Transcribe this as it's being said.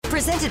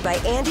Presented by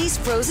Andy's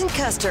Frozen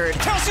Custard.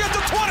 Kelsey at the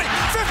 20,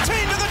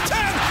 15 to the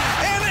 10,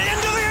 and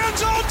into the end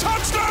zone.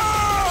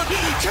 Touchdown!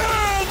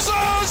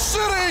 Kansas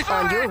City!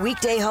 On your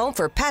weekday home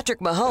for Patrick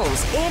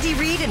Mahomes, Andy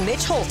Reid, and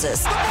Mitch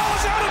Holthus. The ball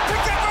is out and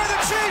picked up by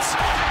the Chiefs.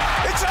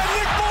 It's a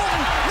Nick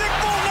Bolton. Nick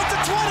Bolton at the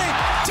 20,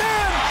 10,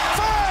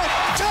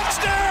 5,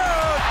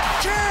 touchdown!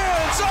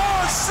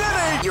 Kansas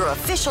City! Your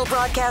official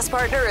broadcast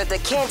partner of the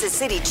Kansas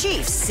City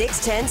Chiefs,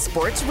 610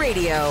 Sports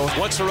Radio.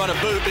 Wants to run a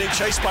boot, being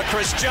chased by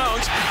Chris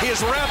Jones. He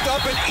is wrapped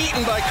up and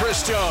eaten by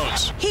Chris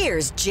Jones.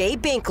 Here's Jay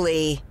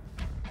Binkley.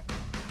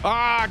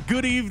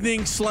 Good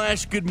evening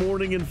 / good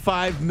morning in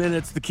 5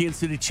 minutes. The Kansas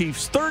City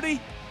Chiefs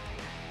 30,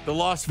 the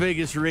Las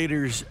Vegas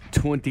Raiders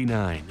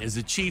 29. As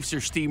the Chiefs are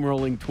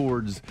steamrolling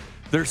towards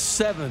their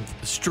 7th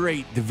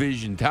straight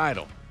division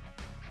title.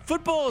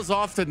 Football is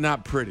often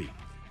not pretty.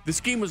 This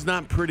game was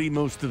not pretty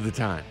most of the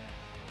time.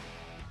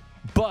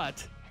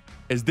 But,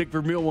 as Dick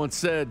Vermeil once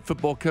said,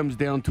 football comes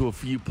down to a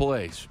few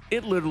plays.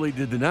 It literally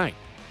did tonight.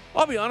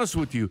 I'll be honest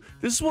with you.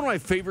 This is one of my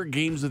favorite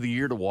games of the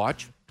year to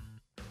watch.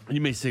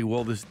 You may say,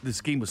 well,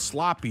 this game was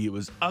sloppy. It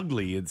was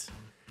ugly.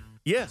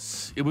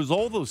 Yes, it was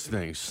all those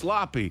things.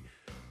 Sloppy,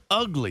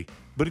 ugly.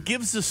 But it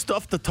gives us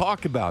stuff to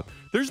talk about.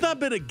 There's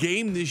not been a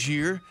game this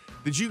year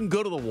that you can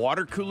go to the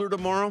water cooler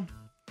tomorrow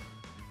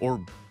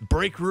or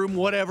break room,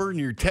 whatever, and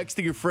you're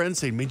texting your friends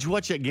saying, man, did you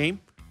watch that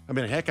game? I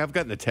mean, heck, I've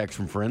gotten a text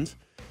from friends.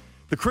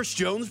 The Chris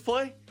Jones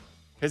play?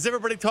 Has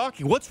everybody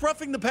talking? What's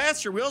roughing the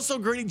passer? We also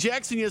Grady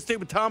Jackson yesterday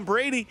with Tom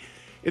Brady.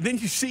 And then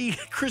you see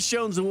Chris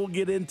Jones, and we'll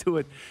get into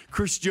it,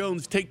 Chris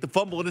Jones take the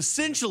fumble and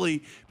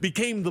essentially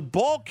became the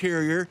ball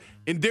carrier,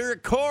 and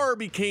Derek Carr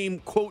became,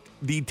 quote,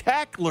 the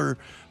tackler,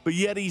 but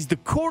yet he's the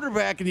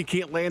quarterback and you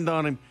can't land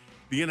on him.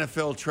 The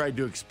NFL tried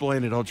to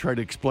explain it. I'll try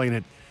to explain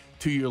it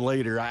to you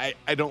later. I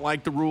don't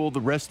like the rule.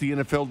 The rest of the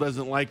NFL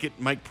doesn't like it.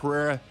 Mike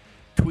Pereira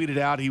tweeted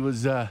out he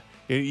was,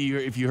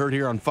 if you heard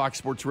here on Fox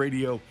Sports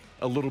Radio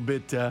a little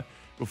bit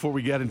before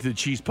we got into the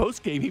Chiefs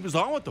postgame, he was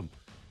on with them.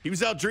 He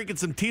was out drinking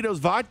some Tito's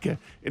vodka,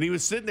 and he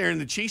was sitting there,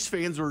 and the Chiefs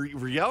fans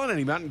were yelling at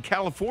him out in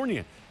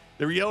California.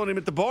 They were yelling at him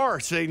at the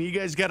bar, saying, you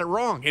guys got it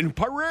wrong. And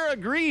Pereira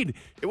agreed.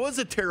 It was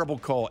a terrible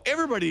call.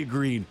 Everybody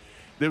agreed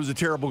that it was a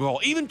terrible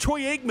call. Even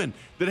Troy Aikman,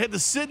 that had to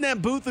sit in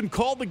that booth and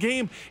call the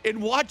game and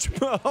watch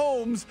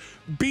Mahomes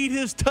beat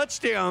his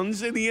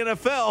touchdowns in the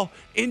NFL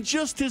in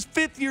just his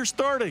 5th year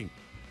starting.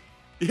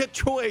 Yet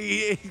Troy,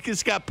 he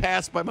just got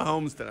passed by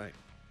Mahomes tonight.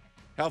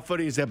 How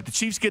funny is that? But the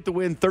Chiefs get the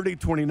win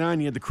 30-29.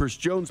 You had the Chris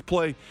Jones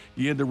play.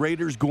 You had the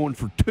Raiders going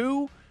for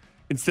 2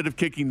 instead of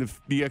kicking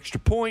the extra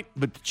point.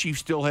 But the Chiefs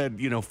still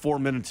had, 4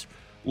 minutes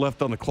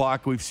left on the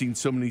clock. We've seen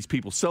so many of these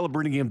people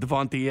celebrating him.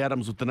 Devontae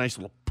Adams with the nice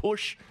little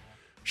push,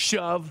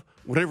 shove,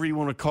 whatever you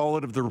want to call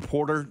it, of the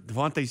reporter.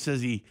 Devontae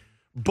says he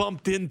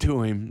bumped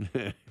into him.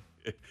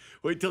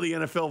 Wait till the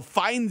NFL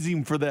finds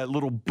him for that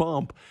little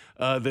bump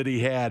that he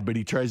had, but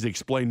he tries to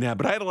explain that.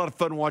 But I had a lot of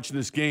fun watching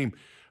this game.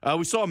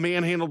 We saw a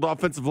manhandled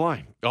offensive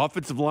line,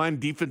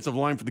 defensive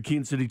line for the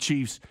Kansas City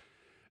Chiefs.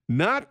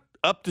 Not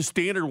up to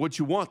standard what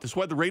you want. That's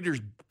why the Raiders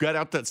got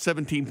out that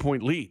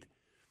 17-point lead.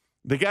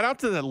 They got out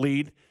to that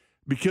lead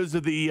because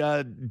of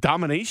the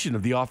domination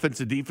of the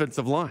offensive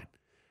defensive line.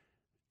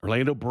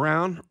 Orlando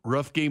Brown,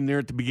 rough game there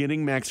at the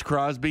beginning. Max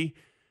Crosby,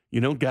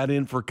 got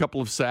in for a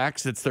couple of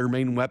sacks. That's their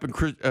main weapon.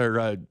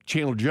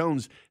 Chandler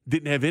Jones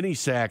didn't have any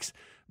sacks,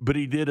 but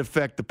he did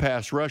affect the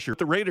pass rusher.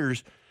 The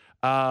Raiders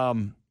are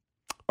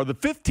the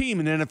 5th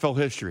team in NFL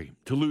history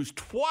to lose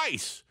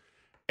twice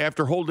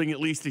after holding at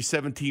least a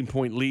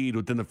 17-point lead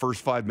within the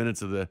first 5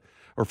 minutes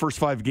first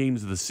 5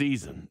 games of the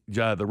season.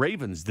 The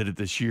Ravens did it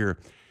this year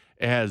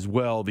as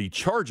well. The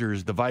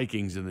Chargers, the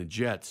Vikings, and the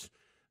Jets,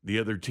 the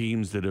other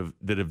teams that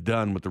have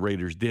done what the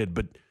Raiders did.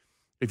 But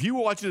if you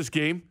were watching this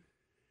game,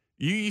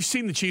 you've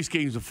seen the Chiefs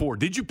games before.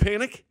 Did you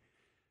panic?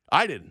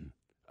 I didn't.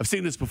 I've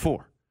seen this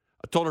before.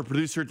 I told our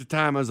producer at the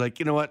time, I was like,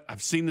 you know what?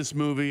 I've seen this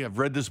movie. I've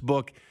read this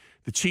book.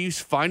 The Chiefs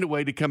find a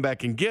way to come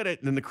back and get it.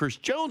 And then the Chris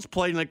Jones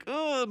play,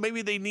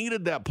 maybe they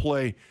needed that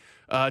play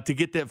to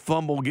get that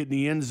fumble, get in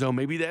the end zone.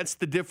 Maybe that's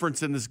the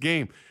difference in this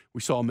game.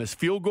 We saw a missed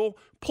field goal.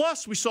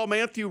 Plus, we saw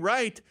Matthew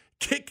Wright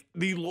kick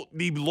the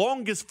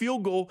longest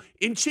field goal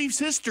in Chiefs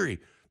history.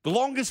 The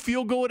longest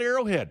field goal at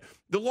Arrowhead.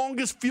 The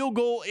longest field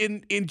goal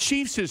in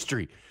Chiefs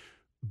history.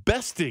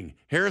 Besting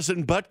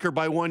Harrison Butker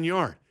by 1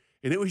 yard.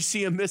 And then we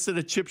see him missing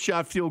a chip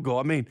shot field goal.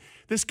 I mean,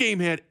 this game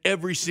had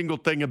every single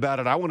thing about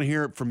it. I want to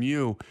hear it from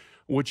you,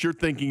 what you're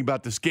thinking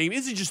about this game.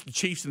 Is it just the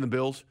Chiefs and the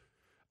Bills?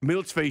 I mean,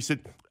 let's face it.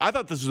 I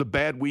thought this was a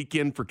bad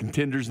weekend for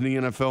contenders in the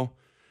NFL.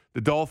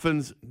 The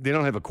Dolphins, they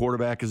don't have a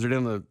quarterback because they're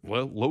down the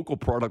local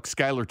product.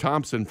 Skylar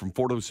Thompson from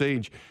Fort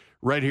Osage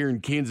right here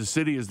in Kansas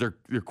City is their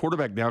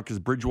quarterback now because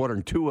Bridgewater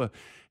and Tua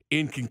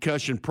in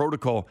concussion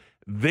protocol.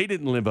 They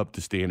didn't live up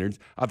to standards.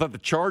 I thought the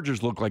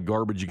Chargers looked like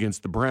garbage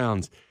against the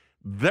Browns.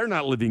 They're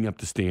not living up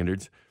to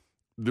standards.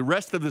 The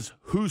rest of this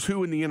who's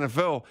who in the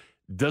NFL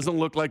doesn't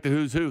look like the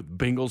who's who. The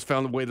Bengals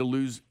found a way to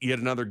lose yet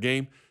another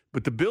game.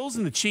 But the Bills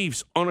and the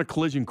Chiefs on a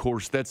collision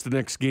course, that's the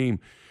next game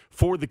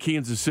for the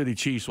Kansas City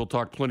Chiefs. We'll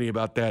talk plenty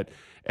about that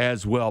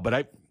as well.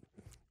 But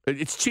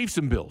It's Chiefs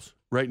and Bills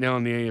right now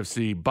in the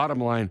AFC. Bottom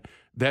line,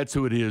 that's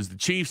who it is. The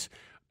Chiefs,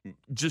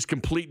 just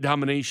complete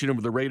domination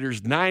over the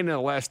Raiders. 9 of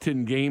the last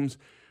 10 games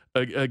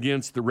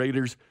against the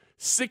Raiders.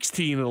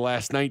 16 of the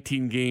last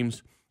 19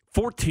 games.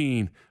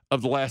 14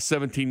 of the last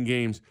 17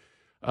 games.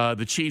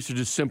 The Chiefs are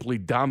just simply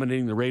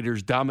dominating the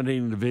Raiders,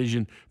 dominating the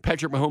division.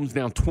 Patrick Mahomes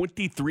now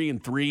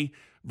 23-3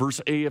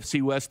 versus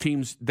AFC West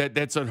teams.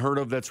 That's unheard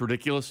of. That's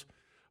ridiculous.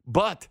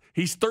 But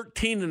he's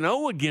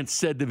 13-0 against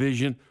said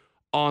division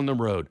on the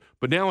road.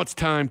 But now it's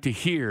time to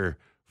hear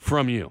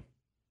from you.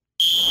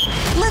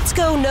 Let's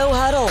go no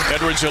huddle.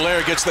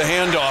 Edwards-Helaire gets the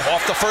handoff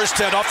off the first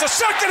hit, off the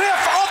second hit,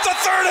 off the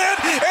third hit,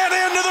 and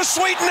into the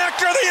sweet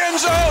nectar of the end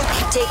zone.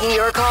 Taking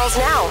your calls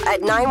now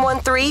at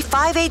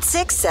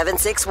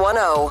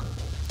 913-586-7610.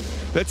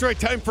 That's right.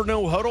 Time for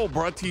No Huddle.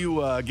 Brought to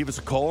you, give us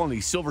a call on the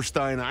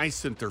Silverstein Eye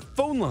Center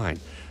phone line,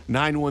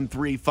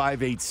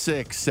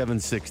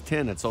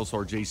 913-586-7610. That's also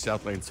our J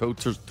Southland Tow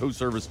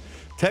Service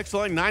text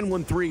line,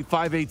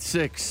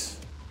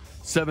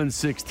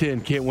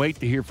 913-586-7610. Can't wait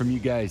to hear from you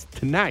guys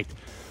tonight.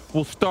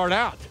 We'll start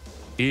out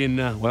in,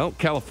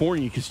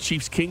 California, because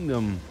Chiefs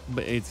Kingdom,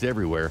 it's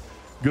everywhere.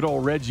 Good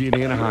old Reggie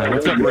in Anaheim.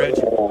 What's up, Reg?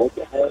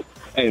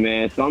 Hey,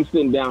 man, so I'm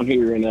sitting down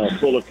here in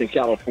Fullerton,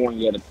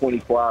 California at a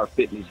 24-hour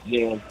fitness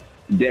gym,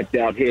 decked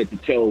out head to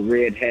toe,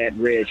 red hat,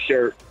 red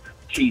shirt,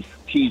 Chiefs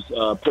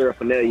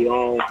paraphernalia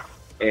on,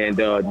 and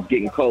just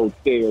getting cold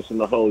stares from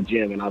the whole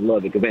gym, and I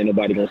love it because ain't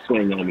nobody going to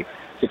swing on me.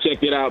 So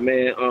check it out,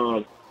 man.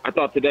 I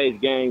thought today's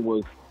game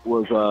was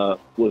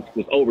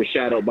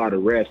overshadowed by the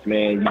refs,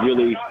 man.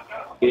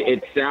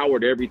 It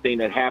soured everything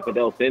that happened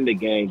else in the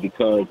game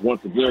because,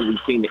 once again, we've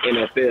seen the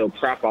NFL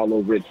crap all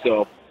over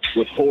itself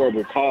with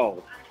horrible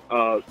calls.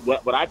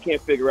 What I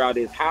can't figure out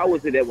is how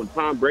is it that when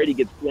Tom Brady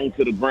gets flung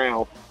to the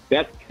ground,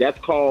 that's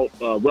called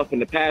roughing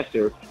the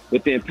passer,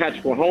 but then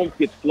Patrick Mahomes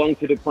gets flung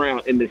to the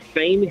ground in the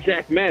same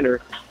exact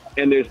manner,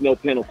 and there's no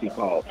penalty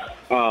called.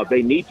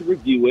 They need to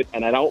review it,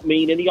 and I don't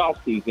mean in the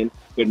offseason.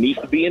 There needs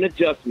to be an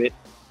adjustment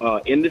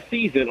in the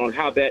season on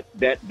how that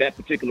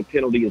particular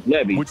penalty is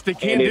levied. Which they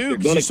can't do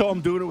because you saw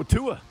them doing it with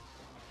Tua.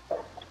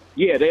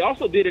 Yeah, they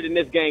also did it in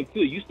this game,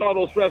 too. You saw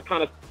those refs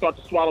kind of start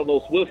to swallow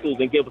those whistles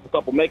and give us a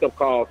couple makeup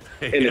calls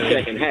in the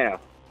second half.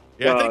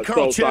 Yeah, I think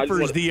Carl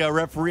Cheffers, the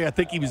referee, I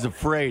think he was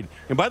afraid.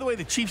 And by the way,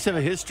 the Chiefs have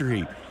a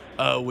history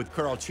with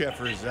Carl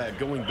Cheffers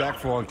going back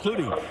for,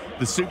 including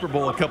the Super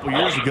Bowl a couple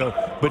years ago.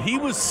 But he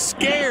was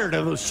scared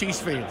of those Chiefs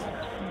fans.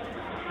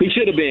 He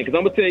should have been, because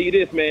I'm going to tell you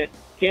this, man.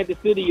 Kansas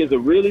City is a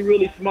really,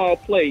 really small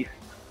place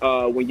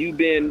when you've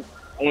been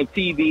on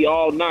TV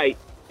all night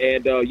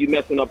and you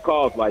messing up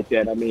calls like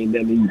that. I mean,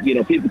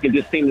 people can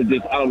just seem to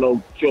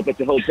show up at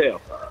the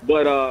hotel.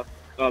 But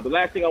the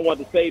last thing I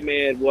wanted to say,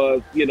 man,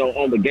 was,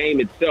 on the game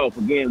itself,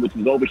 again, which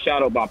was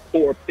overshadowed by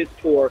piss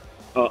poor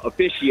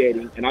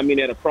officiating, and I mean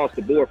that across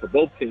the board for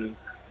both teams.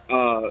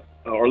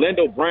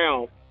 Orlando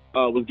Brown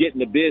was getting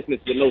the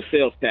business with no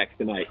sales tax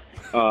tonight.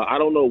 I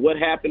don't know what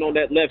happened on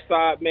that left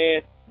side,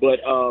 man, but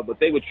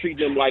they were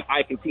treating him like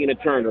Ike and Tina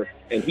Turner,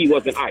 and he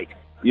wasn't Ike.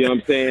 You know what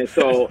I'm saying?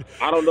 So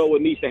I don't know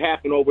what needs to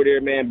happen over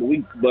there, man.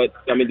 But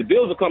the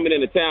Bills are coming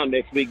into town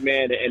next week,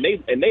 man,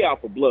 and they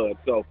out for blood.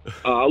 So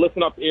I'll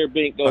listen up to Air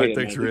Bink. Go ahead,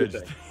 thanks, man. Reg.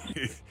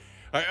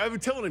 I've been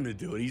telling him to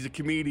do it. He's a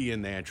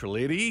comedian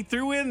naturally. And he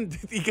threw in,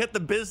 you get the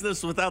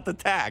business without the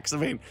tax. I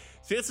mean,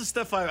 see, that's the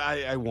stuff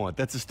I want.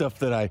 That's the stuff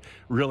that I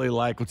really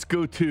like. Let's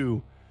go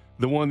to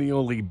the one, the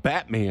only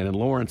Batman in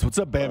Lawrence. What's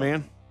up,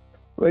 Batman?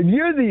 Well,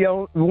 you're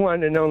the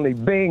one and only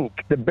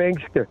Bink, the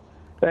Binkster.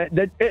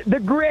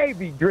 The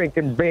gravy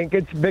drinking Bink.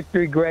 It's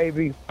victory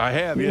gravy. I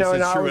have, yes,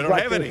 that's true. I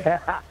don't have any.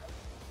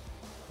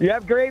 You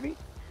have gravy?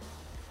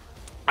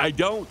 I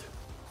don't.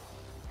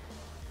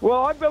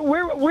 Well,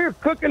 we're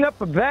cooking up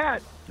a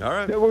vat All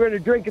right. that we're going to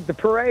drink at the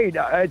parade.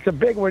 It's a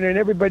big one, and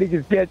everybody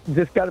just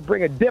got to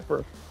bring a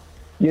dipper.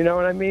 You know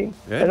what I mean?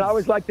 Yes. And I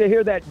always like to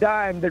hear that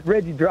dime that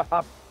Reggie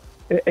dropped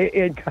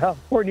in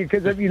California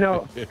because,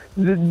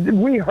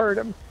 we heard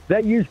him.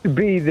 That used to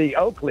be the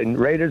Oakland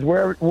Raiders,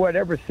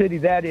 whatever city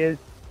that is,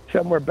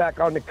 somewhere back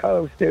on the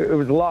coast. It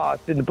was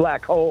lost in the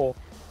black hole.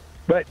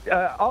 But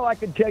all I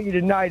can tell you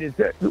tonight is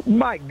that,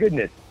 my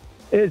goodness,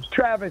 is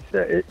Travis,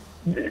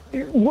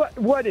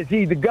 what is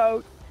he, the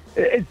GOAT?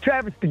 It's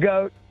Travis the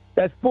GOAT.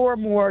 That's 4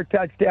 more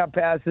touchdown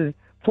passes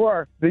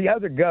for the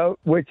other GOAT,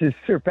 which is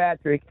Sir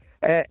Patrick.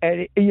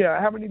 And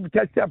how many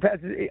touchdown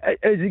passes?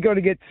 Is he going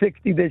to get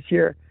 60 this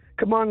year?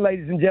 Come on,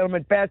 ladies and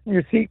gentlemen, fasten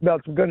your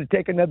seatbelts. We're going to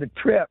take another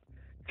trip.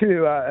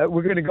 We're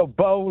going to go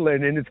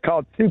bowling, and it's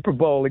called Super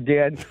Bowl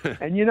again.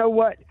 And you know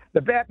what?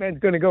 The Batman's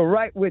going to go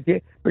right with you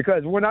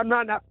because when I'm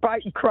not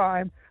fighting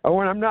crime or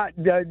when I'm not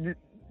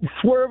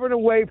swerving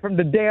away from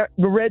the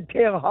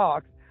red-tailed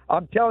Hawks,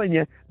 I'm telling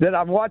you that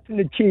I'm watching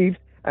the Chiefs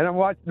and I'm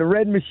watching the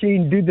Red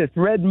Machine do this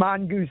red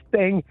mongoose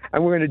thing,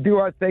 and we're going to do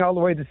our thing all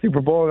the way to the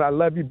Super Bowl. And I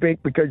love you,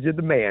 Bink, because you're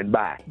the man.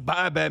 Bye.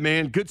 Bye,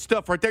 Batman. Good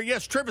stuff right there.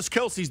 Yes, Travis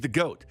Kelce's the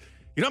GOAT.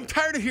 I'm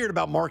tired of hearing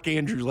about Mark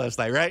Andrews last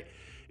night, right?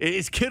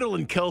 It's Kittle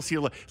and Kelsey.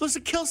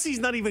 Listen, Kelsey's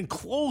not even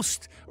close,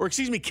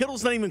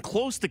 Kittle's not even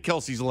close to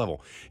Kelsey's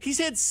level. He's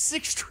had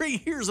 6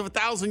 straight years of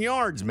 1,000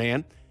 yards,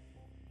 man.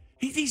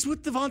 He's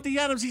with Devontae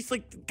Adams. He's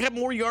got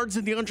more yards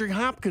than DeAndre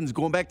Hopkins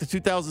going back to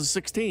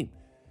 2016.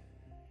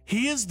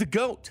 He is the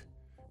GOAT.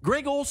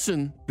 Greg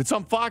Olsen, that's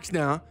on Fox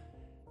now,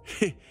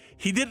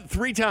 he did it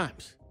 3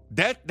 times.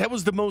 That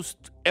was the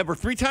most ever,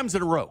 3 times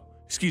in a row.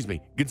 Excuse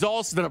me.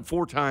 Gonzalez has done it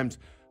 4 times,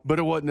 but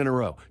it wasn't in a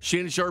row.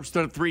 Shannon Sharp's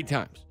done it 3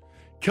 times.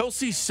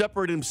 Kelsey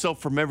separated himself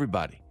from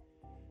everybody.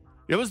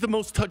 It was the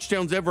most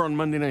touchdowns ever on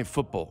Monday Night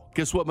Football.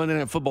 Guess what? Monday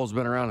Night Football's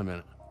been around a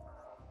minute.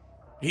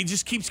 He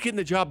just keeps getting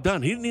the job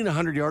done. He didn't need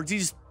 100 yards. He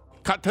just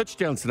caught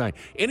touchdowns tonight.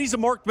 And he's a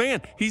marked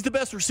man. He's the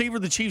best receiver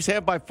the Chiefs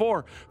have by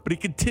far, but he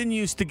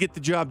continues to get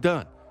the job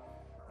done.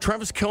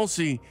 Travis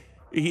Kelce,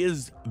 he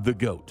is the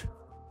GOAT.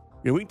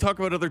 We can talk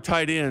about other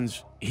tight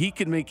ends. He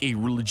can make a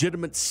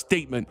legitimate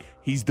statement.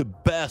 He's the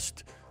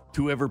best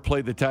to ever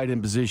play the tight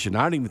end position.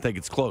 I don't even think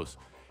it's close.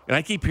 And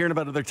I keep hearing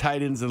about other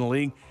tight ends in the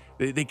league.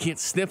 They can't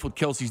sniff what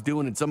Kelce's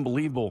doing. It's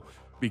unbelievable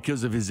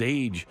because of his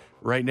age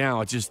right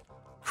now. It's just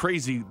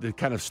crazy, the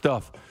kind of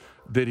stuff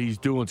that he's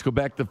doing. Let's go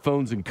back to the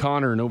phones and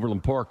Connor in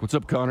Overland Park. What's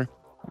up, Connor?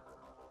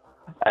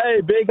 Hey,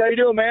 Big. How you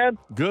doing, man?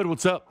 Good.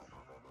 What's up?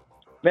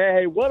 Man,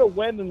 hey, what a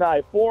win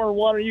tonight.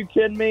 4-1. Are you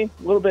kidding me?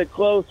 A little bit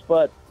close,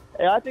 but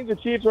hey, I think the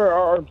Chiefs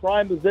are in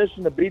prime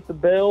position to beat the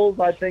Bills.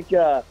 I think,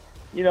 a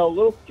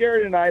little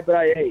scary tonight, but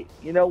hey,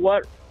 you know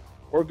what?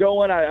 We're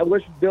going. I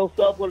wish Bill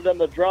Self would have done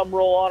the drum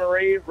roll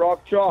honoree,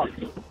 rock chalk.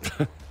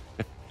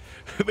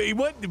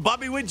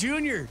 Bobby Witt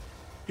Jr.,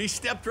 he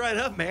stepped right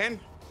up, man.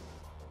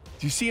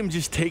 Do you see him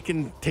just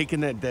taking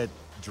that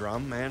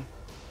drum, man?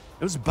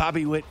 It was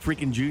Bobby Witt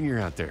freaking Jr.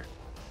 out there.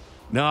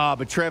 Nah,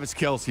 but Travis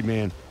Kelce,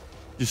 man,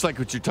 just like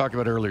what you're talking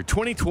about earlier.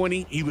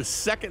 2020, he was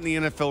second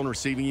in the NFL in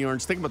receiving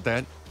yards. Think about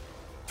that.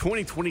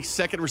 2020,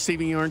 second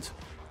receiving yards.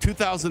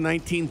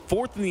 2019,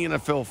 fourth in the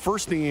NFL,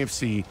 first in the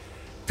AFC.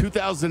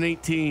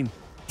 2018,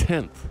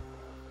 10th.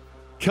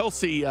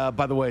 Kelce,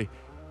 by the way,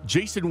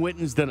 Jason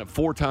Witten's done it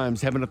 4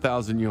 times, having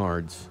 1,000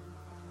 yards.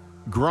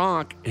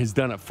 Gronk has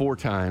done it 4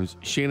 times.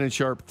 Shannon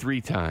Sharp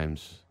 3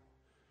 times.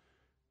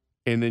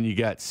 And then you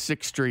got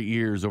 6 straight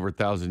years over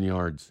 1,000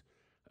 yards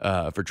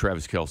for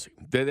Travis Kelce.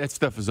 That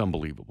stuff is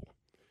unbelievable.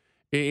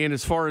 And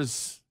as far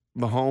as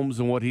Mahomes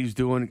and what he's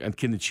doing, and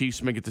can the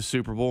Chiefs make it to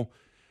Super Bowl?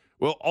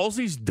 Well, all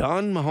he's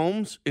done,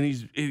 Mahomes, and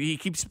he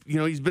keeps,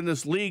 he's been in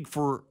this league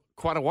for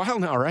quite a while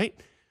now, right?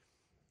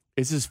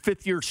 It's his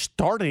 5th year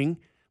starting.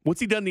 What's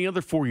he done the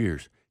other 4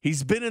 years?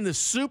 He's been in the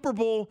Super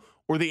Bowl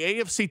or the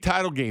AFC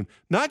title game,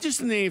 not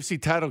just in the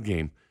AFC title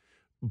game,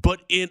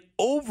 but in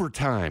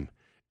overtime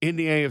in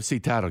the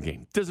AFC title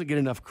game. Doesn't get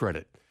enough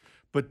credit.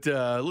 But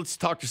let's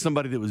talk to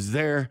somebody that was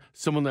there,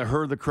 someone that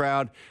heard the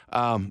crowd.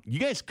 You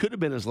guys could have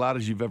been as loud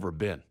as you've ever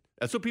been.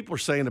 That's what people are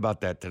saying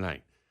about that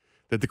tonight,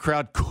 that the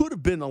crowd could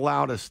have been the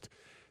loudest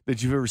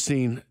that you've ever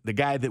seen. The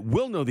guy that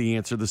will know the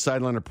answer, the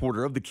sideline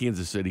reporter of the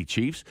Kansas City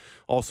Chiefs,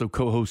 also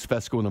co-host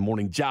Fesco in the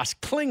Morning, Josh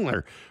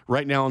Klingler,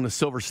 right now on the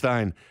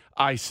Silverstein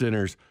Eye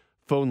Center's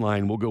phone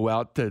line. We'll go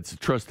out. It's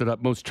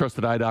most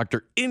trusted eye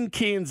doctor in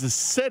Kansas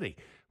City.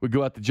 We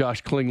go out to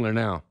Josh Klingler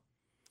now.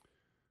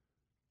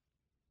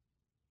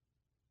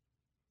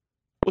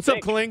 What's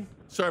up, Kling?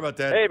 Sorry about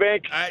that. Hey,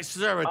 Bank.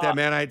 Sorry about that,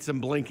 man. I had some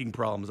blinking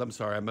problems. I'm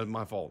sorry.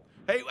 My fault.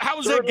 Hey, how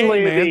was that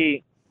game, man?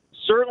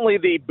 Certainly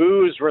the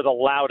boos were the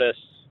loudest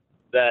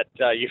that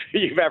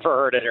you've ever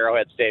heard at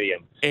Arrowhead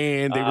Stadium.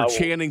 And they were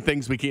chanting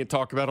things we can't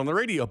talk about on the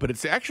radio, but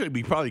it's actually,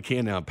 we probably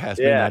can now past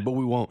midnight, but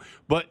we won't.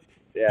 But,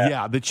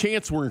 yeah, the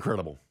chants were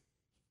incredible.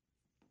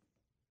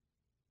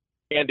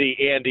 Andy,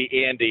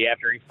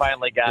 after he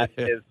finally got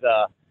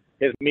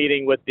his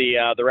meeting with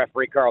the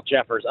referee, Carl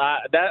Jeffers.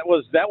 That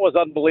was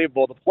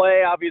unbelievable. The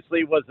play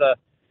obviously was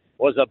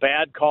a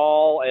bad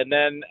call, and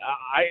then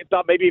I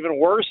thought maybe even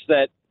worse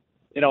that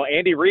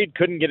Andy Reid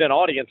couldn't get an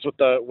audience with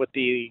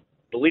the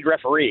lead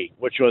referee,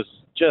 which was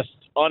just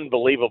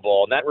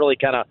unbelievable, and that really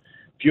kind of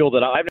fueled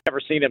it. I've never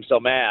seen him so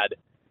mad,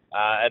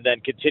 and then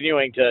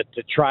continuing to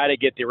try to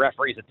get the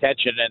referee's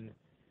attention, and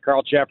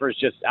Carl Jeffers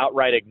just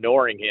outright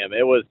ignoring him.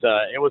 It was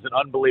an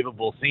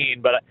unbelievable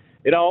scene, but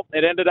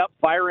it ended up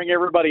firing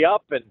everybody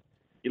up, and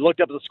you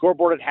looked up at the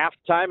scoreboard at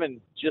halftime and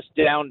just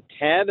down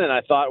 10, and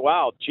I thought,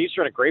 wow, Chiefs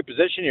are in a great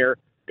position here.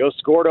 Go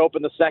score to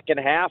open the second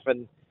half,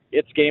 and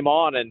it's game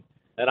on, and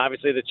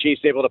obviously the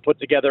Chiefs able to put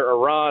together a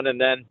run, and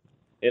then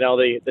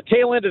the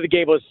tail end of the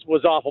game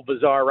was awful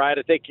bizarre, right?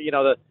 I think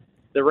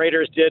the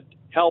Raiders did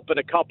help in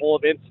a couple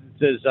of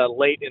instances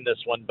late in this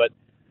one, but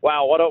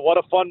wow, what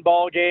a fun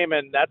ball game,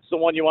 and that's the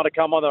one you want to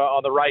come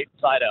on the right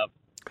side of.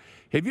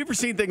 Have you ever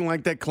seen anything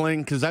like that,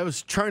 Kling? Because I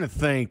was trying to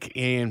think,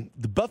 and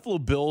the Buffalo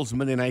Bills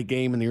Monday night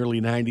game in the early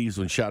 90s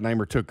when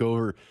Schottenheimer took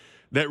over,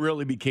 that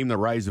really became the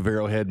rise of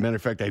Arrowhead. Matter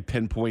of fact, I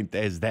pinpoint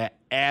as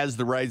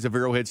the rise of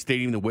Arrowhead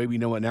Stadium the way we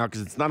know it now,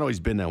 because it's not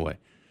always been that way.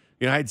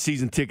 I had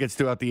season tickets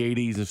throughout the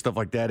 80s and stuff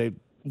like that. It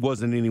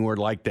wasn't anywhere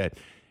like that.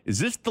 Is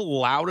this the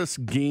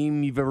loudest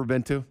game you've ever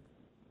been to?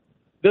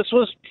 This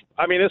was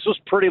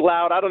pretty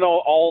loud. I don't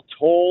know, all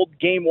told,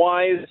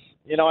 game-wise,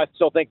 I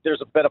still think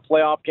there's been a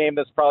playoff game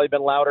that's probably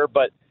been louder,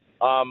 but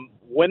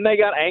when they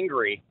got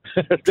angry,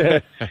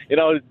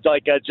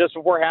 just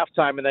before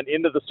halftime and then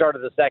into the start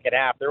of the second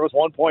half, there was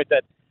one point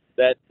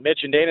that Mitch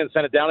and Dana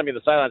sent it down to me in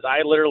the sidelines.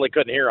 I literally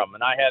couldn't hear them,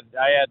 and I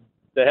had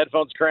the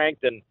headphones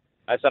cranked, and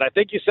I said, I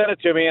think you sent it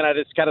to me, and I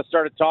just kind of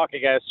started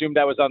talking. I assumed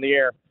I was on the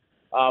air.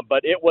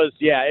 But it was,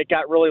 it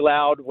got really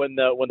loud when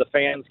the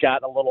fans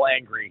got a little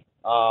angry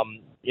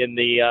in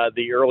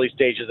the early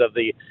stages of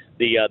the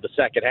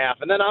second half.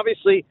 And then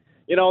obviously,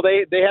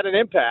 they had an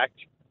impact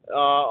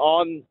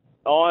on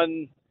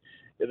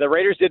the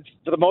Raiders did,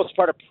 for the most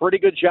part, a pretty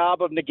good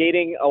job of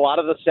negating a lot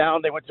of the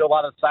sound. They went to a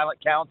lot of silent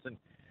counts,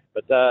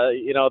 but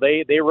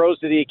they rose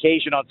to the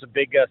occasion on some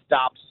big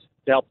stops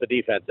to help the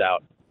defense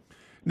out.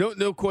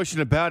 No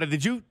question about it.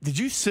 Did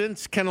you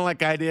sense, kind of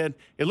like I did,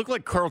 it looked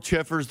like Carl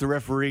Cheffers, the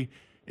referee,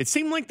 it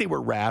seemed like they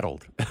were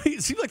rattled.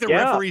 It seemed like the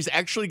referees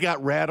actually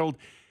got rattled.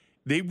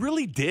 They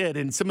really did,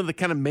 and some of the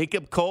kind of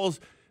makeup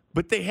calls,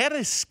 but they had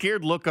a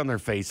scared look on their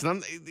face.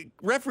 And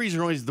referees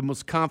are always the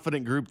most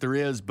confident group there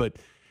is, but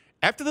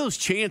after those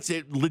chants,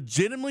 it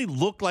legitimately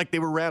looked like they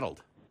were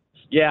rattled.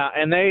 Yeah,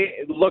 and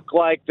they look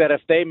like that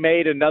if they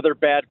made another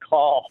bad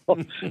call,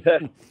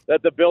 that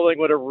the building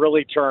would have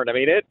really turned. I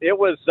mean, it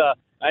was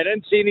I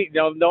didn't see any,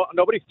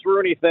 nobody threw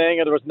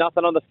anything, or there was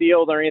nothing on the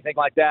field or anything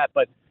like that,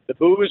 but the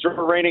boos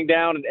were raining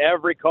down, and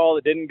every call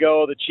that didn't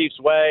go the Chiefs'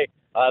 way,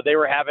 they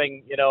were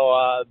having,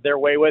 their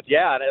way with.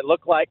 Yeah, and it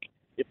looked like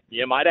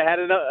you might have had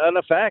an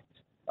effect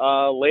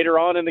later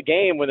on in the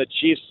game when the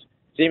Chiefs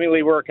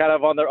seemingly were kind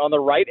of on the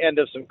right end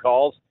of some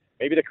calls.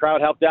 Maybe the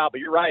crowd helped out,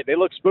 but you're right, they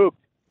look spooked.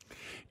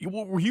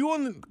 Were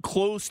you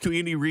close to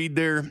Andy Reid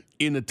there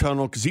in the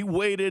tunnel? Because he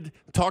waited,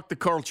 talked to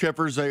Carl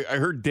Cheffers. I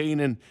heard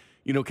Dane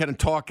kind of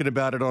talking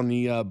about it on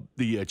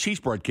the Chiefs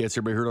broadcast.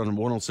 Everybody heard on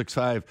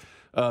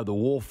 106.5, the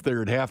Wolf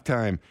there at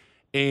halftime.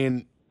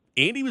 And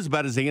Andy was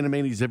about as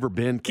animated as ever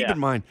been. Keep in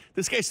mind,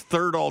 this guy's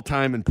third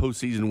all-time in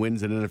postseason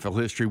wins in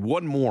NFL history.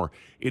 One more,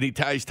 and he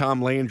ties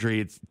Tom Landry.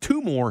 It's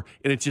two more,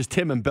 and it's just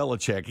him and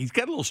Belichick. He's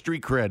got a little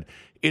street cred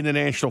in the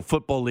National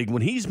Football League.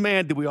 When he's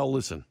mad, do we all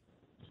listen?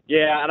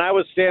 Yeah, and I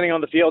was standing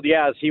on the field,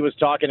 as he was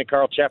talking to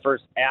Carl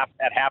Cheffers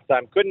at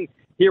halftime. Couldn't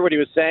hear what he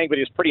was saying, but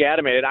he was pretty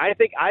animated. I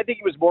think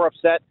he was more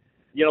upset,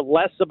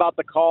 less about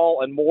the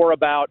call and more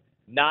about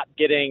not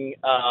getting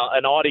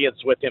an audience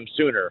with him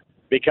sooner,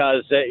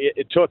 because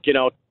it took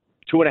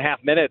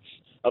 2.5 minutes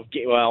of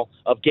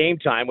game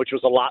time, which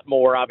was a lot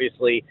more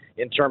obviously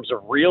in terms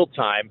of real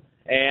time,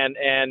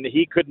 and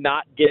he could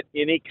not get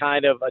any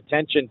kind of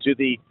attention to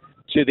the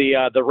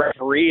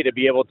referee to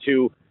be able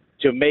to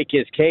make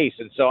his case.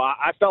 And so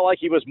I felt like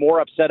he was more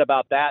upset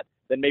about that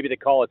than maybe the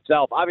call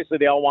itself. Obviously,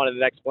 they all wanted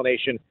an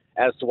explanation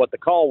as to what the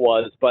call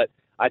was, but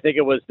I think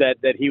it was that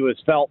he was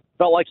felt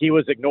like he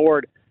was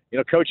ignored.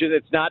 Coaches,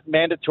 it's not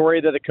mandatory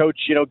that a coach,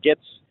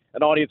 gets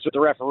an audience with the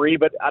referee,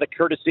 but out of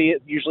courtesy,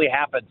 it usually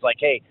happens. Like,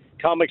 hey,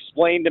 come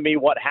explain to me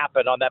what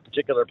happened on that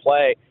particular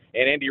play.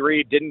 And Andy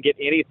Reid didn't get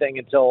anything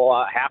until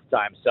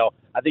halftime. So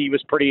I think he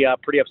was pretty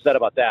upset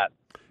about that.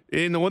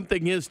 And the one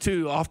thing is,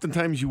 too,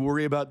 oftentimes you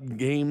worry about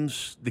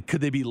games.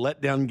 Could they be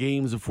letdown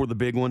games before the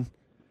big one?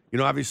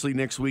 Obviously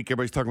next week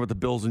everybody's talking about the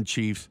Bills and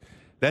Chiefs.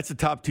 That's the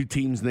top two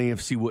teams in the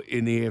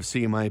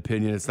AFC, in my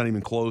opinion. It's not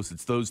even close.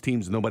 It's those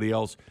teams, nobody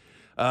else.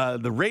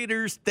 The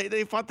Raiders,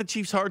 they fought the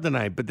Chiefs hard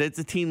tonight, but that's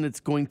a team that's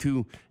going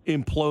to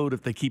implode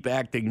if they keep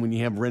acting when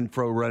you have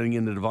Renfro running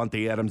into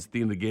Devontae Adams at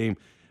the end of the game.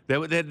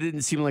 That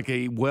didn't seem like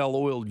a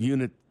well-oiled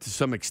unit to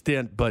some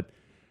extent, but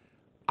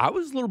I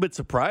was a little bit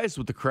surprised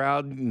with the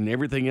crowd and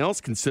everything else,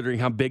 considering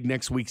how big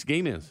next week's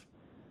game is.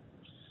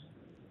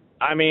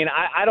 I mean,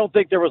 I don't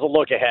think there was a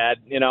look ahead.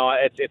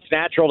 It's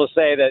natural to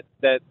say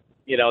that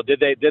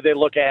did they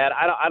look ahead?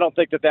 I don't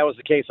think that was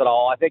the case at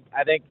all. I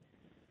think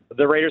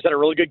the Raiders had a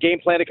really good game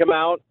plan to come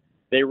out.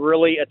 They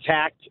really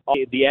attacked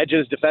the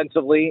edges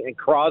defensively, and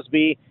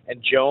Crosby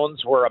and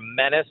Jones were a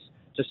menace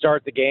to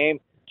start the game.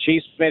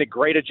 Chiefs made a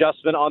great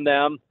adjustment on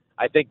them.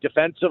 I think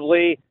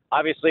defensively,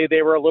 obviously,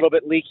 they were a little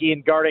bit leaky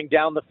in guarding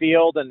down the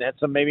field and had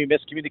some maybe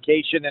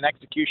miscommunication and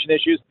execution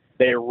issues.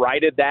 They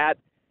righted that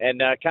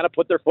and kind of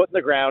put their foot in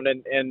the ground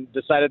and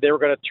decided they were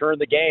going to turn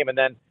the game. And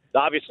then,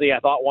 obviously, I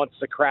thought once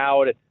the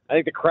crowd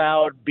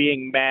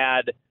being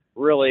mad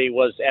really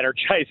was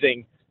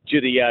energizing to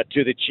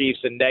the Chiefs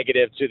and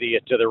negative to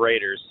the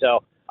Raiders.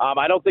 So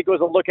I don't think it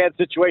was a look-ahead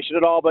situation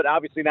at all, but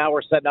obviously now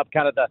we're setting up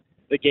kind of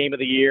the game of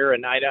the year.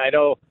 And I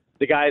know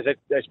the guys that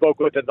I spoke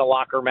with in the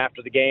locker room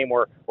after the game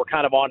were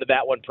kind of onto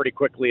that one pretty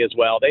quickly as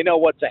well. They know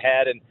what's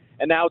ahead, and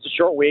now it's a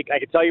short week. I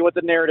can tell you what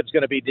the narrative's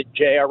going to be,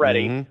 Jay,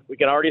 already. Mm-hmm. We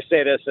can already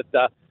say this,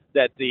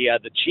 that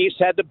the Chiefs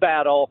had to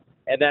battle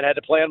and then had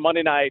to play on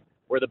Monday night,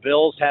 where the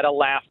Bills had a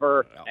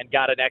laugher and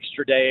got an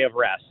extra day of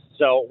rest.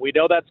 So we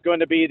know that's going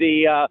to be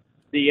the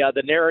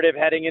narrative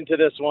heading into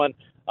this one.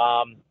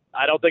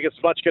 I don't think it's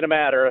much going to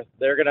matter.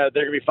 They're gonna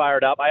be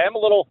fired up. I am a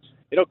little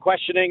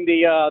questioning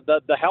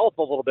the health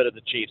a little bit of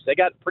the Chiefs. They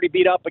got pretty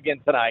beat up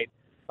again tonight.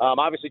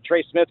 Obviously,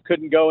 Trey Smith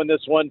couldn't go in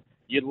this one.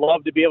 You'd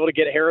love to be able to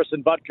get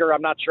Harrison Butker.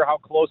 I'm not sure how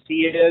close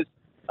he is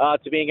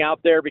to being out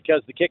there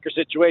because the kicker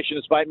situation,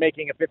 despite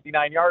making a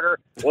 59-yarder,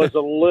 was a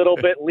little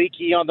bit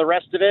leaky on the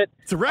rest of it.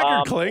 It's a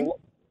record, Kling.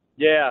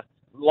 Yeah.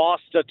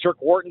 Lost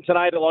Turk Wharton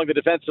tonight along the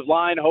defensive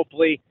line.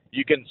 Hopefully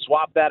you can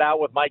swap that out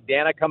with Mike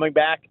Dana coming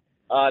back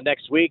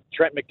next week.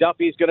 Trent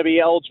McDuffie is going to be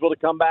eligible to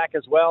come back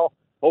as well.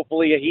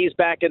 Hopefully he's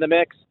back in the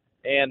mix,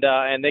 and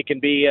they can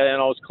be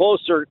as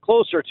closer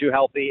to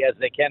healthy as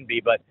they can be.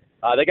 But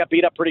they got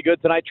beat up pretty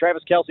good tonight.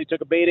 Travis Kelce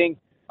took a beating.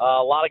 A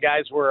lot of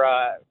guys were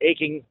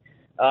aching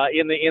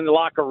in the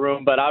locker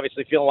room, but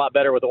obviously feeling a lot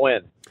better with the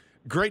win.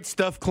 Great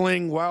stuff,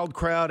 Kling. Wild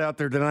crowd out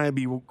there tonight.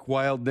 It'll be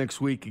wild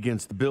next week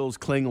against the Bills.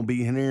 Kling will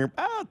be in here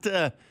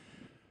about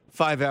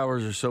 5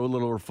 hours or so, a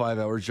little over 5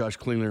 hours. Josh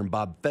Klingler and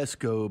Bob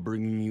Fesco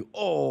bringing you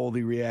all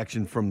the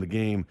reaction from the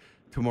game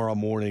tomorrow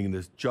morning.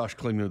 This Josh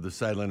Klingler, the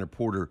sideline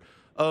reporter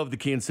of the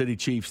Kansas City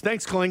Chiefs.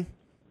 Thanks, Kling.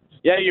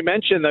 Yeah, you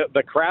mentioned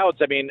the crowds.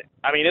 I mean,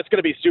 it's going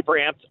to be super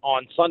amped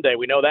on Sunday.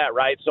 We know that,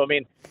 right? So,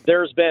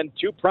 there's been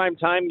 2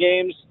 primetime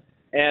games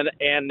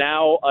and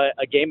now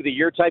a game of the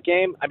year type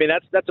game.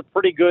 That's a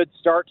pretty good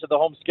start to the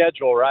home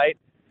schedule, right?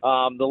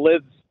 The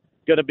lid's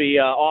going to be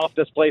off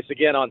this place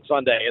again on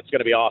Sunday. It's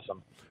going to be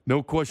awesome.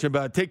 No question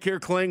about it. Take care,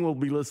 Kling. We'll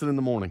be listening in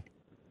the morning.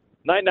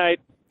 Night.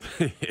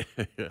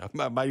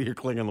 I might hear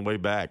Kling on the way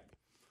back.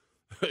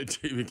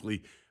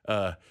 Typically,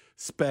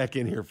 back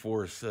in here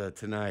for us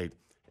tonight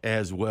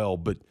as well.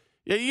 But,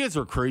 yeah, you guys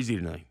are crazy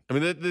tonight.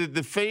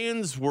 The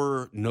fans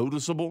were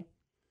noticeable.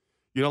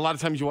 A lot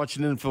of times you watch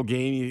an NFL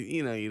game,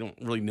 you don't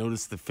really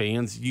notice the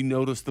fans. You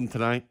noticed them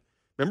tonight.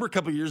 Remember a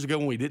couple of years ago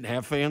when we didn't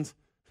have fans?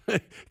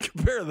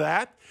 Compare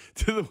that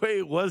to the way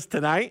it was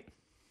tonight.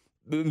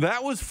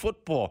 That was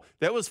football.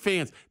 That was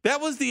fans.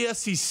 That was the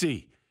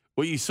SEC,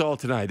 what you saw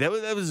tonight. That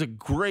was a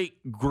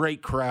great,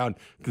 great crowd,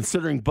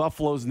 considering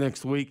Buffalo's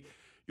next week.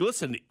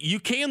 Listen, you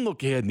can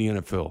look ahead in the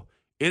NFL,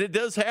 and it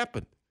does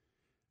happen.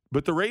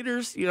 But the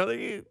Raiders,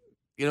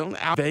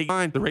 out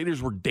Vegas, the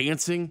Raiders were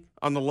dancing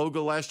on the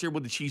logo last year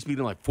with the Chiefs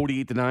beating like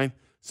 48-9,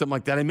 something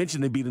like that. I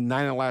mentioned they beat them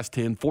 9 of the last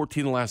 10,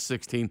 14 of the last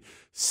 16,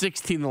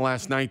 16 of the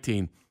last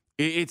 19.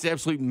 It's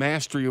absolute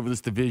mastery over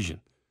this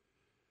division.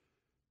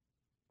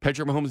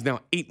 Patrick Mahomes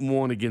now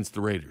 8-1 against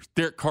the Raiders.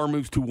 Derek Carr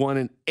moves to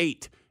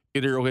 1-8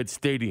 at Arrowhead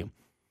Stadium.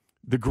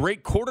 The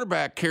great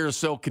quarterback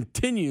carousel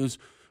continues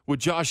with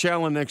Josh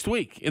Allen next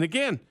week. And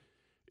again,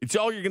 it's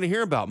all you're going to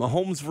hear about,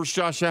 Mahomes versus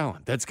Josh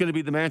Allen. That's going to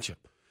be the matchup.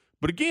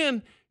 But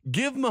again,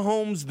 give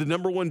Mahomes the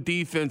number 1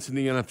 defense in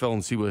the NFL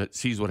and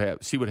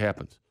see what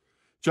happens.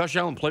 Josh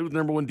Allen played with the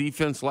number 1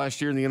 defense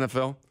last year in the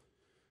NFL.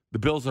 The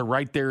Bills are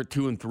right there at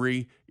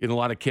 2-3 in a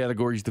lot of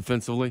categories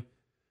defensively.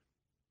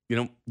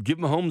 Give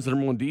Mahomes the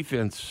number 1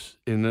 defense,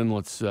 and then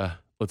let's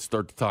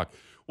start to talk.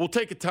 We'll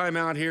take a time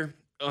out here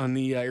on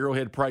the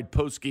Arrowhead Pride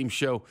post-game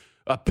show.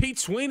 Pete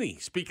Sweeney,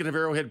 speaking of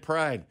Arrowhead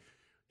Pride,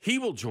 he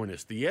will join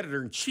us, the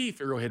editor-in-chief,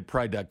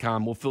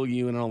 arrowheadpride.com. We'll fill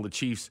you in on all the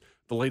Chiefs,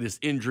 the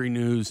latest injury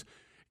news,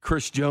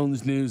 Chris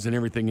Jones news, and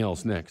everything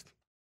else next.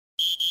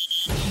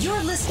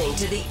 You're listening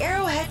to the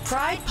Arrowhead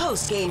Pride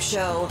postgame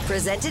show,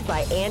 presented by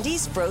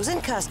Andy's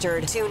Frozen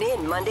Custard. Tune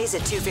in Mondays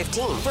at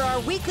 2:15 for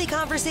our weekly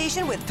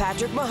conversation with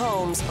Patrick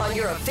Mahomes on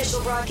your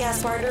official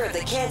broadcast partner of the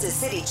Kansas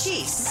City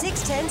Chiefs,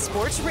 610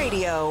 Sports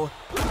Radio.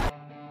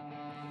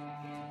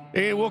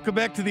 And welcome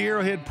back to the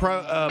Arrowhead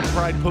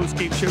Pride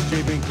postgame show.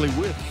 Jay Binkley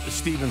with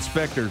Steven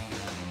Spector.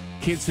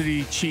 Kansas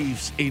City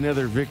Chiefs,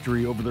 another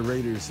victory over the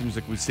Raiders. Seems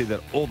like we say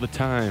that all the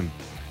time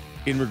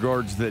in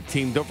regards to that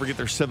team. Don't forget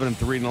they're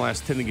 7-3 in the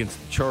last 10 against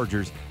the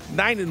Chargers,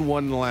 9-1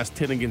 in the last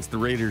 10 against the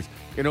Raiders.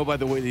 And oh, by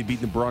the way, they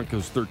beat the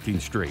Broncos 13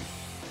 straight.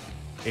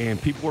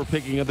 And people were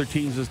picking other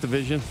teams this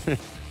division.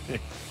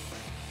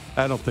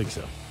 I don't think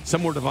so.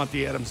 Somewhere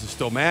Devontae Adams is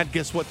still mad.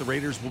 Guess what? The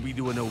Raiders will be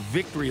doing no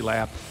victory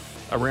lap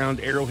around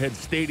Arrowhead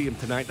Stadium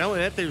tonight. Not only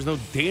that, there's no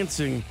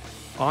dancing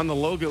on the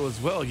logo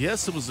as well.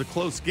 Yes, it was a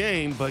close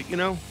game, but,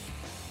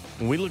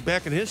 when we look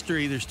back in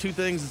history, there's 2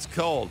 things it's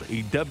called,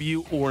 a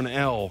W or an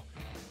L.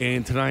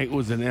 And tonight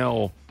was an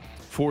L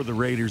for the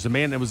Raiders. A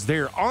man that was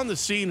there on the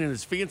scene in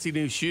his fancy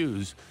new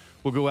shoes.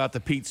 We'll go out to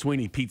Pete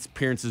Sweeney. Pete's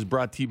appearance is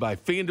brought to you by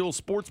FanDuel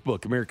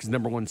Sportsbook, America's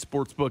 #1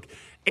 sportsbook,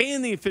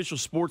 and the official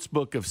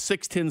sportsbook of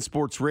 610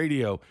 Sports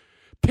Radio.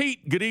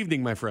 Pete, good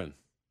evening, my friend.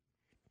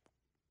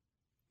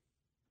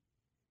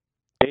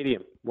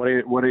 Stadium.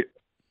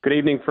 Good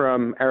evening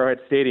from Arrowhead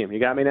Stadium. You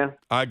got me now?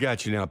 I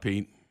got you now,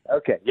 Pete.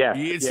 Okay, yeah.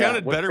 It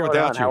sounded What's better going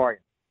without on? you. How are you?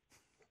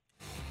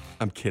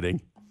 I'm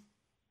kidding.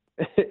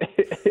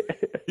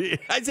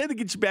 I just had to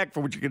get you back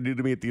for what you're going to do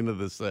to me at the end of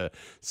this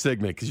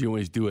segment, because you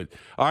always do it.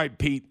 All right,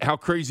 Pete, how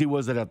crazy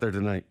was it out there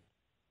tonight?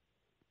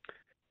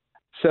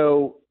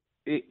 So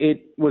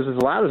it was as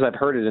loud as I've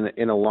heard it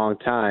in a long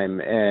time,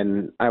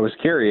 and I was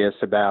curious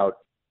about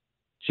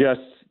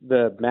just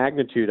the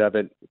magnitude of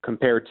it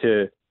compared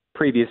to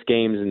previous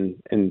games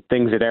and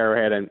things at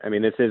Arrowhead. And I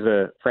mean, this is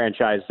a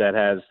franchise that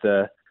has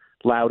the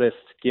loudest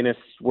Guinness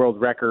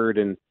World Record,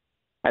 and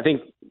I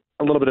think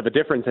a little bit of a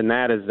difference in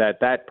that is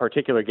that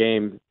particular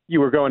game, you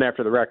were going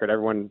after the record.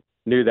 Everyone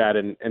knew that,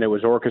 and it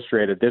was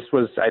orchestrated. This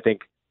was, I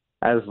think,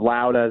 as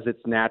loud as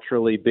it's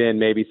naturally been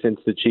maybe since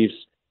the Chiefs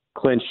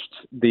clinched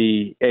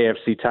the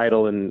AFC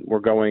title and were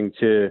going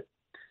to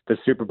the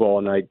Super Bowl.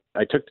 And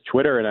I took to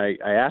Twitter and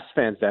I asked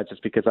fans that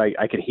just because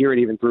I could hear it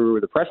even through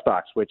the press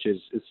box, which is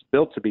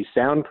built to be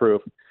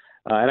soundproof.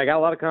 And I got a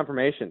lot of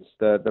confirmations.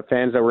 The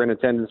fans that were in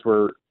attendance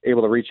were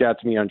able to reach out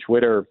to me on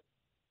Twitter.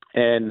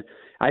 And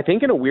I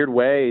think in a weird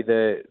way,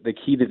 the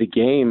key to the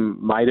game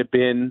might have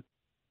been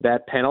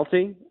that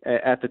penalty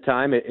at the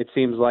time. It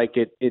seems like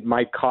it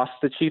might cost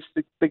the Chiefs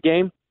the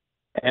game.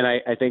 And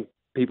I think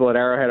people at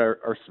Arrowhead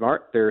are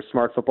smart. They're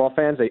smart football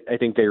fans. I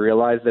think they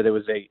realized that it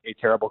was a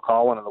terrible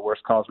call, one of the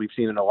worst calls we've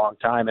seen in a long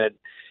time. And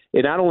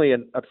it not only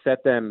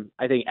upset them,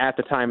 I think, at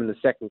the time in the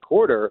second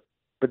quarter,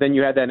 but then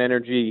you had that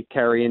energy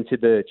carry into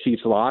the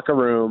Chiefs locker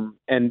room,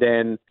 and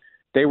then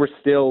they were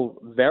still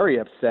very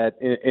upset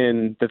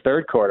in the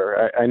third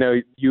quarter. I know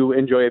you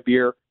enjoy a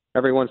beer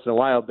every once in a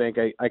while, Bink.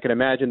 I can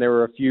imagine there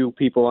were a few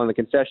people on the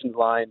concessions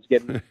lines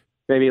getting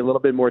maybe a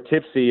little bit more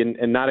tipsy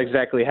and not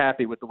exactly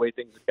happy with the way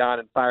things had gone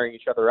and firing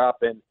each other up.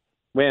 And,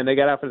 man, they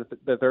got out for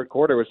the third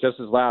quarter. It was just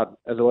as loud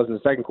as it was in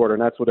the second quarter,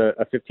 and that's with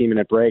a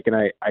 15-minute break. And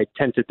I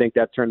tend to think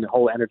that turned the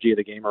whole energy of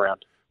the game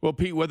around. Well,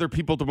 Pete, whether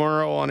people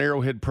tomorrow on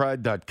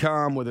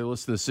arrowheadpride.com, whether they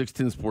listen to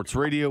 610 Sports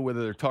Radio,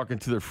 whether they're talking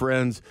to their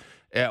friends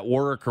at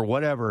work or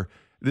whatever,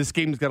 this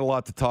game's got a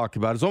lot to talk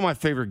about. It's one of my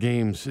favorite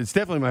games. It's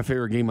definitely my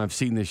favorite game I've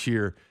seen this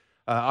year.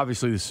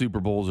 Obviously, the Super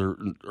Bowls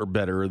are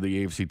better,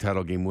 the AFC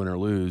title game, win or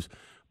lose.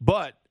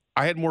 But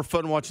I had more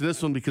fun watching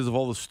this one because of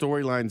all the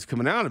storylines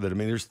coming out of it. I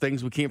mean, there's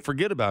things we can't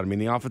forget about. I mean,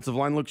 the offensive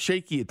line looked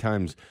shaky at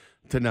times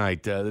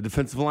tonight. The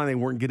defensive line, they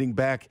weren't getting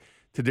back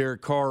to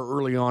Derek Carr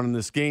early on in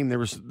this game. There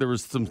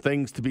was some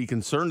things to be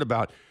concerned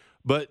about.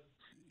 But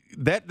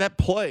that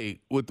play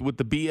with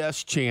the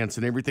BS chants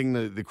and everything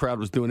the crowd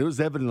was doing, it was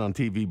evident on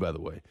TV, by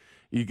the way.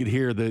 You could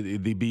hear the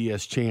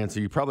BS chants,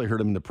 and you probably heard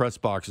them in the press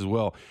box as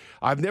well.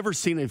 I've never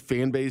seen a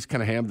fan base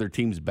kind of have their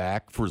team's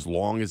back for as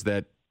long as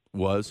that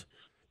was,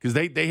 because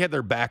they had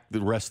their back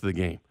the rest of the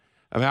game.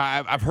 I mean,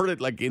 I've heard it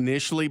like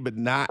initially, but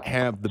not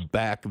have the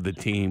back of the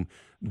team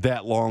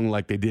that long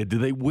like they did.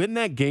 Did they win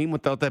that game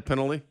without that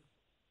penalty?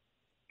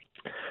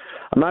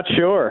 I'm not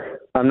sure.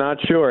 And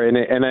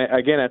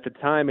again, at the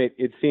time,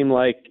 it seemed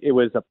like it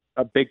was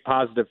a big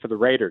positive for the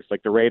Raiders.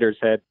 Like the Raiders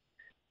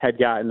had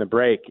gotten the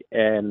break.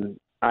 And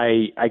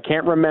I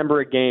can't remember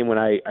a game when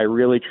I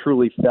really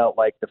truly felt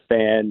like the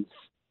fans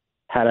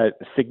had a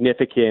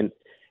significant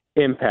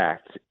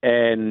impact.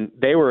 And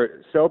they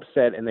were so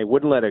upset and they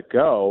wouldn't let it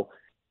go.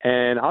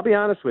 And I'll be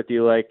honest with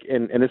you, like,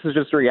 and this is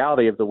just the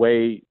reality of the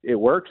way it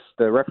works.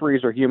 The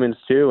referees are humans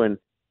too. And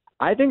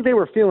I think they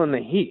were feeling the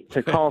heat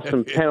to call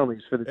some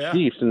penalties for the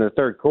Chiefs in the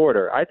third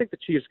quarter. I think the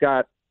Chiefs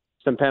got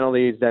some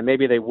penalties that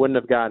maybe they wouldn't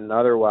have gotten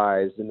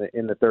otherwise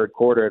in the third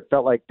quarter. It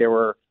felt like there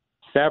were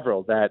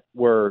several that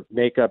were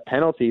make-up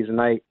penalties, and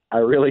I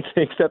really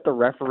think that the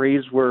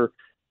referees were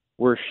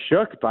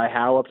shook by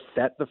how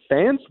upset the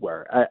fans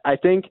were. I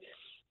think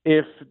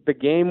if the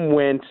game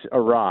went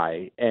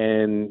awry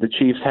and the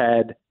Chiefs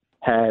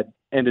had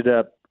ended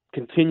up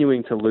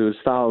continuing to lose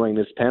following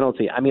this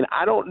penalty, I mean,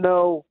 I don't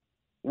know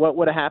what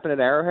would have happened at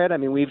Arrowhead. I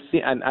mean, we've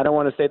seen, and I don't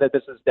want to say that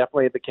this is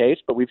definitely the case,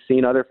 but we've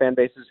seen other fan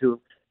bases who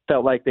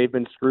felt like they've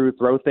been screwed,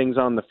 throw things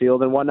on the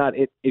field and whatnot.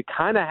 It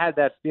kind of had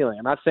that feeling.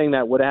 I'm not saying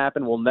that would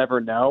happen. We'll never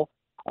know.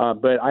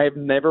 But I've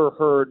never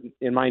heard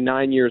in my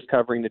 9 years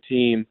covering the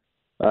team,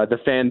 the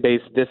fan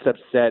base this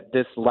upset,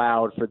 this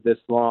loud for this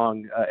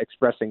long,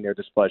 expressing their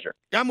displeasure.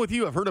 I'm with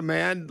you. I've heard a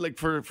man like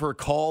for a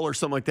call or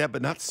something like that,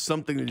 but not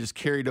something that just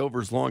carried over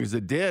as long as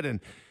it did.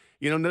 And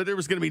there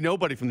was going to be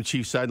nobody from the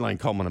Chiefs sideline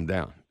calming them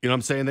down. You know what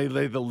I'm saying? They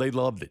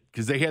loved it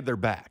because they had their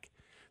back.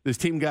 This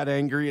team got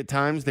angry at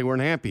times. They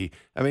weren't happy.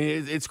 I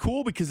mean, it's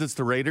cool because it's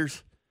the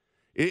Raiders.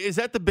 Is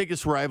that the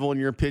biggest rival in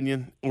your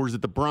opinion, or is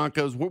it the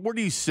Broncos? Where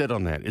do you sit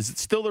on that? Is it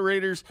still the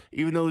Raiders,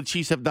 even though the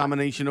Chiefs have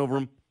domination over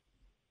them?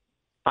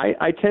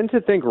 I tend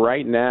to think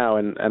right now,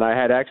 and I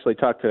had actually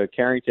talked to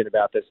Carrington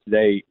about this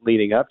today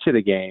leading up to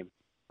the game,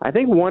 I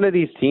think one of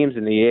these teams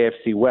in the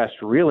AFC West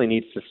really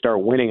needs to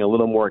start winning a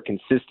little more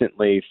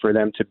consistently for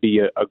them to be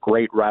a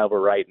great rival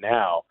right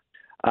now.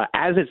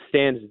 As it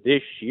stands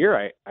this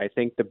year, I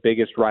think the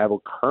biggest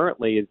rival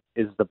currently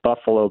is the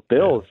Buffalo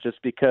Bills, just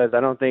because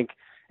I don't think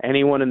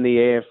anyone in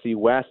the AFC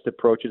West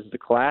approaches the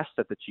class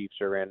that the Chiefs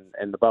are in,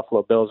 and the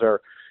Buffalo Bills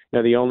are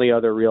the only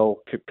other real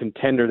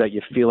contender that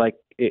you feel like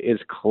is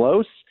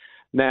close.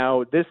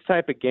 Now, this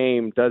type of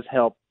game does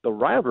help the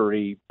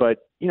rivalry,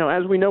 but,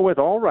 as we know with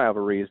all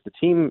rivalries, the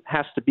team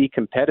has to be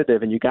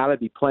competitive, and you got to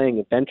be playing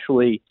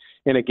eventually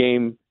in a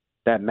game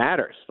that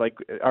matters. Like,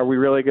 are we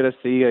really going to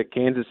see a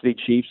Kansas City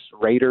Chiefs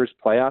Raiders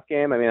playoff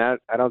game? I mean,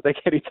 I don't think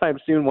anytime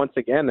soon. Once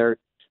again, they're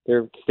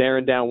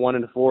staring down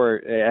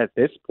 1-4 at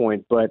this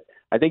point, but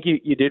I think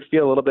you did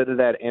feel a little bit of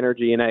that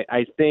energy, and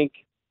I think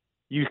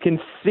you can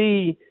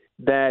see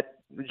that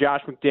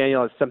Josh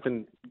McDaniel has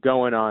something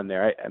going on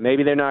there.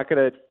 Maybe they're not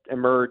going to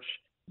emerge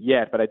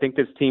yet, but I think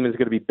this team is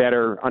going to be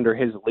better under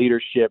his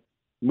leadership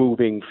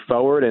moving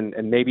forward,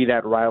 and maybe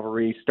that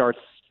rivalry starts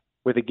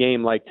with a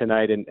game like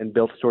tonight and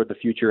builds toward the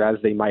future as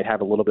they might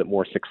have a little bit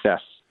more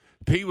success.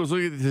 Pete was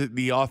looking at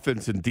the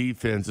offense and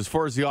defense. As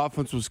far as the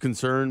offense was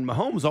concerned,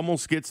 Mahomes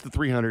almost gets to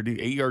 300,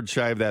 8 yards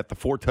shy of that. The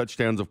 4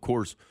 touchdowns, of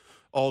course,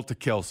 all to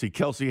Kelsey.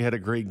 Kelsey had a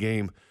great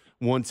game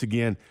once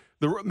again.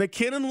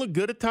 McKinnon looked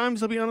good at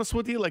times, I'll be honest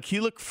with you. Like, he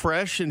looked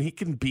fresh, and he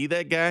can be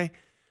that guy.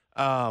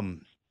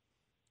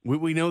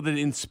 We know that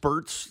in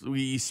spurts,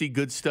 we see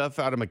good stuff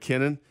out of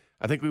McKinnon.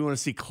 I think we want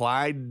to see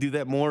Clyde do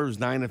that more. It was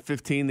 9 of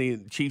 15. The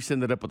Chiefs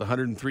ended up with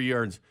 103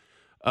 yards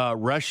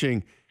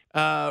rushing.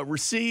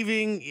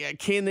 Receiving,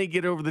 can they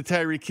get over the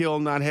Tyreek Hill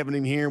not having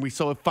him here? We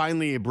saw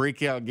finally a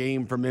breakout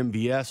game from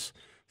MVS,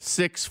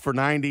 6 for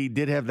 90.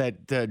 Did have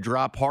that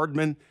drop.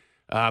 Hardman,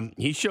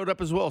 he showed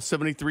up as well,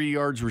 73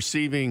 yards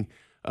receiving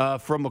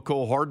from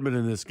Mecole Hardman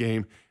in this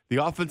game.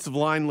 The offensive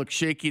line looked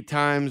shaky at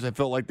times. I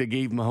felt like they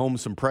gave Mahomes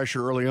some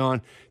pressure early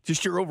on.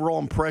 Just your overall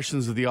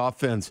impressions of the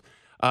offense.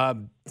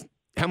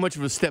 How much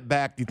of a step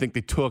back do you think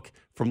they took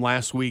from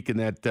last week in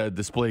that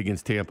display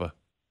against Tampa?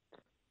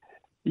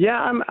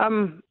 Yeah,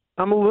 I'm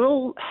a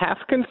little half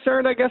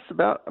concerned, I guess,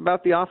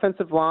 about the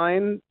offensive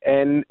line,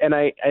 and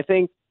I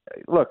think,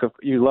 look,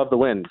 you love the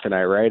win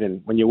tonight, right?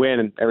 And when you win,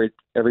 and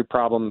every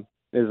problem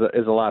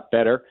is a lot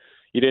better.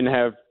 You didn't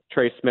have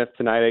Trey Smith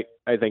tonight.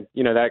 I think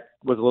that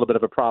was a little bit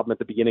of a problem at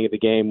the beginning of the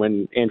game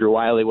when Andrew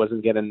Wiley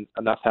wasn't getting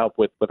enough help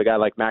with a guy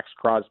like Max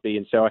Crosby,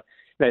 and so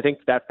I think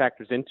that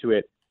factors into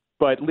it.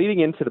 But leading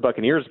into the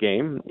Buccaneers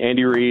game,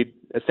 Andy Reid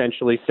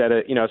essentially said,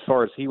 as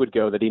far as he would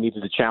go, that he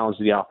needed to challenge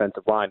the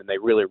offensive line, and they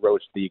really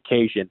rose to the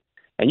occasion.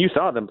 And you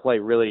saw them play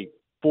really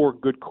 4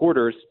 good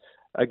quarters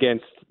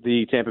against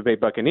the Tampa Bay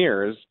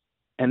Buccaneers,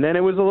 and then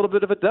it was a little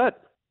bit of a dud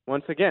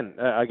once again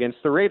against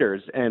the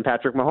Raiders. And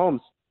Patrick Mahomes,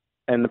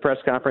 in the press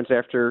conference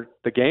after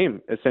the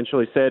game,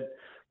 essentially said,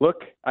 look,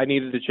 I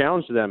needed to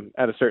challenge them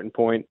at a certain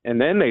point, and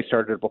then they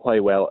started to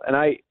play well. And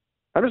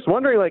I'm just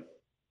wondering, like,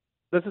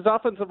 does this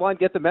offensive line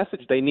get the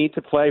message? They need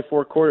to play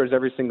 4 quarters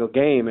every single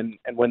game, and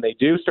when they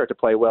do start to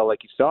play well,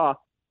 like you saw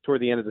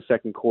toward the end of the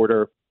second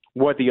quarter,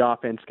 what the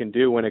offense can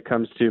do when it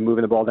comes to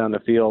moving the ball down the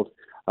field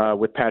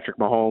with Patrick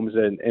Mahomes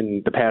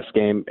and the pass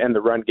game and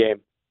the run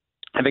game.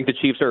 I think the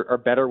Chiefs are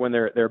better when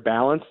they're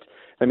balanced.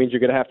 That means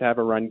you're going to have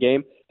a run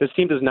game. This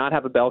team does not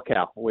have a bell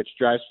cow, which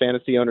drives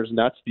fantasy owners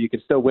nuts, but you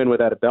can still win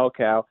without a bell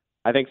cow.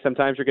 I think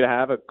sometimes you're going to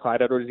have a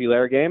Clyde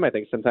Edwards-Helaire game. I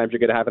think sometimes you're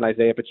going to have an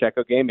Isaiah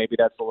Pacheco game. Maybe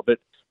that's a little bit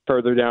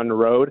further down the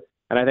road.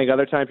 And I think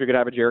other times you're going to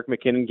have a Jerick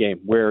McKinnon game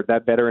where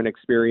that veteran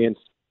experience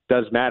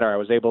does matter. I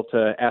was able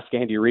to ask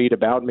Andy Reid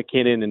about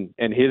McKinnon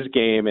and his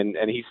game, and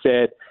he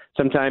said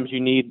sometimes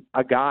you need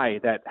a guy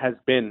that has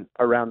been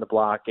around the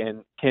block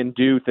and can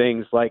do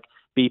things like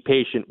be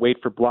patient, wait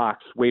for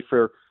blocks, wait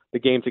for the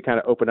game to kind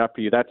of open up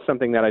for you. That's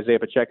something that Isaiah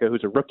Pacheco,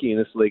 who's a rookie in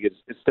this league,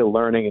 is still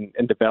learning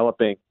and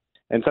developing.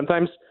 And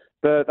sometimes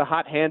the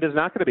hot hand is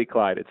not going to be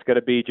Clyde. It's going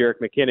to be Jerick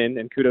McKinnon,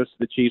 and kudos to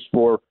the Chiefs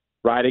for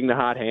riding the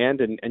hot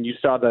hand. And you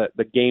saw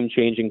the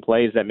game-changing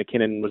plays that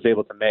McKinnon was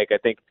able to make. I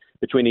think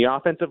between the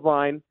offensive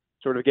line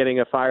sort of getting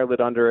a fire lit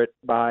under it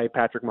by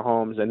Patrick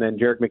Mahomes and then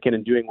Jerick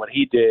McKinnon doing what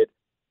he did,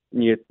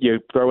 you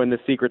throw in the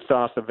secret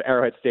sauce of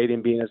Arrowhead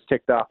Stadium being as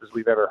ticked off as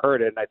we've ever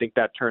heard it, and I think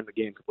that turned the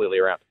game completely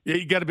around. Yeah,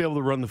 you got to be able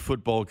to run the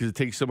football because it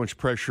takes so much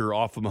pressure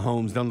off of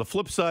Mahomes. Now, on the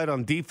flip side,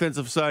 on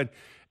defensive side,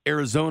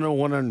 Arizona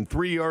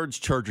 103 yards,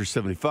 Chargers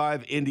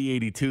 75, Indy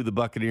 82. The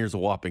Buccaneers a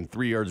whopping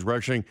 3 yards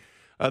rushing.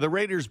 The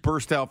Raiders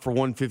burst out for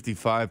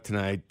 155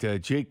 tonight.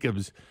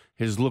 Jacobs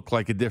has looked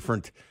like a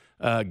different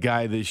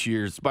guy this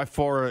year. It's by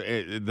far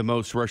the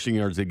most rushing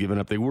yards they've given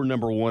up. They were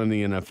number 1 in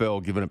the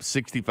NFL, giving up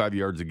 65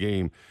 yards a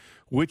game,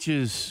 which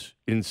is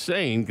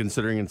insane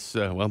considering it's,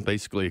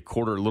 basically a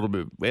quarter, a little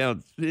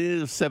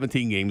bit,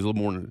 17 games, a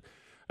little more,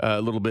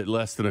 a little bit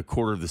less than a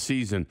quarter of the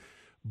season.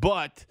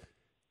 But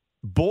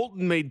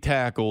Bolton made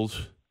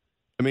tackles.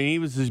 I mean, he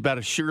was about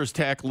as sure as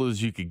tackle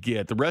as you could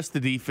get. The rest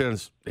of the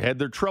defense had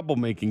their trouble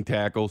making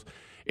tackles,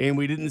 and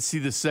we didn't see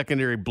the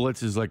secondary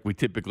blitzes like we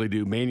typically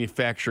do,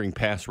 manufacturing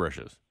pass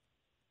rushes.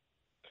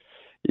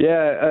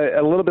 Yeah,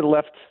 a little bit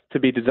left to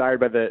be desired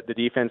by the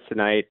defense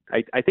tonight.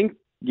 I think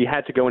you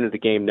had to go into the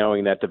game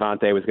knowing that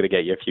Devontae was going to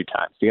get you a few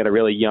times. You got a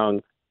really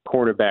young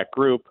cornerback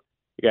group.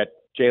 You got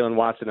Jalen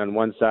Watson on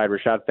one side.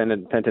 Rashad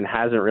Fenton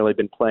hasn't really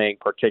been playing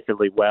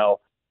particularly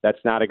well. That's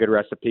not a good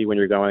recipe when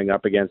you're going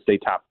up against a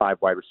top 5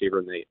 wide receiver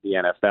in the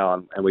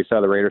NFL, and we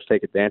saw the Raiders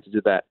take advantage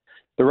of that.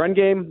 The run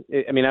game,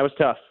 I mean, that was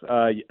tough.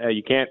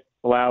 You can't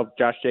allow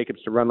Josh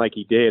Jacobs to run like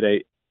he did.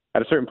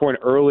 At a certain point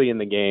early in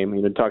the game,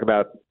 talk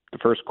about the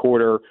first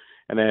quarter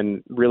and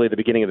then really the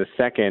beginning of the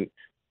second,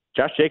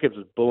 Josh Jacobs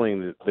was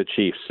bullying the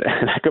Chiefs.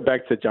 And I go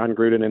back to John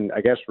Gruden and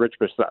I guess Rich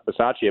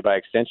Bisaccia by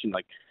extension.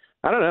 Like,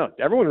 I don't know.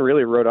 Everyone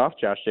really wrote off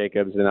Josh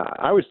Jacobs, and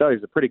I always thought he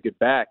was a pretty good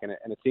back. And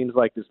it seems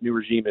like this new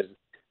regime has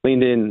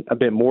leaned in a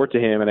bit more to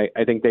him, and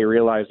I think they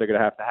realize they're going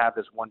to have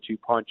this 1-2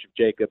 punch of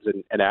Jacobs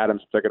and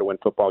Adams if they're going to win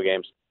football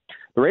games.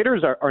 The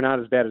Raiders are not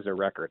as bad as their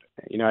record.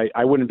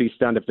 I wouldn't be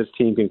stunned if this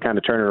team can kind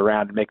of turn it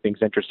around and make things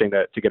interesting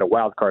to get a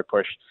wild card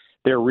push.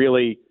 They're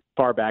really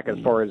far back as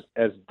far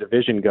as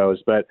division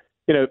goes. But,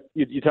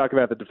 you talk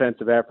about the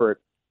defensive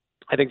effort.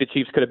 I think the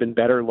Chiefs could have been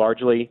better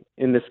largely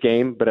in this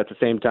game, but at the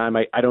same time,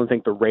 I don't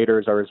think the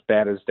Raiders are as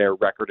bad as their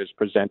record is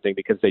presenting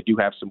because they do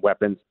have some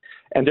weapons.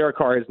 And Derek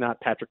Carr is not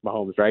Patrick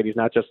Mahomes, right? He's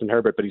not Justin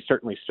Herbert, but he's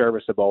certainly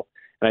serviceable,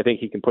 and I think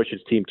he can push his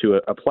team to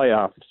a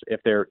playoffs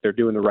if they're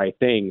doing the right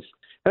things.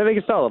 And I think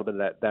you saw a little bit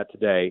of that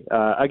today.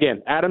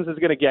 Again, Adams is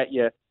going to get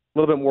you a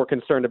little bit more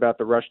concerned about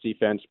the rush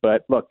defense,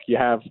 but look, you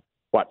have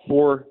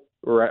four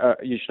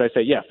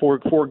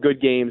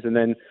good games, and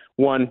then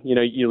one,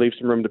 you leave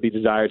some room to be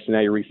desired. So now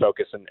you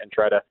refocus and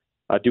try to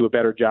do a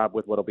better job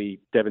with what'll be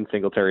Devin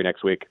Singletary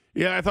next week.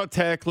 Yeah, I thought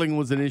tackling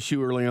was an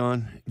issue early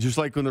on, just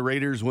like when the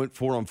Raiders went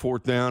for on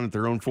fourth down at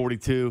their own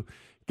 42,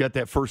 got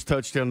that first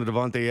touchdown to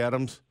Devontae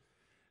Adams.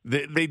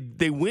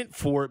 They went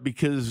for it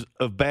because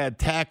of bad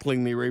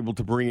tackling. They were able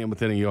to bring in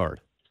within a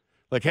yard.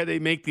 Like had they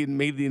made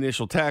the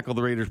initial tackle,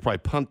 the Raiders probably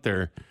punt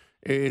there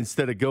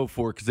instead of go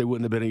for it because they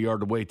wouldn't have been a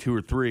yard away, 2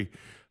 or 3.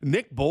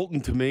 Nick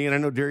Bolton, to me, and I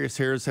know Darius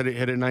Harris had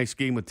a nice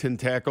game with 10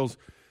 tackles,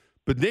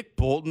 but Nick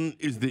Bolton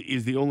is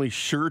the only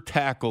sure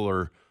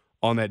tackler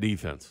on that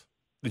defense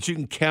that you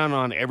can count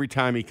on every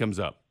time he comes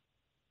up.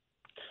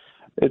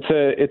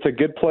 It's a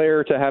good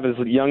player to have as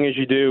young as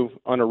you do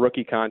on a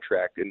rookie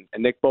contract, and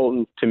Nick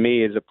Bolton to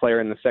me is a player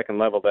in the second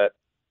level that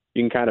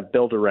you can kind of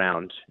build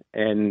around.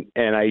 And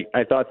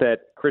I thought that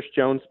Chris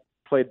Jones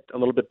played a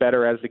little bit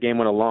better as the game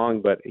went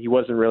along, but he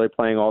wasn't really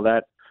playing all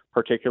that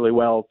particularly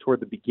well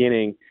toward the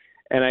beginning.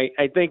 And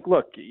I think,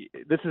 look,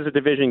 this is a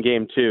division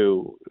game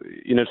too.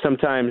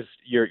 Sometimes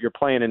you're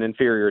playing an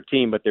inferior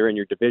team, but they're in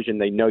your division.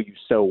 They know you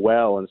so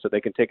well, and so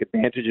they can take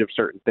advantage of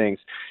certain things.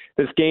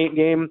 This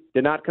game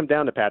did not come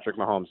down to Patrick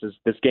Mahomes.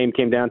 This game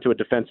came down to a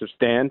defensive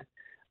stand,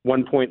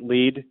 1-point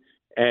lead.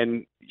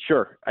 And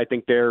sure, I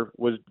think there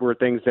were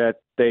things that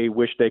they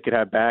wish they could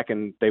have back,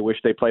 and they wish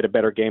they played a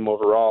better game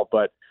overall.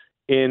 But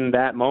in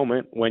that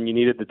moment, when you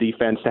needed the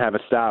defense to have a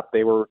stop,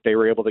 they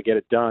were able to get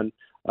it done.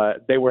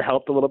 They were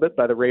helped a little bit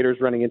by the Raiders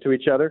running into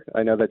each other.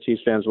 I know that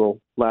Chiefs fans will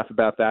laugh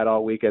about that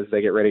all week as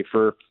they get ready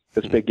for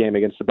this big game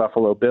against the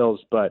Buffalo Bills.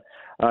 But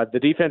the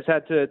defense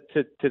had to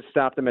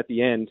stop them at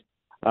the end,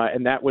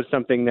 and that was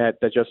something that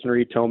Justin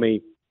Reid told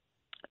me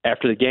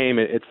after the game.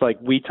 It's like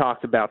we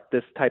talked about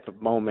this type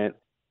of moment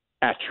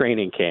at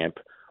training camp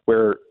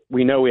where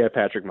we know we have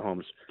Patrick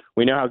Mahomes.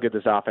 We know how good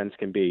this offense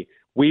can be.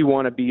 We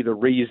want to be the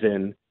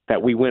reason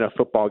that we win a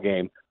football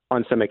game.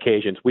 On some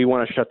occasions, we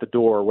want to shut the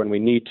door when we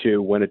need to,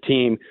 when a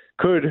team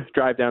could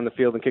drive down the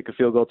field and kick a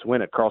field goal to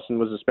win it. Carlson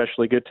was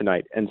especially good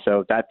tonight, and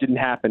so that didn't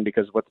happen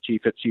because of what the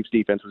Chiefs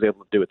defense was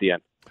able to do at the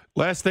end.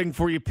 Last thing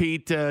for you,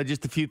 Pete,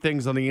 just a few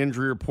things on the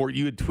injury report.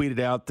 You had tweeted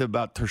out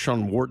about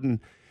Tershawn Wharton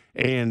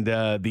and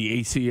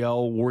the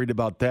ACL, worried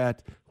about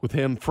that with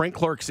him. Frank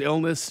Clark's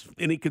illness,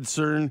 any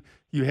concern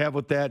you have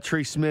with that?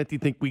 Trey Smith, you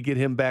think we get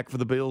him back for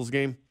the Bills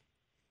game?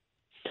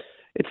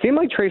 It seemed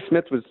like Trey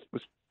Smith was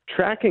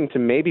tracking to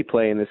maybe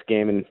play in this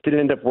game and didn't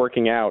end up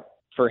working out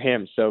for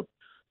him. So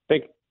I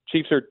think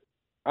Chiefs are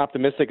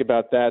optimistic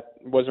about that.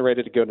 Wasn't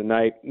ready to go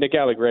tonight. Nick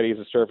Allegretti is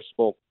a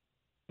serviceable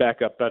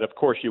backup, but of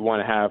course you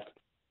want to have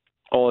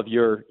all of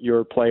your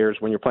players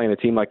when you're playing a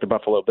team like the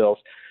Buffalo Bills.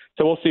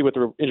 So we'll see what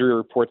the injury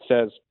report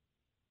says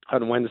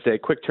on Wednesday.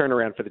 Quick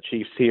turnaround for the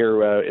Chiefs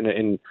here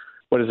in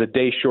what is a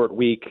day short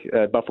week.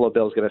 Buffalo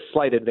Bills get a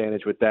slight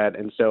advantage with that,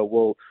 and so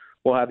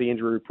we'll have the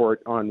injury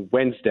report on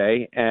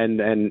Wednesday,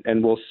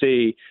 and we'll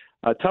see.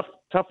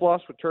 Tough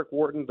loss with Turk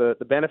Wharton.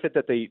 The benefit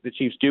that the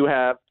Chiefs do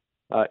have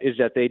is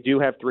that they do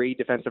have 3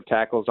 defensive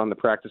tackles on the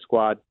practice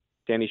squad.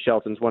 Danny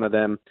Shelton's one of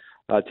them,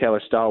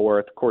 Taylor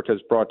Stallworth, Cortez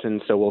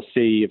Broughton. So we'll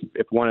see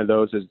if one of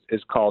those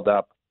is called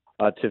up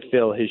to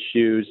fill his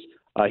shoes.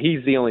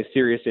 He's the only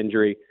serious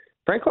injury.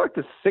 Frank Clark,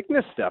 the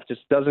sickness stuff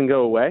just doesn't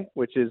go away,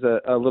 which is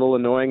a little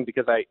annoying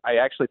because I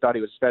actually thought he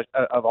was special.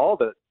 Of all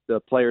the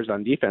players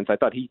on defense, I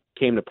thought he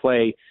came to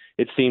play,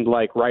 it seemed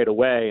like, right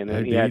away, and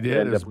then he had to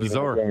end up losing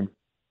the game.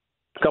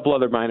 A couple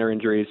other minor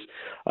injuries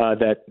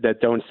that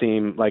don't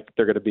seem like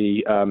they're going to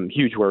be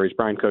huge worries.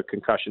 Brian Cook,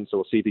 concussion, so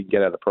we'll see if he can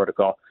get out of the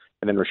protocol.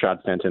 And then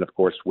Rashad Fenton, of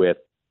course, with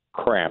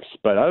cramps.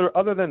 But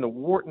other than the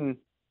Wharton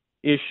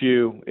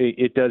issue,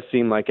 it does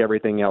seem like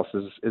everything else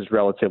is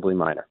relatively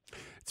minor.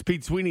 It's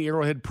Pete Sweeney,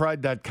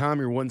 arrowheadpride.com,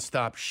 your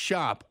one-stop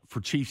shop for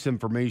Chiefs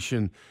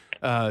information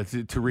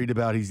to read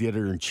about. He's the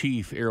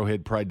editor-in-chief.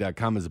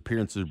 Arrowheadpride.com. His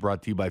appearances are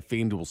brought to you by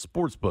FanDuel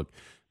Sportsbook,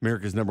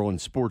 America's #1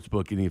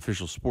 sportsbook and the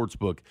official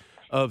sportsbook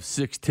of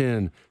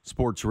 610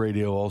 Sports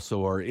Radio.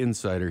 Also our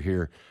insider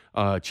here,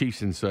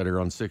 Chiefs Insider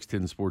on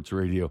 610 Sports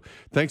Radio.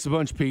 Thanks a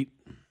bunch, Pete.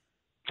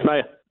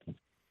 Bye.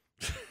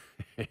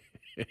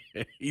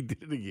 He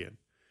did it again.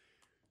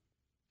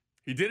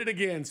 He did it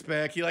again,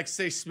 Spack. He likes to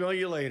say, smell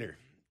you later.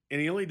 And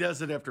he only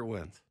does it after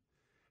wins.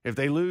 If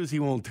they lose, he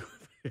won't do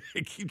it. I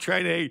keep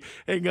trying to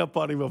hang up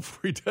on him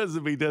before he does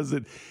it. He does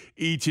it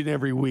each and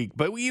every week.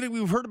 But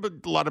we've heard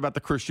a lot about the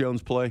Chris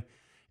Jones play.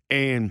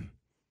 And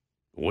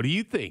what do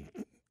you think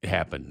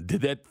happened? Did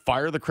that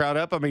fire the crowd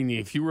up? I mean,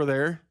 if you were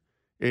there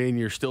and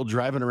you're still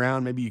driving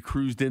around, maybe you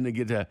cruised in to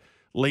get a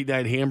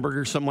late-night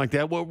hamburger or something like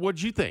that,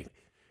 what'd you think?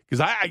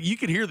 Because you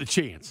could hear the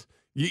chants.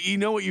 You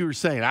know what you were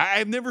saying.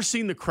 I've never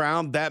seen the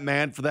crowd that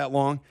mad for that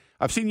long.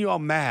 I've seen you all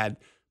mad,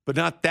 but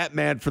not that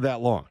mad for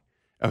that long.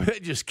 I mean,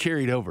 it just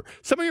carried over.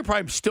 Some of you are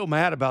probably still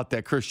mad about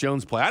that Chris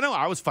Jones play. I know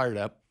I was fired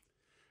up.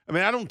 I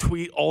mean, I don't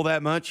tweet all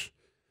that much,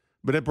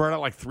 but it brought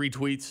out like 3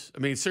 tweets. I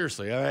mean,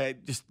 seriously, I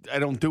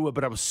don't do it,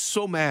 but I was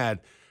so mad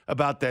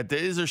about that.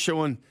 They're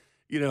showing,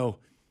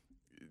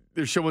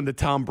 they're showing the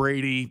Tom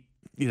Brady,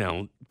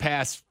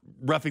 pass,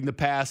 roughing the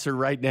passer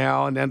right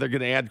now, and then they're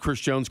going to add Chris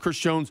Jones. Chris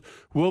Jones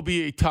will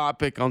be a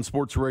topic on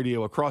sports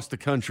radio across the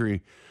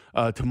country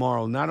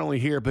tomorrow, not only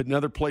here, but in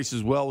other places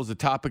as well. It was a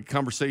topic of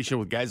conversation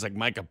with guys like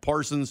Micah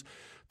Parsons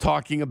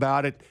talking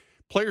about it.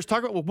 Players talk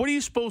about, well, what are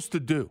you supposed to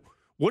do?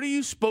 What are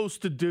you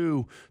supposed to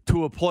do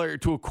to a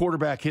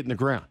quarterback hitting the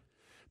ground?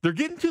 They're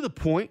getting to the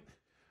point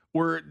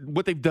where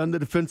what they've done to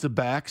defensive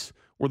backs,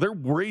 where they're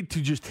worried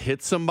to just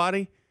hit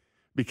somebody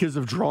because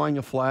of drawing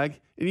a flag.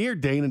 And you hear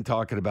Danon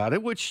talking about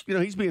it, which,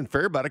 he's being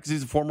fair about it because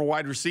he's a former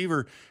wide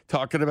receiver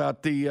talking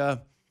about the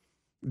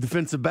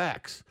defensive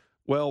backs.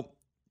 Well,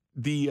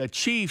 the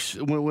Chiefs,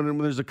 when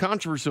there's a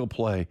controversial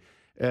play,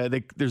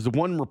 there's the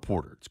one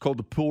reporter. It's called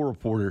the Pool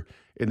Reporter,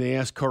 and they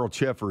asked Carl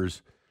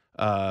Cheffers,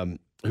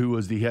 who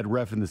was the head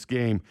ref in this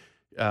game,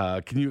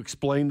 can you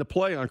explain the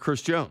play on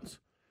Chris Jones?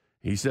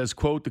 He says,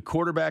 quote, the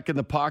quarterback in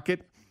the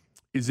pocket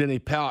is in a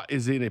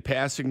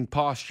passing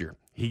posture.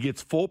 He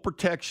gets full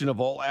protection of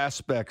all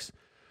aspects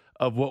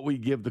of what we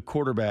give the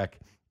quarterback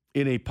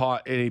in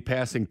a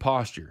passing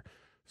posture.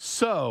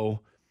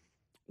 So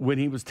when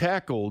he was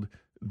tackled,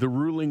 the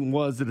ruling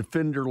was the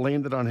defender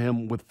landed on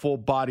him with full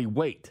body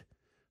weight.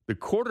 The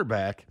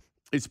quarterback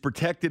is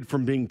protected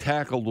from being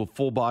tackled with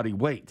full body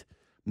weight.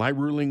 My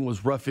ruling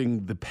was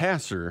roughing the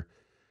passer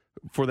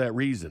for that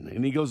reason.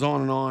 And he goes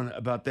on and on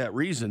about that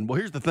reason. Well,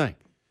 here's the thing.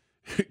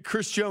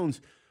 Chris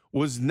Jones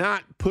was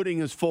not putting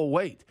his full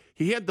weight.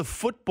 He had the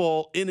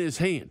football in his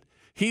hand.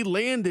 He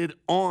landed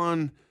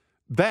on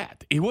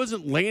that. He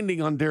wasn't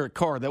landing on Derek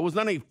Carr. That was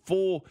not a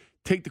full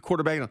take the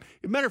quarterback on.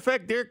 As a matter of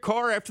fact, Derek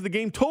Carr, after the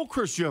game, told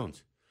Chris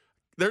Jones,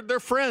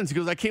 they're friends. He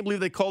goes, I can't believe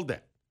they called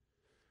that.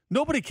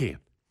 Nobody can.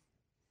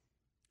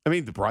 I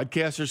mean, the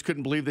broadcasters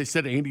couldn't believe they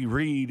said Andy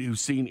Reid, who's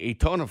seen a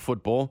ton of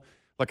football.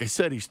 Like I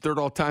said, he's third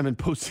all-time in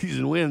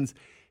postseason wins.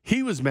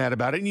 He was mad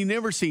about it, and you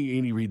never see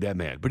Andy Reid that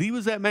mad. But he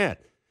was that mad.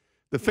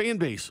 The fan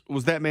base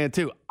was that mad,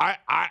 too.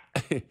 I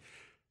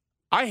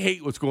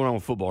hate what's going on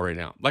with football right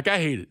now. Like, I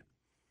hate it.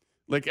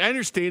 Like, I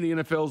understand the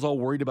NFL is all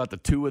worried about the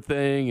Tua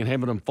thing and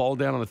having him fall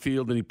down on the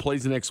field, and he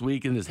plays the next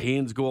week, and his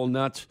hands go all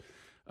nuts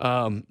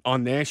on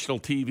national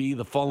TV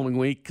the following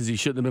week because he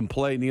shouldn't have been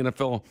playing. The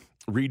NFL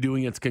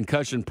redoing its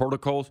concussion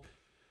protocols.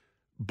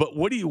 But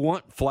what do you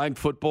want, flag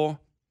football?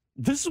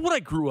 This is what I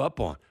grew up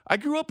on. I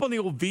grew up on the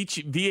old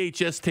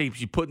VHS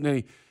tapes you put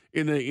in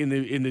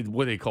the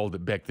what they called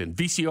it back then,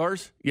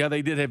 VCRs. Yeah,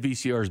 they did have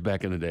VCRs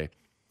back in the day.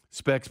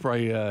 Specs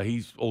probably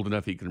he's old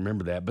enough he can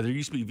remember that, but there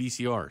used to be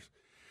VCRs,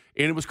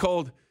 and it was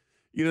called,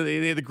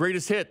 they had the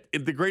greatest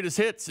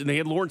hits, and they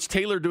had Lawrence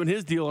Taylor doing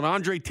his deal and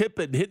Andre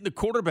Tippett hitting the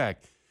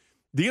quarterback.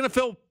 The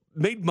NFL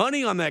made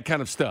money on that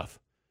kind of stuff,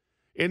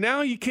 and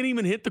now you can't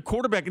even hit the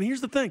quarterback. And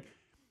here's the thing,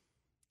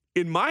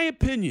 in my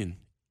opinion,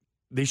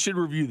 they should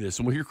review this,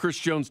 and we'll hear Chris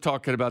Jones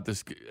talking about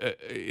this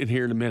in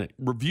here in a minute.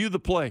 Review the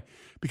play,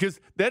 because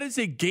that is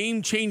a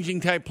game-changing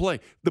type play.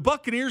 The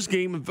Buccaneers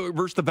game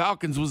versus the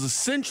Falcons was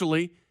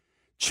essentially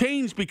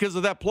changed because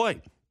of that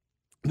play.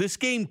 This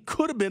game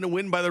could have been a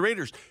win by the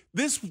Raiders.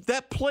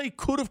 That play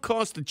could have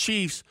cost the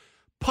Chiefs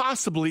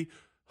possibly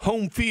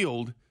home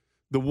field,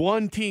 the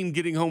one team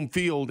getting home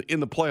field in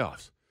the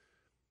playoffs,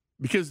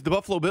 because the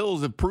Buffalo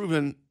Bills have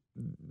proven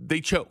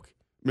they choke.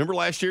 Remember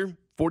last year?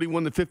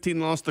 41-15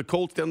 lost the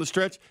Colts down the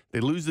stretch.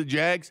 They lose the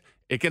Jags.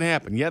 It can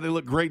happen. Yeah, they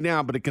look great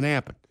now, but it can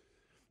happen.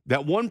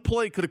 That one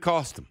play could have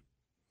cost them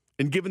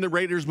and given the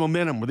Raiders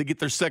momentum where they get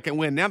their second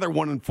win. Now they're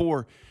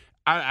 1-4.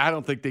 I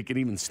don't think they can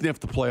even sniff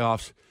the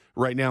playoffs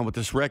right now with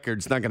this record.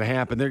 It's not going to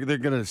happen. They're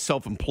going to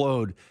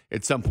self-implode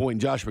at some point.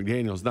 And Josh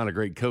McDaniels not a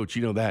great coach.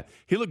 You know that.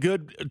 He looked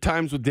good at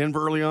times with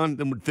Denver early on,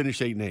 then would finish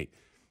 8-8.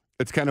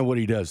 That's kind of what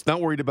he does.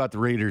 Not worried about the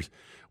Raiders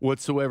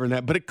whatsoever in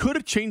that. But it could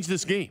have changed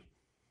this game.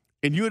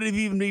 And you would have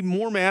even been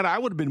more mad. I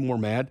would have been more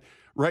mad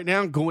right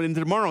now going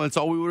into tomorrow. That's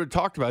all we would have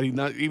talked about, even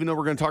though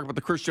we're going to talk about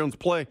the Chris Jones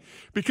play,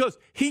 because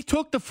he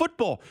took the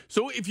football.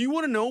 So if you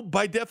want to know,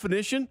 by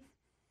definition,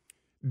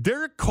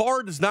 Derek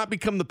Carr does not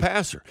become the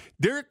passer.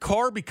 Derek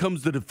Carr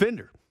becomes the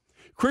defender.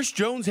 Chris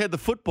Jones had the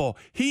football.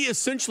 He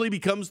essentially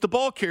becomes the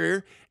ball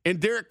carrier, and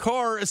Derek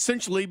Carr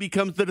essentially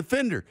becomes the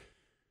defender.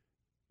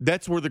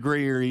 That's where the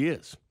gray area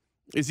is.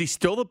 Is he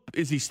still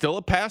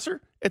a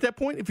passer at that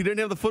point if he didn't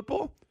have the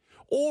football?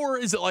 Or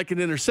is it like an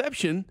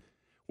interception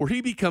where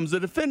he becomes a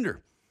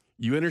defender?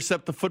 You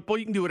intercept the football,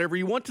 you can do whatever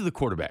you want to the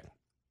quarterback.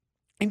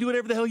 You can do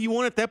whatever the hell you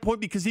want at that point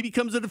because he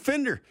becomes a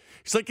defender.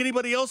 It's like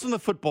anybody else on the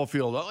football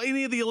field.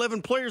 Any of the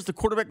 11 players, the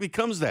quarterback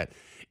becomes that.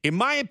 In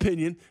my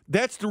opinion,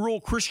 that's the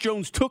rule. Chris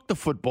Jones took the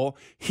football.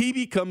 He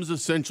becomes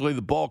essentially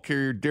the ball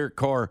carrier. Derek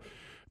Carr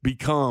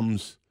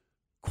becomes,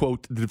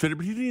 quote, the defender.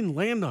 But he didn't even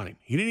land on him.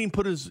 He didn't even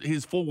put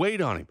his full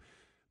weight on him.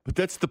 But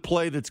that's the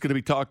play that's going to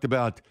be talked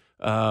about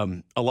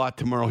a lot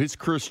tomorrow. Here's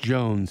Chris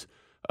Jones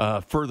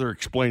further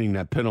explaining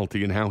that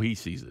penalty and how he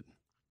sees it.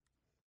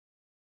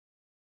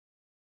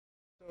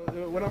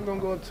 When I'm going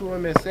to go up to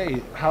him and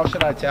say, how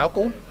should I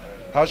tackle?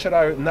 How should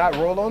I not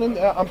roll on him?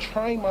 I'm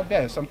trying my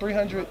best. I'm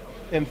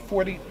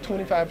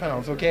 25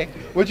 pounds, okay?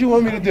 What you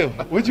want me to do?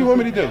 What you want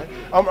me to do?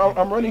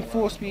 I'm running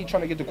full speed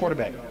trying to get the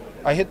quarterback.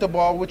 I hit the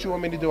ball. What you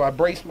want me to do? I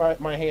brace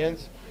my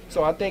hands.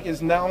 So I think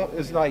it's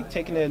like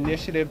taking the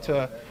initiative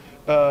to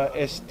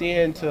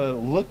extend to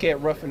look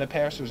at roughing the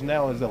passers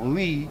now as a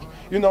league,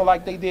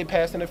 like they did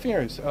pass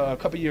interference a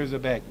couple years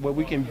back, where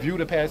we can view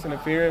the pass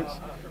interference.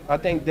 I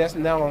think that's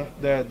now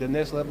the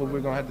next level we're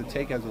going to have to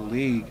take as a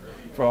league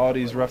for all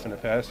these roughing the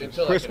passers.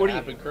 Chris, what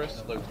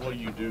do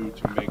you do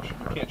to make sure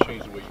you can't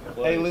change the way you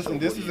play? Hey, listen,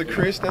 this is a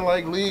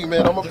Christian-like league,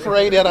 man. I'm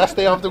afraid that I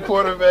stay off the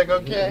quarterback,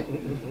 okay?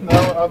 I'm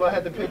going to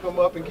have to pick him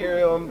up and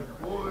carry him,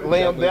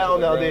 lay him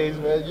down nowadays,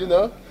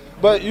 man,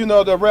 But,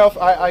 the ref,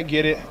 I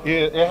get it.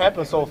 It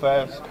happens so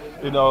fast,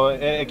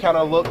 It kind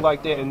of looked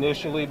like that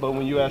initially, but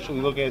when you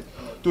actually look at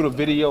through the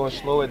video and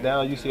slow it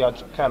down, you see how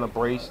kind of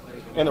braced.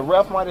 And the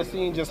ref might have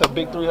seen just a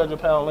big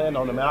 300-pound land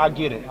on him. And I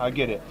get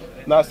it.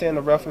 Not saying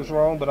the ref is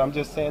wrong, but I'm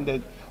just saying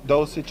that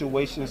those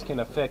situations can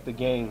affect the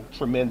game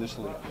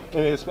tremendously.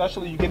 And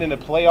especially you get in a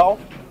playoff,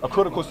 a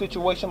critical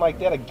situation like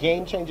that, a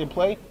game-changing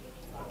play,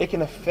 it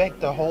can affect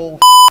the whole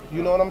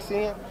you know what I'm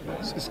saying?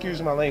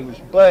 Excuse my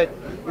language. But,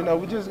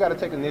 we just got to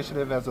take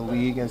initiative as a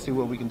league and see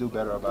what we can do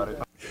better about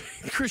it.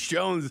 Chris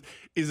Jones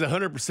is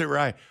 100%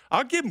 right.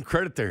 I'll give him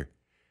credit there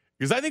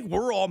because I think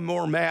we're all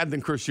more mad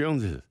than Chris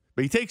Jones is.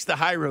 But he takes the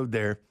high road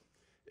there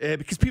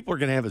because people are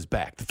going to have his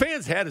back. The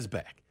fans had his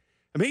back.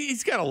 I mean,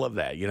 he's got to love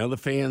that, the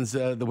fans,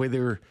 the way they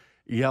were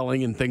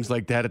yelling and things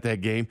like that at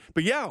that game.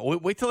 But, yeah,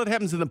 wait till it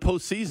happens in the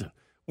postseason.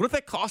 What if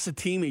that costs a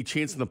team a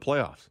chance in the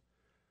playoffs?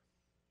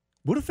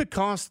 What if it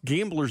costs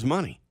gamblers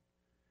money?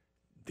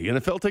 The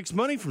NFL takes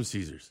money from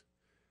Caesars.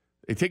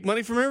 They take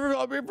money from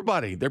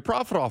everybody. They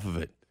profit off of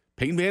it.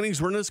 Peyton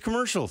Manning's running his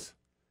commercials.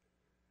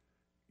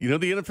 The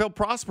NFL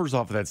prospers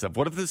off of that stuff.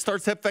 What if it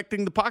starts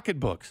affecting the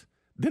pocketbooks?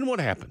 Then what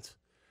happens?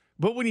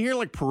 But when you hear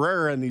like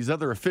Pereira and these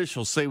other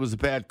officials say it was a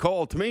bad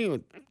call, to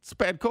me, it's a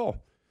bad call.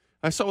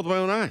 I saw it with my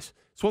own eyes.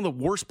 It's one of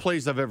the worst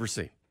plays I've ever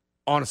seen,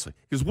 honestly.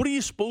 Because what are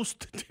you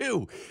supposed to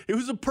do? It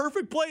was a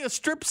perfect play, a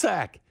strip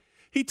sack.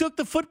 He took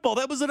the football.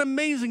 That was an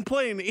amazing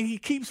play, and he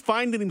keeps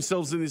finding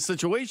himself in these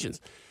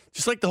situations.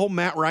 Just like the whole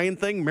Matt Ryan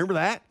thing. Remember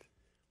that?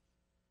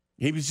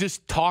 He was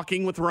just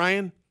talking with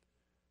Ryan.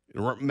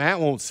 Matt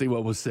won't see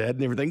what was said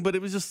and everything, but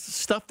it was just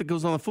stuff that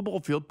goes on the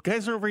football field.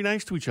 Guys aren't very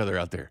nice to each other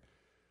out there.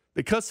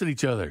 They cuss at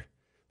each other.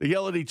 They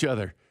yell at each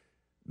other.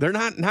 They're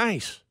not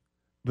nice.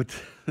 But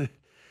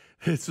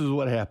this is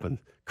what happened.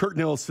 Kurt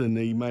Nelson,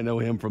 you might know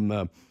him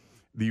from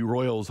the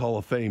Royals Hall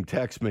of Fame,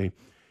 texts me.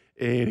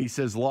 And he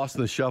says, lost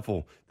in the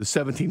shuffle, the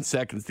 17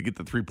 seconds to get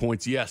the 3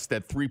 points. Yes,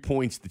 that 3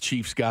 points the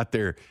Chiefs got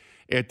there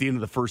at the end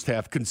of the first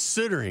half,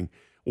 considering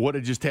what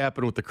had just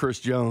happened with the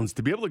Chris Jones,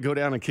 to be able to go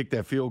down and kick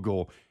that field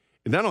goal.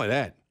 And not only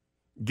that,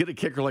 get a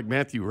kicker like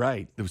Matthew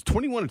Wright. It was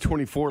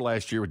 21-24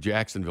 last year with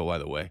Jacksonville, by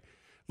the way. A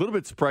little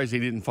bit surprised he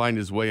didn't find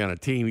his way on a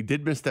team. He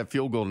did miss that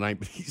field goal tonight,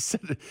 but he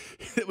said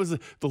it was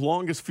the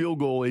longest field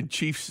goal in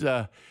Chiefs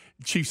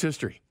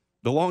history,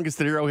 the longest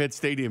at Arrowhead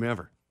Stadium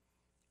ever.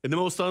 And the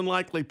most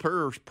unlikely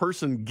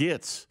person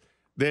gets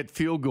that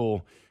field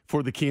goal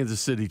for the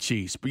Kansas City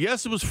Chiefs. But,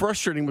 yes, it was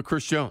frustrating with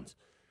Chris Jones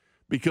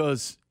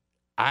because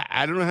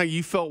I don't know how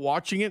you felt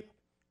watching it,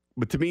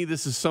 but to me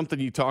this is something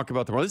you talk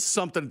about tomorrow. This is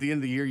something at the end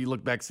of the year you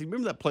look back and see,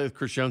 remember that play with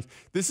Chris Jones?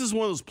 This is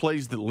one of those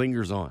plays that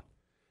lingers on.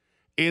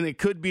 And it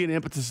could be an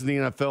impetus in the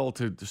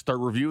NFL to start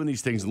reviewing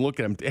these things and look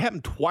at them. It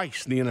happened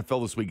twice in the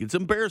NFL this week. It's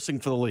embarrassing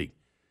for the league.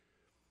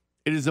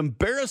 It is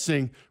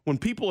embarrassing when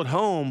people at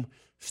home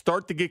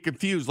start to get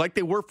confused like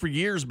they were for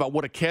years about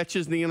what a catch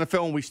is in the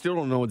NFL, and we still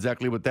don't know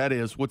exactly what that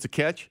is. What's a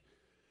catch?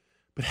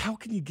 But how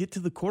can you get to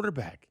the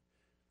quarterback?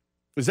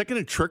 Is that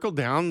going to trickle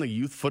down the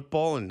youth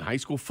football and high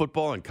school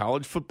football and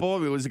college football? I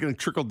mean, is it going to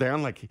trickle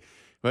down like,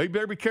 well, you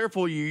better be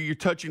careful. You're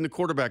touching the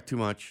quarterback too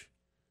much.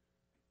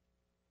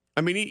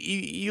 I mean,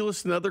 you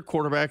listen to other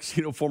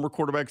quarterbacks, former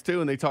quarterbacks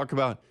too, and they talk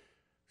about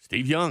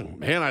Steve Young.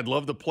 Man, I'd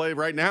love to play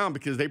right now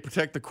because they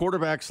protect the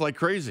quarterbacks like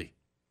crazy.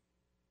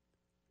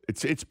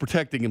 It's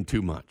protecting him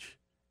too much.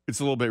 It's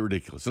a little bit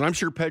ridiculous. And I'm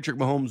sure Patrick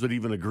Mahomes would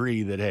even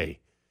agree that, hey,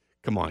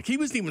 come on. He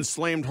wasn't even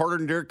slammed harder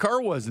than Derek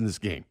Carr was in this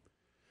game.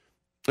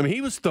 I mean,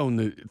 he was thrown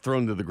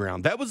to the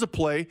ground. That was a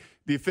play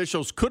the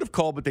officials could have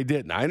called, but they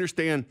didn't. I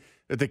understand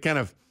that they kind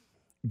of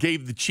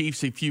gave the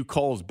Chiefs a few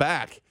calls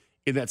back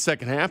in that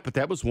second half, but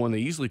that was one they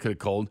easily could have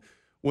called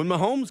when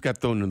Mahomes got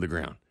thrown to the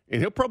ground. And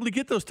he'll probably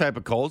get those type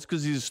of calls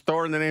because he's a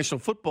star in the National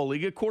Football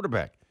League at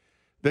quarterback.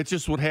 That's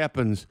just what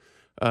happens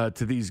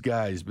to these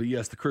guys. But,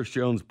 yes, the Chris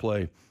Jones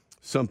play,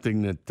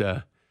 something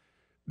that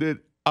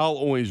I'll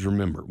always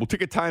remember. We'll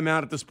take a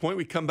timeout at this point.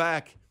 We come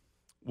back.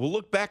 We'll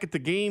look back at the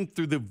game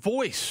through the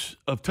voice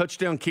of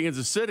Touchdown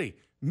Kansas City.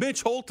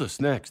 Mitch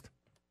Holthus next.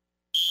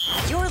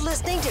 You're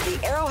listening to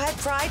the Arrowhead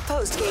Pride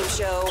postgame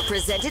show,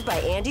 presented by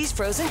Andy's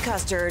Frozen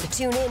Custard.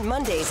 Tune in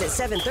Mondays at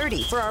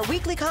 7:30 for our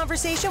weekly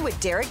conversation with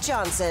Derek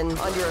Johnson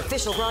on your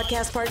official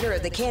broadcast partner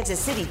of the Kansas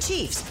City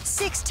Chiefs,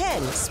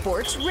 610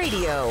 Sports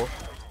Radio.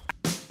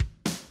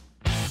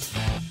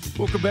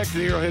 Welcome back to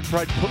the Arrowhead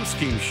Pride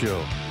postgame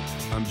show.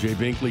 I'm Jay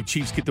Binkley.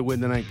 Chiefs get the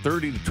win tonight,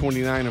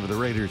 30-29 over the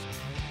Raiders.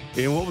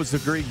 And what was a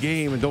great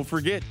game. And don't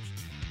forget,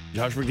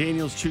 Josh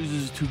McDaniels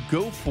chooses to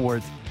go for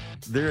it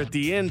there at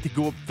the end to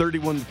go up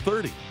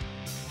 31-30.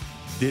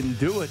 Didn't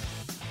do it.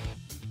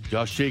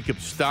 Josh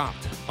Jacobs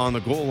stopped on the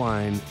goal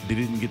line. They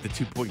didn't get the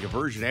 2-point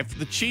conversion after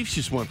the Chiefs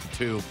just went for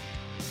 2.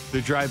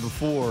 The drive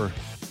before,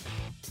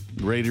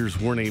 the Raiders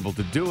weren't able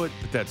to do it,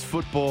 but that's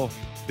football.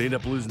 They end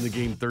up losing the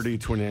game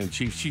 30-29.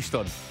 Chiefs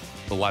still had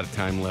a lot of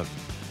time left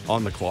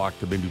on the clock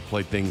to maybe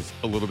play things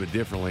a little bit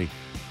differently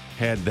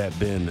had that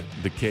been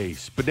the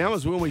case. But now,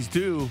 as we always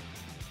do,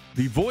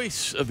 the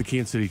voice of the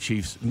Kansas City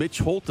Chiefs, Mitch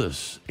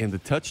Holthus, and the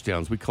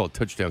touchdowns. We call it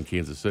Touchdown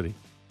Kansas City.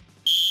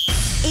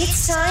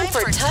 It's time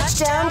for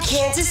Touchdown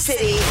Kansas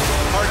City.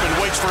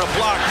 Hardman waits for a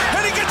block,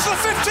 and he gets the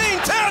 15,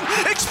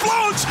 10,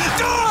 explodes,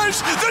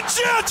 dives, the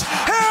jet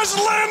has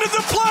landed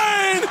the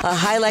plane! A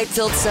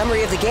highlight-filled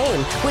summary of the game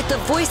with the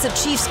voice of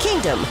Chiefs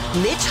Kingdom,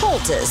 Mitch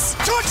Holthus.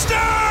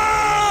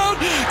 Touchdown,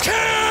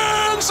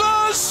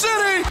 Kansas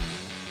City!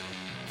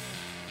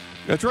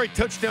 That's right,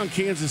 Touchdown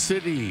Kansas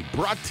City,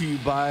 brought to you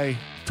by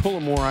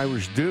Tullamore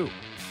Irish Dew.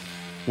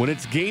 When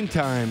it's game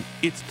time,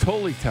 it's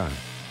Tully time.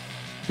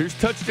 Here's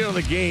touchdown of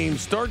the game.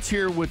 Starts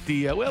here with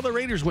the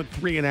Raiders went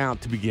 3 and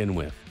out to begin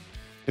with.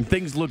 And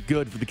things look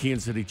good for the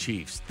Kansas City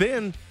Chiefs.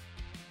 Then,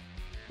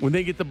 when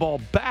they get the ball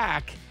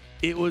back,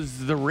 it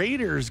was the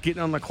Raiders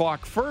getting on the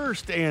clock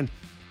first. And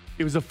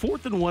it was a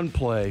 4th and 1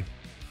 play.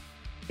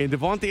 And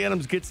Davante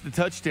Adams gets the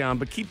touchdown.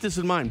 But keep this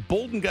in mind.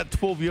 Bolden got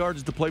 12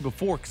 yards to play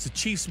before because the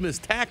Chiefs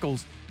missed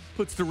tackles.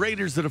 Puts the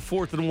Raiders in a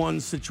 4th and 1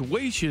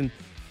 situation.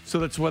 So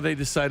that's why they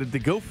decided to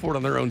go for it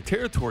on their own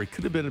territory.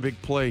 Could have been a big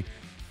play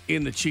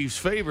in the Chiefs'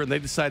 favor, and they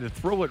decided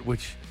to throw it,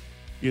 which,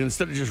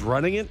 instead of just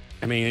running it,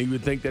 you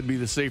would think that'd be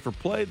the safer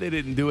play. They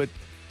didn't do it.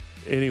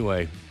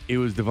 Anyway, it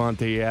was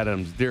Davante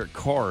Adams, Derek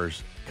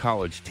Carr's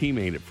college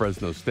teammate at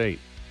Fresno State.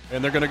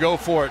 And they're going to go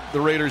for it,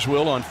 the Raiders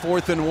will, on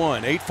 4th and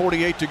 1.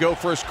 8:48 to go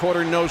first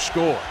quarter, no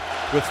score.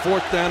 With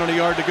 4th down and a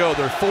yard to go,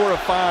 they're 4 of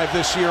 5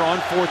 this year on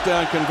 4th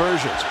down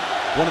conversions.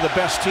 One of the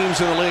best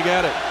teams in the league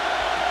at it.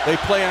 They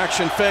play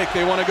action fake.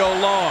 They want to go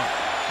long.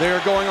 They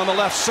are going on the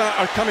left side,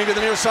 are coming to the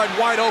near side.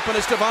 Wide open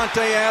is Davante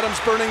Adams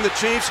burning the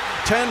Chiefs.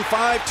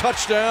 10-5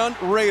 touchdown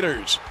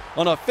Raiders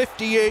on a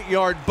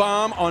 58-yard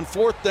bomb on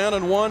 4th down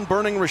and 1,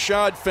 burning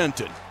Rashad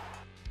Fenton.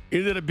 It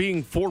ended up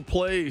being 4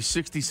 plays,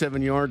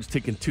 67 yards,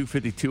 taking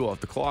 2:52 off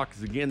the clock.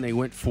 Because again, they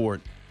went for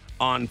it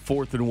on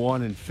 4th and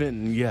 1, and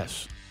Fenton,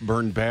 yes,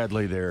 burned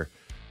badly there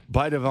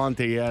by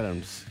Davante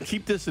Adams.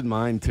 Keep this in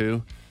mind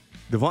too.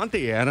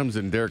 Davante Adams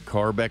and Derek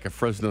Carr back at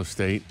Fresno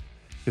State.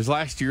 His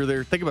last year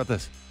there, think about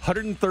this,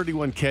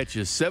 131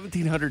 catches,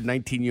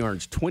 1,719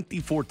 yards,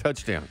 24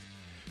 touchdowns.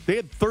 They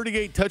had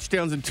 38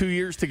 touchdowns in 2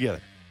 years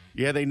together.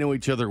 Yeah, they know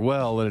each other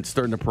well, and it's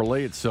starting to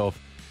parlay itself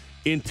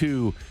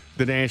into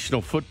the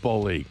National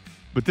Football League.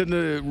 But then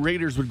the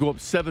Raiders would go up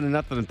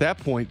 7-0 at that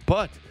point,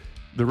 but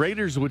the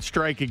Raiders would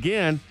strike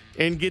again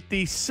and get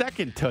the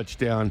second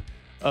touchdown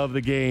of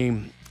the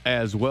game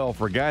as well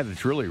for a guy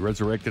that's really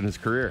resurrected his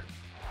career.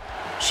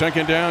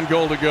 2nd down,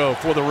 goal to go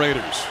for the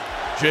Raiders.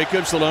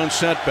 Jacobs, the lone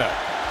setback.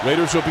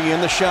 Raiders will be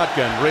in the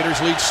shotgun. Raiders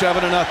lead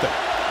 7-0.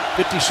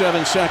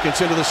 57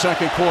 seconds into the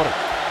second quarter.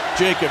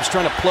 Jacobs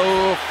trying to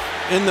plow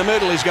in the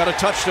middle. He's got a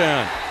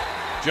touchdown.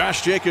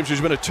 Josh Jacobs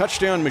has been a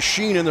touchdown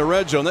machine in the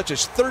red zone. That's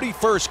his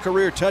 31st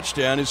career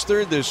touchdown, his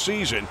 3rd this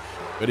season.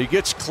 But he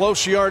gets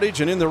close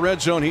yardage, and in the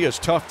red zone, he is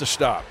tough to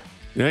stop.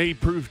 Yeah, he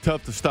proved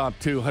tough to stop,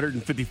 too.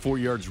 154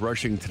 yards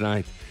rushing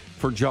tonight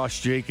for Josh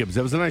Jacobs.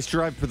 That was a nice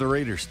drive for the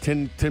Raiders.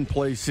 10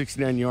 plays,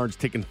 69 yards,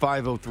 taking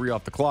 5:03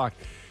 off the clock.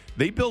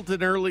 They built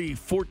an early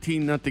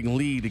 14-0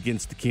 lead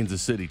against the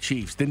Kansas City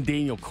Chiefs. Then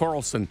Daniel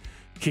Carlson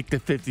kicked a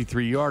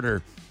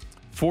 53-yarder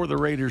for the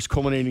Raiders,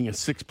 culminating a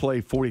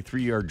 6-play,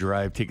 43-yard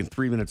drive, taking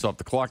 3 minutes off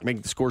the clock,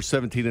 making the score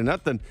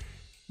 17-0.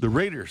 The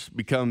Raiders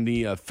become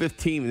the 5th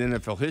team in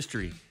NFL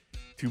history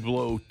to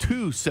blow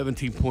 2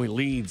 17-point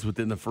leads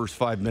within the first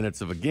 5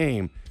 minutes of a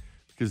game,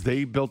 because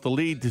they built the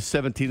lead to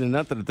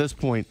 17-0 at this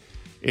point.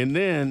 And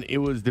then it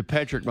was the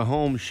Patrick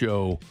Mahomes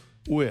show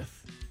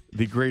with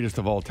the greatest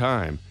of all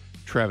time,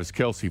 Travis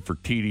Kelce, for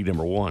TD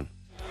number 1.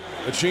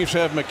 The Chiefs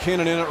have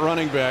McKinnon in at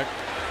running back.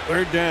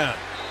 3rd down.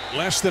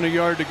 Less than a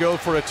yard to go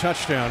for a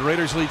touchdown.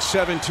 Raiders lead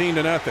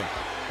 17-0.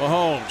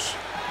 Mahomes,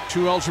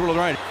 2 eligible to the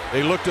right.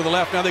 They look to the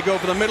left. Now they go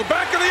for the middle.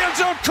 Back of the end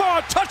zone.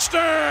 Caught.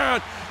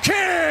 Touchdown.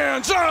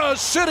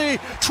 Kansas City.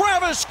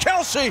 Travis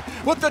Kelce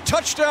with the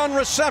touchdown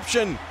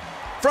reception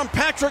from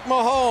Patrick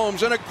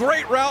Mahomes, and a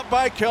great route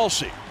by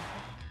Kelce.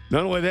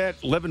 Not only that,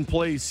 11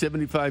 plays,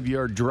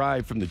 75-yard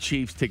drive from the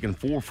Chiefs, taking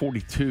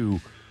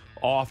 4:42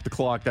 off the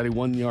clock. Got a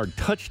 1-yard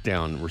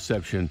touchdown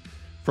reception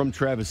from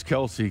Travis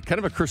Kelce. Kind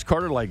of a Chris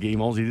Carter-like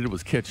game. All he did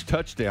was catch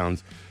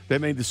touchdowns.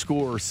 That made the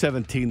score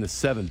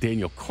 17-7.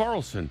 Daniel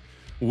Carlson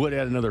would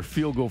add another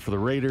field goal for the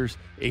Raiders.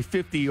 A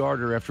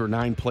 50-yarder after a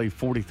 9-play,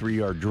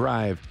 43-yard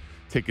drive,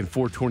 taking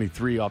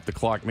 4:23 off the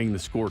clock, making the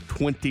score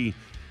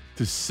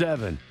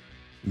 20-7. And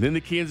then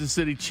the Kansas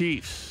City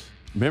Chiefs.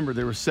 Remember,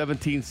 there were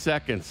 17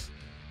 seconds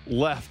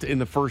left in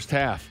the first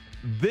half.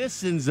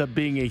 This ends up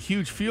being a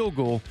huge field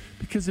goal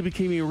because it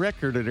became a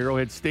record at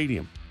Arrowhead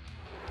Stadium.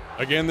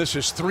 Again, this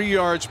is 3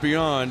 yards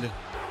beyond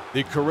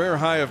the career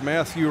high of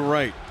Matthew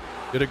Wright.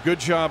 Did a good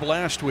job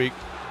last week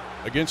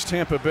against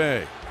Tampa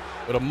Bay.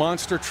 But a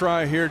monster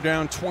try here,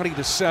 down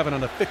 20-7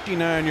 on a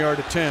 59-yard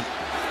attempt.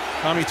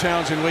 Tommy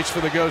Townsend waits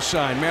for the go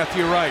sign.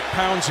 Matthew Wright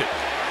pounds it.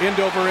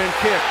 End-over-end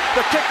kick.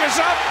 The kick is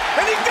up,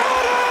 and he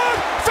got it!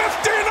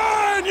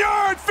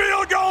 59-yard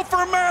field goal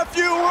for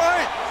Matthew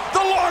Wright, the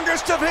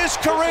longest of his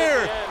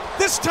career.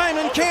 This time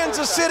in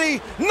Kansas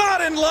City, not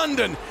in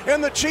London.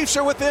 And the Chiefs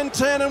are within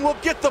 10 and will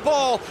get the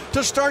ball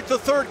to start the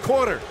third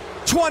quarter.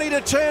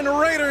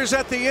 20-10 Raiders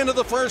at the end of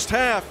the first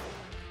half.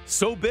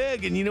 So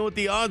big, and you know what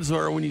the odds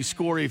are when you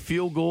score a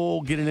field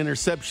goal, get an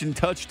interception,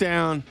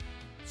 touchdown,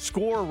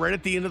 score right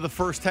at the end of the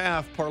first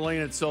half,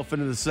 parlaying itself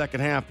into the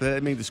second half.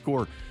 That made the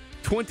score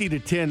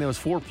 20-10. That was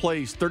 4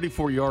 plays,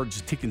 34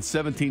 yards, taking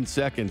 17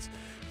 seconds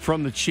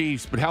from the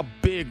Chiefs. But how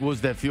big was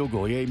that field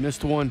goal? Yeah, he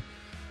missed one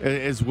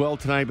as well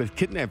tonight, but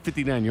hitting that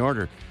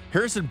 59-yarder.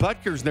 Harrison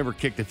Butker's never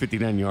kicked a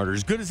 59-yarder.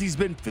 As good as he's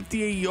been,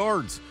 58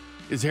 yards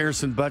is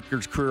Harrison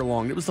Butker's career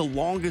long. It was the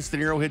longest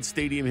in Arrowhead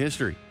Stadium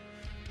history.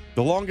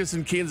 The longest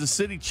in Kansas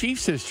City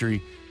Chiefs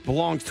history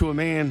belongs to a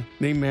man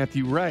named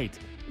Matthew Wright.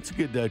 It's a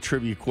good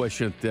trivia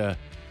question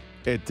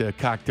at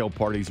cocktail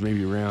parties,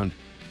 maybe around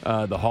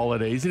the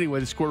holidays. Anyway,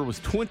 the score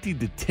was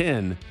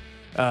 20-10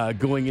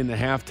 going into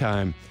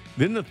halftime.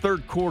 Then the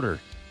third quarter,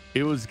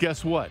 it was,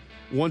 guess what?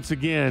 Once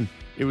again,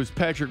 it was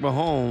Patrick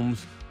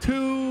Mahomes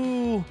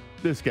to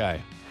this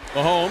guy.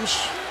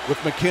 Mahomes with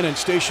McKinnon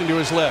stationed to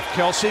his left.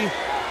 Kelce,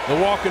 the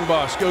walking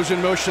boss, goes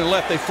in motion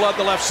left. They flood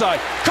the left side.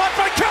 Caught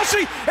by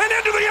Kelce and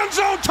into the end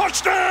zone.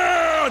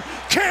 Touchdown!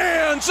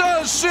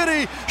 Kansas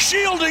City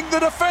shielding the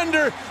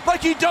defender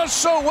like he does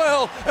so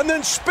well and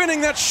then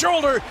spinning that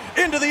shoulder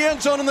into the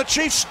end zone. And the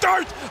Chiefs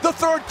start the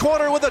third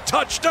quarter with a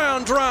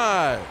touchdown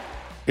drive.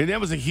 And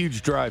that was a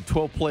huge drive.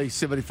 12 plays,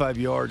 75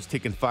 yards,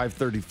 taking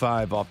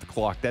 5:35 off the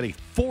clock. That a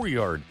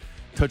 4-yard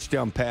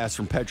touchdown pass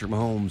from Patrick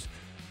Mahomes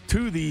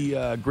to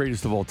the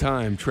greatest of all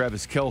time,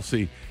 Travis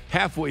Kelce,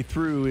 halfway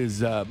through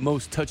his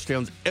most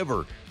touchdowns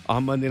ever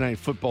on Monday Night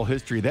Football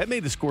history. That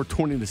made the score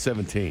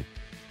 20-17.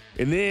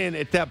 And then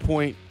at that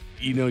point,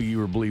 you know you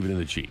were believing in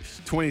the Chiefs.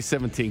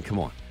 2017, come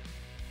on.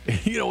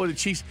 You know what, the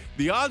Chiefs,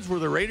 the odds were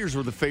the Raiders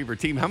were the favorite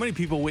team. How many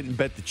people went and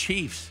bet the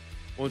Chiefs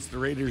once the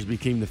Raiders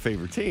became the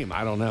favorite team?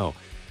 I don't know.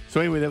 So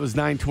anyway, that was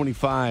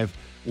 9:25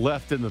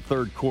 left in the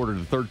third quarter.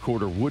 The third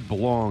quarter would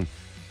belong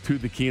to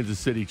the Kansas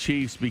City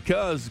Chiefs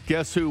because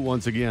guess who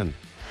once again?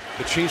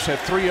 The Chiefs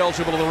have 3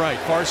 eligible to the right,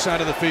 far side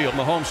of the field.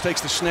 Mahomes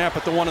takes the snap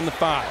at the 1 and the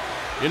 5.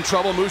 In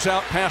trouble, moves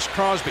out past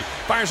Crosby.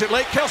 Fires it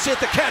late. Kelce at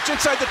the catch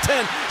inside the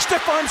 10.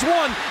 Stiff arms 1,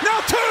 now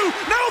 2,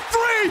 now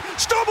 3.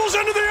 Stumbles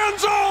into the end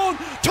zone.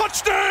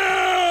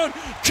 Touchdown!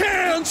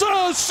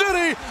 Kansas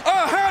City,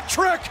 a hat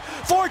trick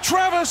for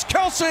Travis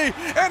Kelce.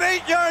 An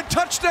 8-yard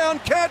touchdown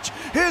catch,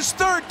 his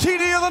third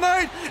TD of the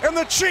night, and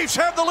the Chiefs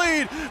have the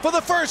lead for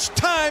the first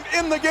time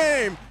in the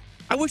game.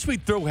 I wish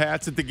we'd throw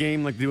hats at the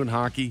game like they do in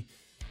hockey.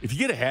 If you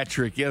get a hat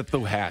trick, you got to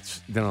throw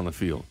hats down on the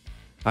field.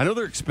 I know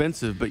they're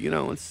expensive, but, you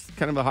know, it's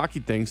kind of a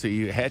hockey thing. So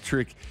you hat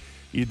trick,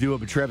 you do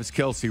up a Travis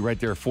Kelce right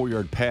there, a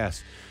 4-yard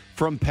pass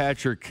from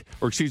Patrick,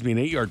 or excuse me, an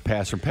 8-yard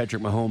pass from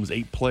Patrick Mahomes,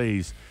 8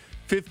 plays,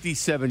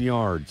 57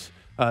 yards.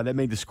 That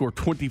made the score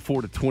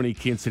 24-20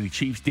 Kansas City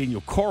Chiefs.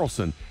 Daniel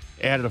Carlson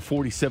added a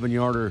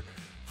 47-yarder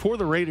for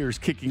the Raiders,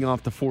 kicking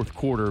off the fourth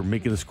quarter,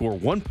 making the score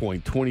 1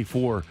 point,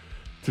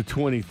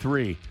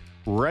 24-23.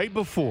 Right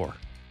before,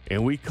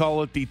 and we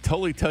call it the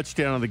Tully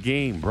touchdown of the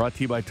game, brought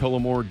to you by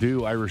Tullamore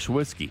Dew Irish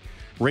Whiskey.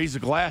 Raise a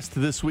glass to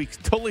this week's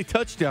Tully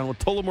touchdown with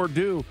Tullamore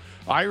Dew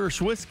Irish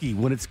Whiskey.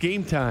 When it's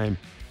game time,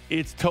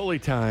 it's Tully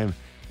time,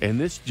 and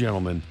this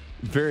gentleman,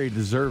 very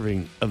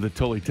deserving of the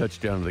Tully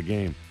touchdown of the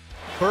game.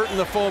 Burton,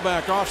 the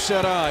fullback,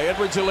 offset eye.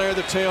 Edwards-Helaire,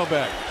 the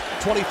tailback.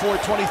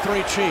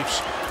 24-23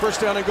 Chiefs.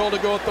 First down and goal to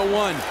go at the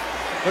 1.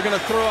 They're going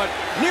to throw it.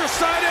 Near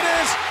side it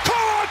is.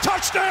 Caught!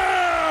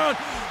 Touchdown!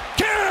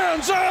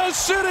 Kansas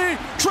City,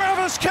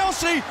 Travis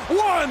Kelce,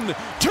 1,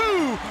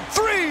 2,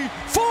 3,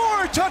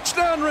 4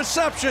 touchdown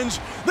receptions.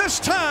 This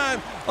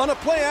time on a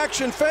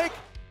play-action fake.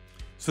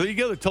 So there you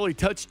go, the Tully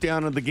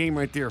touchdown of the game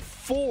right there.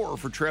 4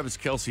 for Travis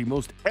Kelce,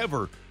 most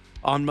ever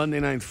on Monday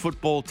Night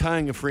Football,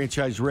 tying a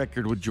franchise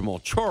record with Jamal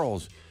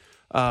Charles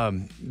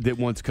that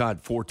once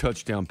caught 4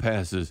 touchdown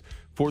passes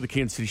for the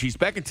Kansas City Chiefs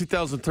back in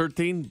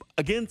 2013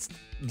 against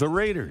the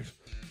Raiders.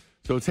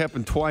 So it's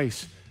happened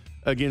twice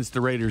against the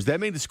Raiders. That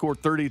made the score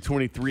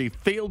 30-23.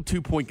 Failed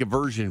 2-point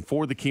conversion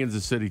for the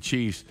Kansas City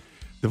Chiefs.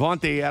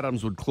 Devontae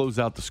Adams would close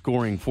out the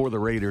scoring for the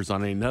Raiders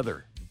on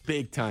another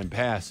big-time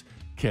pass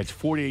catch,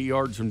 48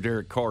 yards from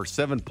Derek Carr,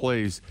 7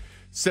 plays,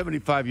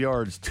 75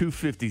 yards,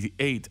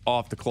 2:58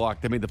 off the clock.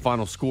 They made the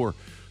final score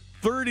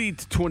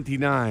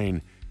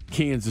 30-29,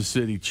 Kansas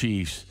City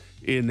Chiefs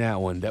in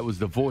that one. That was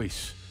the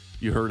voice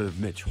you heard of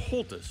Mitch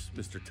Holthus,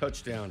 Mr.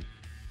 Touchdown,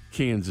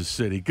 Kansas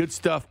City. Good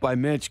stuff by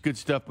Mitch. Good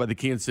stuff by the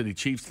Kansas City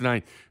Chiefs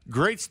tonight.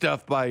 Great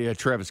stuff by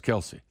Travis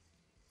Kelce.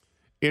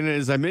 And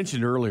as I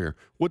mentioned earlier,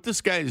 what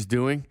this guy is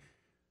doing,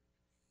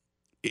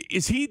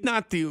 is he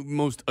not the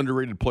most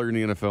underrated player in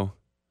the NFL?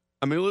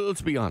 I mean,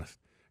 let's be honest.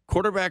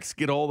 Quarterbacks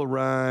get all the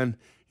run.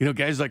 You know,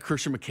 guys like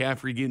Christian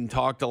McCaffrey getting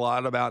talked a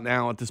lot about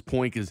now at this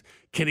point because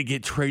can he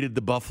get traded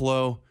to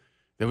Buffalo?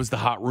 That was the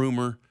hot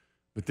rumor.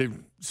 But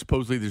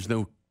supposedly there's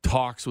no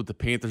talks with the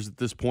Panthers at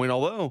this point,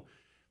 although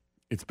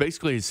it's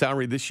basically his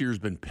salary this year has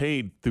been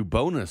paid through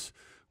bonus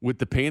with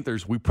the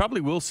Panthers. We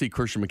probably will see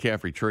Christian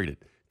McCaffrey traded.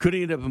 Could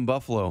he end up in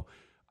Buffalo?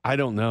 I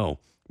don't know.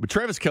 But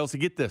Travis Kelce,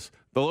 get this.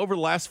 Though over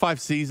the last 5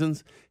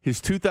 seasons,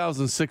 his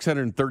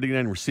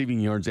 2,639 receiving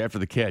yards after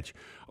the catch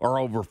are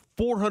over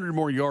 400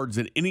 more yards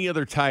than any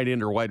other tight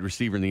end or wide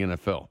receiver in the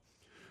NFL.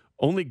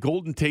 Only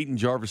Golden Tate and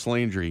Jarvis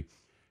Landry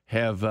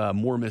have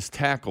more missed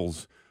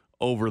tackles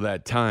over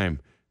that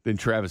time than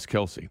Travis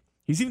Kelce.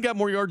 He's even got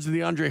more yards than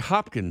DeAndre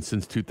Hopkins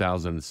since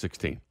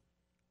 2016.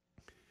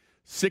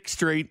 6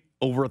 straight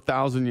over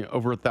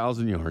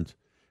 1,000 yards.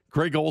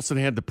 Greg Olsen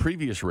had the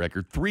previous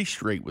record, 3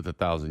 straight with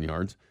 1,000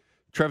 yards.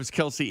 Travis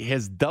Kelce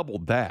has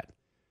doubled that.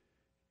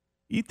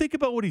 You think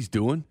about what he's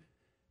doing.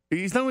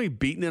 He's not only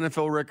beating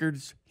NFL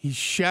records, he's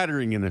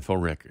shattering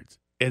NFL records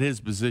at his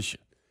position.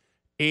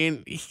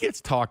 And he gets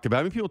talked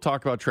about. I mean, people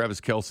talk about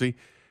Travis Kelce,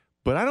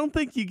 but I don't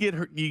think you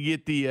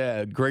get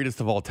the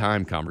greatest of all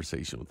time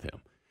conversation with him.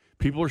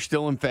 People are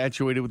still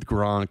infatuated with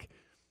Gronk.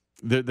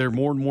 They're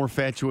more and more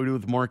infatuated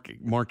with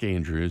Mark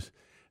Andrews.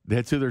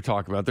 That's who they're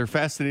talking about. They're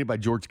fascinated by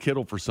George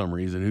Kittle for some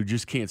reason, who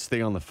just can't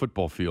stay on the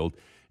football field.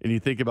 And you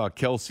think about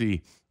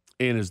Kelce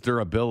and his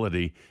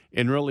durability,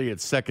 and really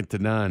it's second to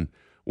none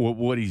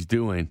what he's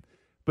doing.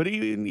 But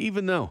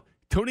even though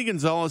Tony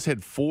Gonzalez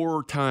had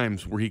 4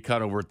 times where he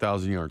caught over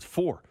 1,000 yards.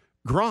 4.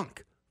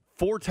 Gronk,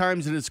 4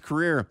 times in his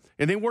career,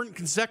 and they weren't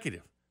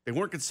consecutive. They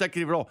weren't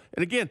consecutive at all.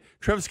 And again,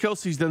 Travis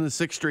Kelce's done this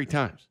 6 straight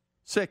times.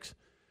 6.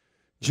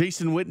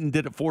 Jason Witten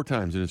did it 4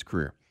 times in his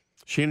career.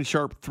 Shannon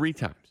Sharp 3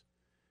 times.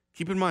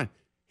 Keep in mind,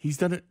 he's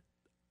done it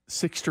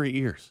 6 straight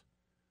years.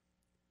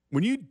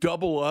 When you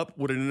double up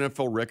what an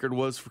NFL record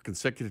was for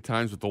consecutive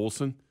times with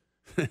Olsen,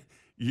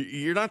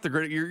 you're not the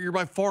greatest. You're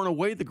by far and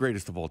away the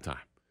greatest of all time.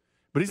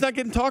 But he's not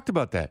getting talked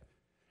about that.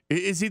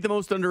 Is he the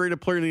most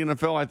underrated player in the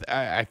NFL?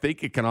 I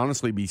think it can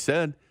honestly be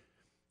said.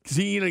 Because,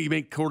 you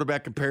make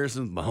quarterback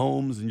comparisons with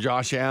Mahomes and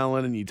Josh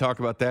Allen, and you talk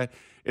about that.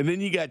 And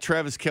then you got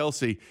Travis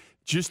Kelce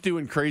just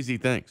doing crazy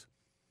things.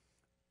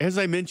 As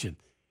I mentioned,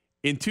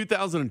 in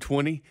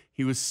 2020,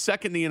 he was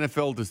second in the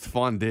NFL to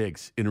Stephon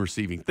Diggs in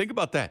receiving. Think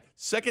about that.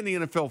 Second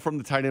in the NFL from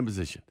the tight end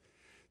position.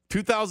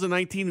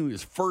 2019, he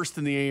was first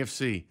in the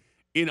AFC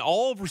in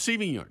all of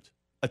receiving yards.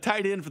 A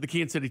tight end for the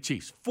Kansas City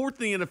Chiefs.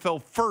 4th in the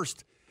NFL,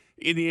 first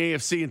in the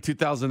AFC in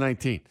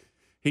 2019.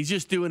 He's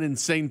just doing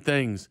insane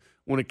things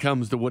when it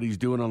comes to what he's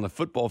doing on the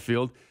football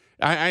field.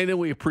 I know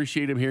we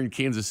appreciate him here in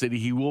Kansas City.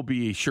 He will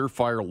be a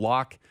surefire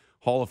lock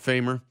Hall of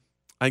Famer.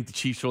 I think the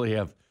Chiefs really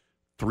have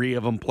 3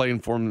 of them playing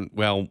for him.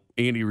 Well,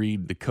 Andy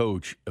Reid, the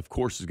coach, of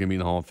course, is going to be in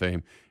the Hall of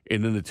Fame.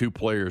 And then the 2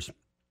 players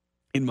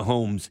in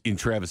Mahomes and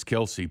Travis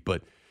Kelce.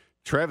 But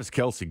Travis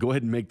Kelce, go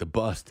ahead and make the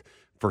bust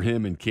for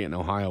him in Canton,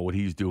 Ohio. What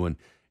he's doing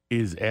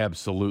is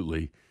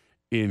absolutely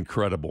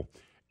incredible.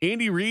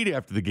 Andy Reid,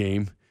 after the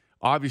game,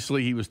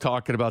 obviously he was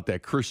talking about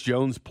that Chris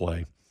Jones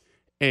play.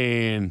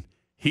 And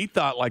he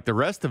thought, like the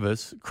rest of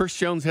us, Chris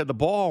Jones had the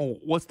ball.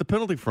 What's the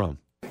penalty from?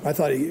 I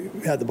thought he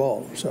had the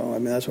ball, so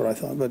that's what I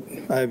thought. But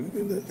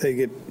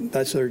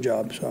that's their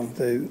job, so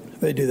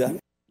they do that.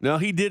 No,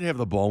 he did have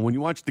the ball. When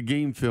you watch the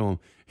game film,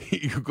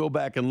 you go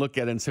back and look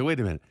at it and say, wait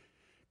a minute,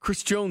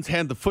 Chris Jones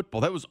had the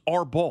football. That was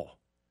our ball.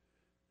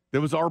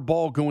 That was our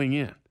ball going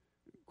in.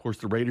 Of course,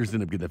 the Raiders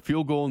ended up getting a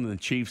field goal, and then the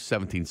Chiefs,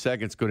 17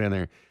 seconds, go down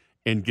there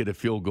and get a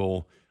field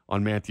goal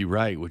on Matthew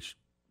Wright, which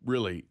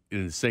really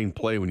an insane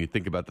play when you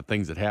think about the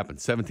things that happened.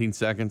 17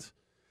 seconds.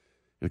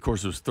 And, of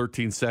course, it was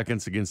 13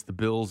 seconds against the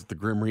Bills, the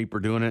Grim Reaper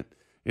doing it.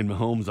 In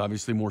Mahomes,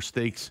 obviously more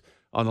stakes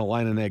on the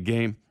line in that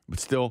game. But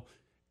still,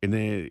 in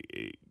the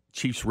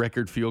Chiefs'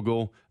 record field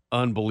goal,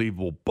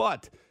 unbelievable.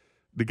 But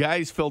the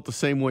guys felt the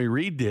same way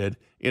Reid did,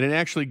 and it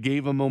actually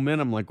gave them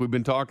momentum like we've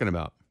been talking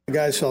about. The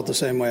guys felt the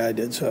same way I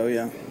did, so,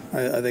 yeah.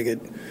 I think it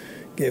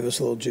gave us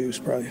a little juice,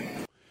 probably.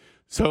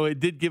 So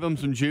it did give them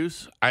some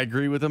juice. I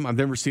agree with him. I've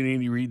never seen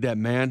Andy Reid that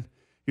man.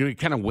 He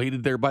kind of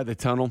waited there by the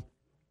tunnel.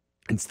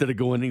 Instead of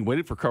going in, he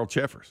waited for Carl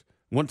Cheffers.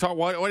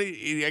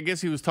 I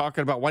guess he was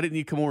talking about, why didn't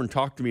you come over and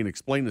talk to me and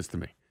explain this to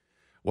me?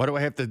 Why do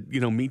I have to,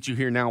 meet you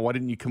here now? Why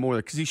didn't you come over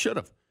there? Because he should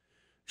have.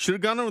 Should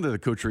have gone over there to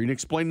Coach Reid and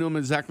explained to him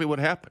exactly what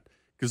happened.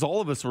 Because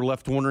all of us were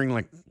left wondering,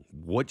 like,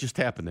 what just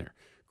happened there?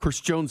 Chris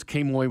Jones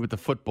came away with the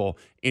football,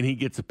 and he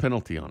gets a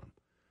penalty on him.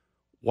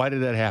 Why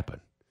did that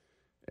happen?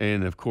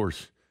 And, of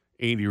course,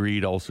 Andy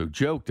Reid also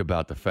joked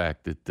about the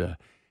fact that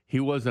he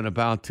wasn't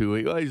about to.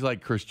 He's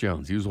like Chris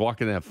Jones. He was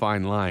walking that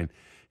fine line.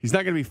 He's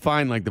not going to be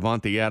fined like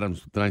Devontae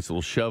Adams with a nice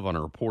little shove on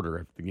a reporter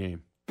after the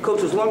game.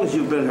 Coach, as long as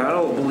you've been here, I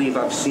don't believe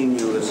I've seen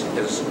you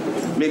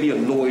as maybe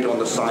annoyed on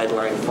the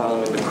sideline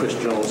following the Chris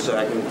Jones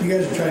sack. You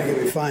guys are trying to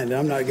get me fined.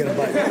 I'm not going to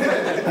bite.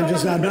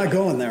 I'm not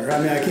going there. I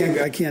mean,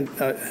 I can't.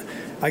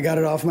 I got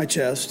it off my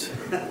chest,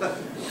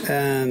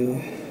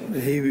 and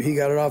he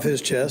got it off his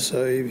chest.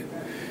 So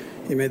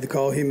he made the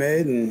call he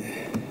made,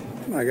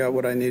 and I got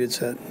what I needed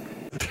said.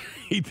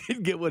 He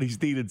did get what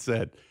he's needed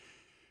said,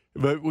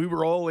 but we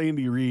were all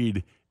Andy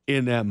Reid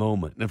in that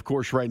moment. And of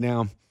course, right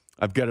now,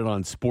 I've got it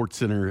on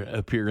SportsCenter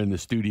up here in the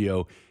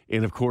studio.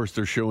 And, of course,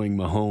 they're showing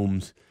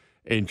Mahomes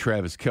and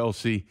Travis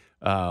Kelce.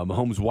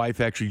 Mahomes'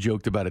 wife actually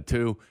joked about it,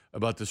 too,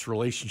 about this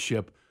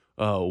relationship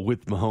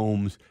with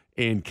Mahomes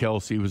and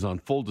Kelce. It was on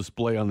full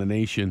display on the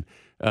nation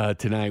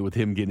tonight with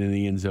him getting in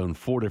the end zone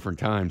 4 different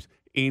times.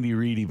 Andy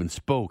Reid even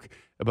spoke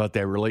about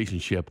that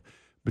relationship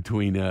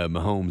between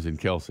Mahomes and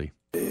Kelce.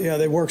 Yeah,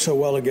 they work so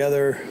well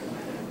together,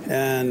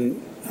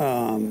 and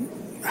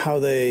how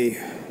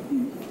they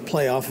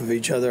play off of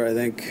each other, I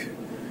think,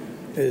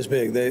 is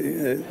big.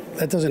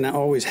 That doesn't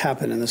always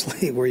happen in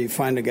this league, where you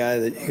find a guy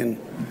that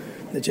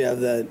you have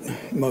that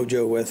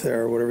mojo with,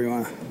 or whatever you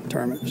want to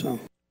term it. So,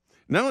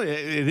 not only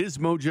it is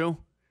mojo,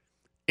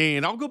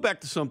 and I'll go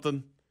back to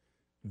something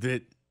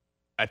that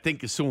I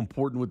think is so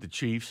important with the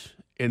Chiefs,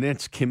 and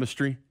that's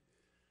chemistry.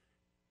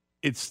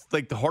 It's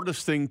like the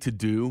hardest thing to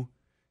do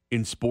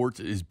in sports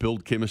is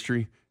build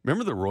chemistry.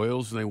 Remember the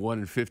Royals when they won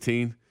in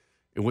 15?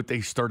 And what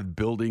they started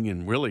building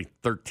in really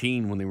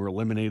 13 when they were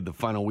eliminated the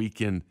final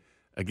weekend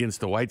against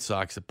the White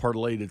Sox, it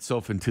parlayed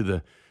itself into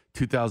the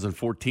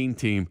 2014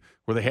 team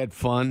where they had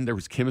fun. There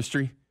was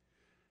chemistry.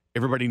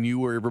 Everybody knew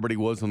where everybody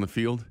was on the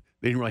field.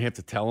 They didn't really have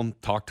to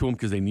talk to them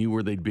because they knew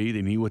where they'd be.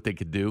 They knew what they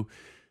could do.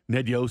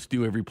 Ned Yost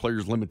knew every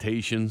player's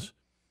limitations.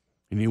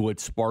 He knew what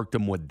sparked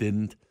them, what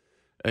didn't.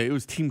 It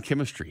was team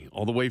chemistry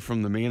all the way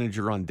from the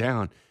manager on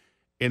down.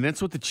 And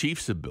that's what the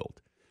Chiefs have built.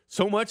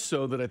 So much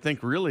so that I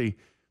think really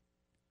 –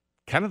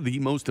 kind of the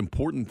most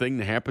important thing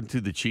that happened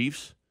to the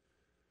Chiefs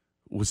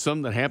was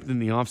something that happened in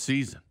the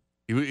offseason.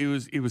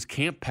 It was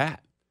Camp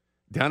Pat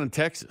down in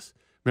Texas.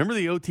 Remember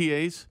the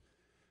OTAs?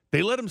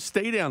 They let them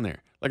stay down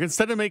there. Like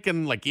instead of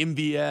making like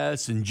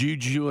MVS and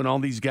Juju and all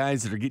these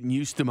guys that are getting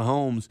used to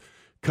Mahomes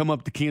come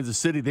up to Kansas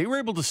City, they were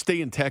able to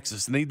stay in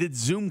Texas. And they did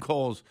Zoom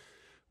calls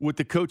with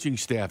the coaching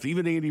staff.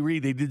 Even Andy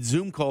Reid, they did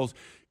Zoom calls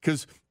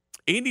because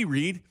Andy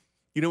Reid,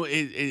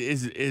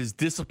 is as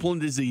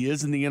disciplined as he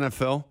is in the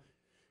NFL.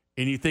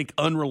 And you think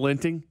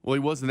unrelenting? Well, he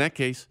was in that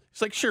case.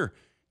 He's like, sure,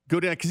 go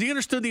down. Because he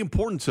understood the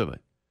importance of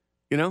it.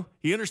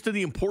 He understood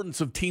the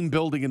importance of team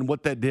building and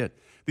what that did.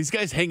 These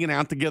guys hanging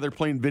out together,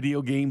 playing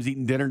video games,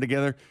 eating dinner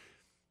together.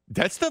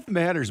 That stuff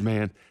matters,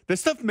 man. That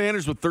stuff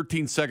matters with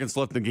 13 seconds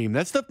left in the game.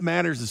 That stuff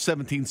matters with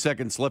 17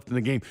 seconds left in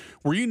the game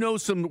where you know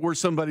where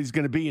somebody's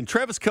going to be. And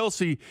Travis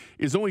Kelce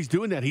is always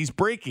doing that. He's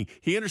breaking.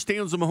 He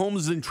understands that Mahomes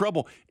is in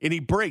trouble, and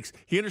he breaks.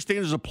 He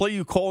understands there's a play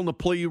you call and a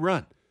play you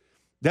run.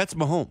 That's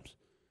Mahomes.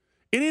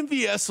 And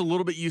MVS a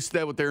little bit used to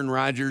that with Aaron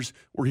Rodgers,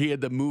 where he had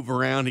to move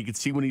around. He could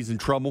see when he's in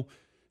trouble.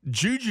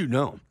 Juju,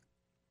 no.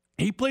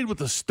 He played with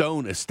a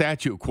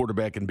statue of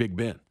quarterback in Big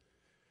Ben,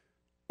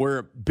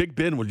 where Big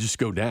Ben would just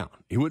go down.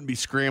 He wouldn't be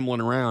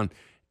scrambling around.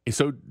 And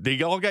so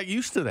they all got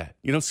used to that.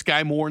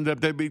 Sky Moore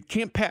ended up,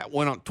 Camp Pat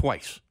went out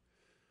twice.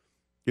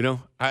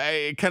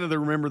 I kind of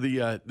remember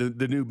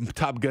the new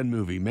Top Gun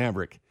movie,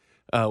 Maverick,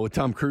 with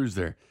Tom Cruise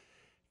there.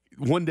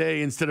 One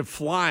day, instead of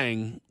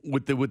flying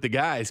with the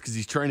guys, because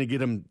he's trying to get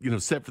them,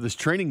 set for this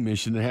training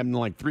mission that happened in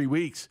like 3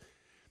 weeks,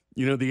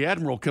 the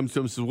admiral comes to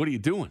him and says, "What are you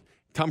doing?"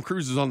 Tom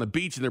Cruise is on the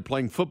beach and they're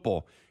playing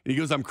football. And he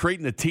goes, "I'm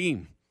creating a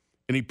team."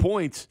 And he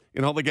points,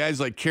 and all the guys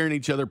like carrying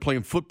each other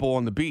playing football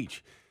on the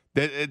beach.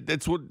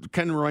 That's what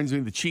kind of reminds me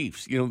of the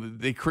Chiefs.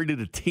 They created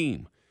a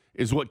team,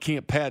 is what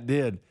Camp Pat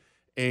did.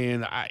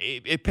 And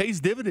it pays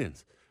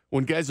dividends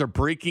when guys are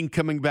breaking,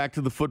 coming back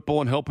to the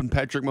football and helping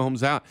Patrick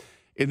Mahomes out.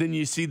 And then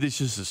you see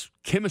this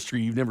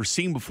chemistry you've never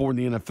seen before in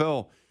the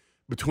NFL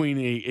between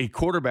a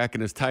quarterback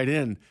and his tight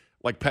end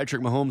like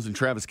Patrick Mahomes and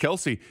Travis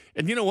Kelce.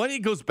 And you know what? It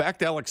goes back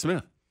to Alex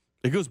Smith.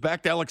 It goes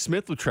back to Alex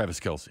Smith with Travis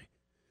Kelce.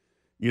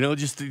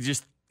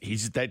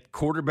 He's that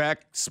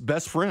quarterback's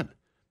best friend.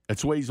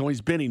 That's the way he's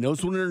always been. He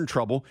knows when they're in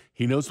trouble.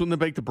 He knows when to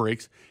make the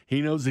breaks.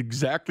 He knows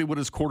exactly what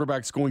his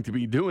quarterback's going to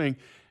be doing.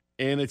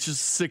 And it's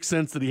just sixth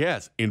sense that he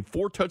has. And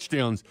 4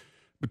 touchdowns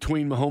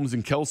between Mahomes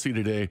and Kelce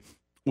today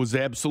was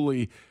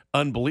absolutely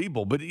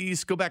unbelievable. But you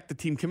just go back to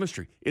team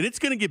chemistry. And it's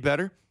going to get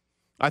better.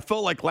 I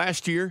felt like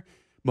last year,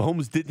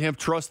 Mahomes didn't have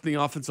trust in the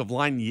offensive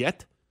line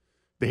yet.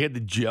 They had to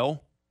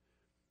gel.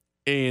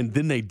 And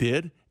then they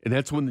did. And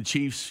that's when the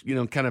Chiefs,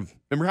 kind of,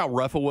 remember how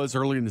rough it was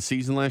early in the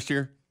season last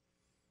year?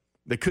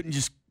 They couldn't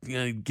just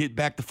get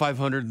back to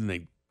 500 and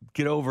they'd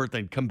get over it.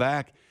 They'd come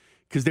back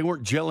because they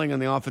weren't gelling on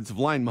the offensive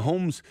line.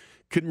 Mahomes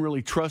couldn't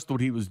really trust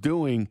what he was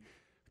doing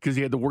because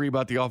he had to worry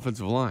about the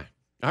offensive line.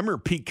 I remember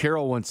Pete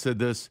Carroll once said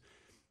this.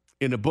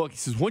 in the book. He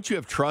says, once you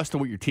have trust in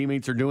what your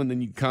teammates are doing,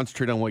 then you can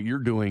concentrate on what you're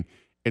doing,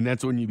 and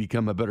that's when you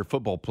become a better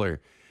football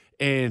player.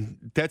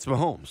 And that's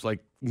Mahomes.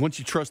 Like, once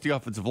you trust the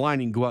offensive line,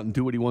 he can go out and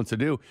do what he wants to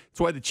do. That's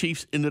why the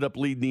Chiefs ended up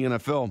leading the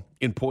NFL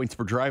in points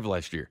per drive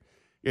last year.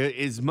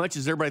 As much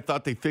as everybody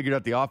thought they figured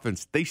out the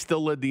offense, they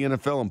still led the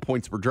NFL in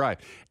points per drive.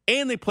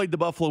 And they played the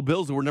Buffalo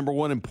Bills, who were number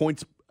one in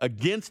points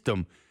against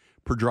them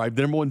per drive.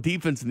 The number one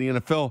defense in the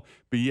NFL,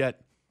 but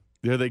yet,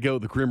 there they go.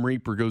 The Grim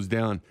Reaper goes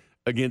down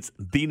against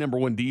the number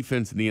one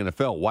defense in the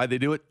NFL. Why they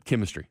do it?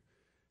 Chemistry.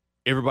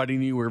 Everybody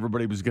knew where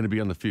everybody was going to be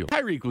on the field.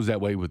 Tyreek was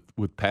that way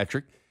with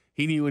Patrick.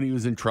 He knew when he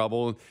was in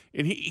trouble,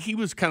 and he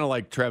was kind of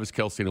like Travis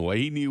Kelce in a way.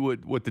 He knew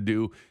what to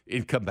do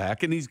and come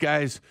back. And these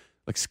guys,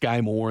 like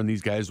Sky Moore, and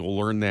these guys will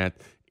learn that,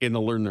 and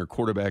they'll learn their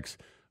quarterback's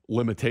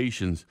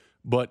limitations.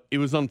 But it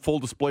was on full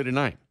display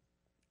tonight.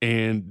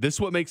 And this is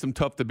what makes them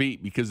tough to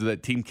beat because of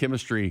that team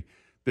chemistry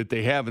that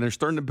they have. And they're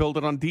starting to build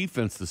it on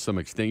defense to some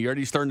extent. You're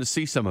already starting to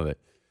see some of it.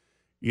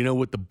 You know,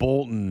 with the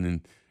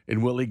Bolton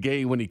and Willie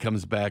Gay when he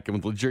comes back,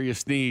 and with L'Jarius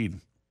Sneed.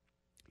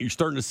 You're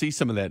starting to see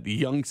some of that. The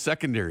young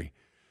secondary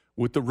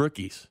with the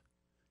rookies.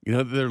 You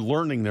know, they're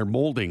learning, they're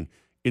molding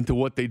into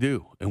what they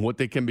do and what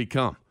they can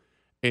become.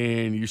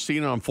 And you're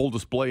seeing it on full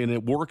display, and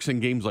it works in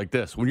games like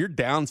this. When you're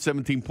down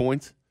 17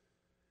 points,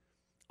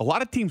 a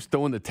lot of teams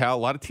throw in the towel.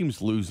 A lot of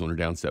teams lose when they're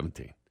down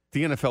 17.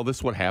 The NFL, this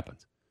is what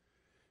happens.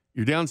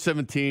 You're down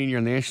 17, you're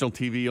on national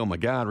TV. Oh, my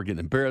God, we're getting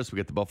embarrassed. We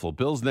got the Buffalo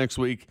Bills next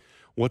week.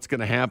 What's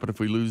going to happen if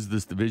we lose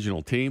this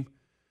divisional team?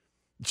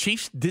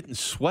 Chiefs didn't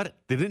sweat it.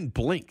 They didn't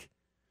blink.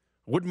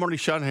 What did Marty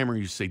Schottenheimer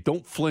used to say?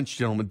 Don't flinch,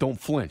 gentlemen, don't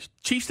flinch.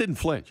 Chiefs didn't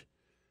flinch.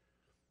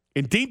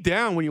 And deep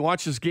down, when you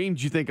watch this game,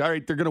 you think, all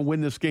right, they're going to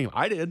win this game.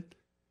 I did.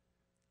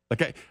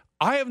 Like,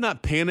 I have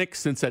not panicked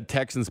since that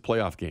Texans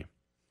playoff game.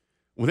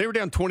 When they were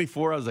down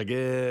 24, I was like,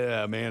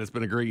 yeah, man, it's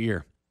been a great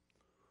year.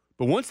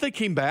 But once they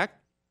came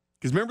back,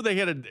 because remember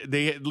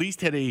they at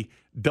least had a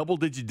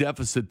double-digit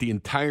deficit the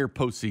entire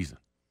postseason,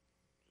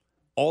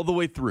 all the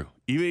way through,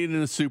 even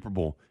in the Super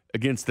Bowl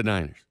against the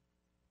Niners.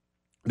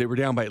 They were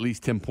down by at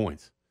least 10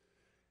 points.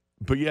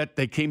 But yet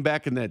they came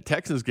back in that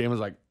Texans game. I was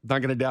like, not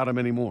going to doubt them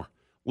anymore.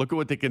 Look at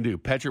what they can do.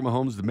 Patrick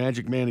Mahomes, the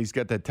magic man, he's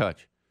got that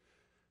touch.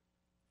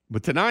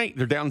 But tonight,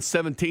 they're down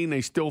 17.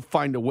 They still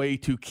find a way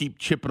to keep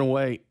chipping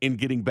away and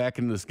getting back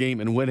into this game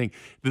and winning.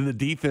 Then the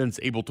defense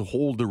able to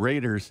hold the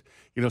Raiders,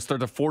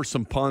 start to force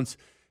some punts,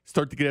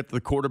 start to get after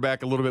the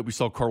quarterback a little bit. We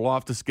saw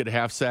Karlaftis get a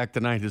half sack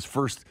tonight, his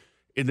first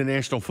in the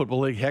National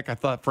Football League. Heck, I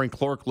thought Frank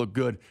Clark looked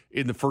good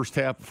in the first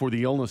half before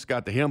the illness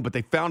got to him. But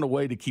they found a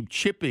way to keep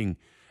chipping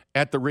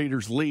at the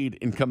Raiders' lead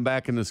and come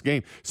back in this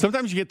game.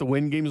 Sometimes you get to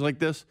win games like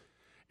this,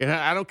 and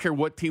I don't care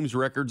what teams'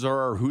 records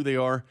are or who they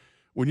are.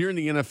 When you're in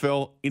the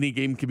NFL, any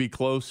game can be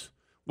close.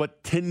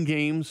 10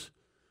 games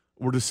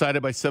were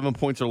decided by 7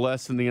 points or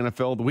less in the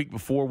NFL? The week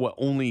before,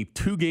 only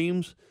 2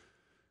 games?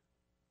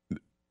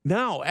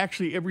 Now,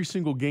 actually, every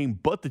single game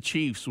but the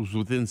Chiefs was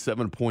within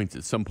 7 points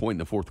at some point in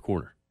the fourth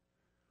quarter,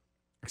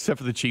 except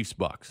for the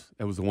Chiefs-Bucks.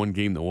 That was the one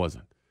game that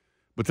wasn't.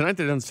 But tonight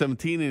they're down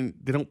 17, and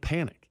they don't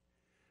panic.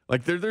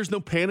 Like, there's no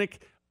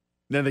panic.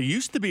 Now, there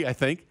used to be, I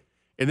think,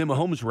 and then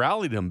Mahomes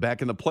rallied them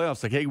back in the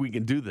playoffs, like, hey, we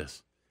can do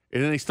this.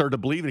 And then they started to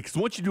believe in it. Because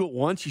once you do it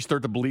once, you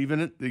start to believe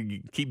in it.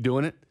 You keep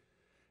doing it.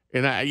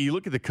 And you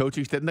look at the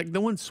coaching staff, like, no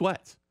one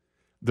sweats.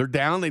 They're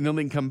down. They know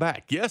they can come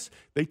back. Yes,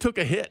 they took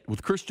a hit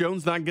with Chris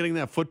Jones not getting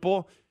that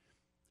football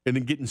and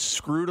then getting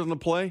screwed on the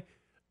play.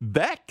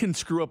 That can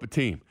screw up a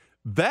team.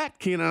 That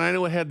can, and I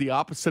know it had the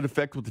opposite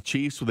effect with the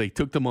Chiefs where they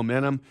took the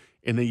momentum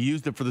and they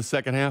used it for the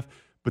second half.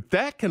 But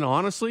that can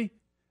honestly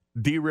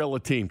derail a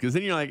team, because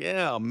then you're like,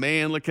 oh,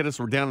 man, look at us.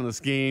 We're down in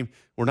this game.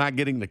 We're not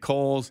getting the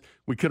calls.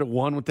 We could have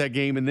won with that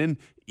game. And then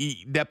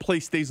that play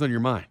stays on your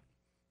mind.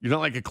 You're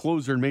not like a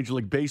closer in Major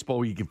League Baseball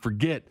where you can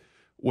forget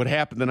what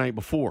happened the night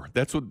before.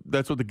 That's what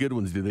the good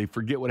ones do. They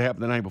forget what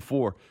happened the night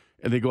before,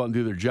 and they go out and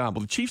do their job.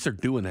 Well, the Chiefs are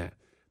doing that.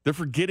 They're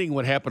forgetting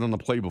what happened on the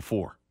play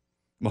before.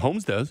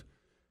 Mahomes does.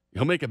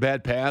 He'll make a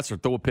bad pass or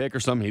throw a pick or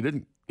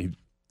something.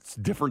 It's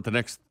different the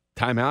next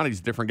time out. He's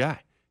a different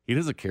guy. He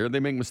doesn't care. They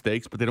make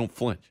mistakes, but they don't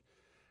flinch.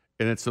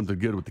 And that's something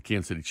good with the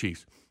Kansas City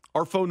Chiefs.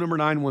 Our phone number,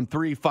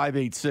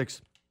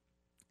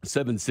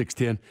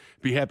 913-586-7610.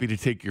 Be happy to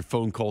take your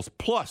phone calls.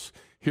 Plus,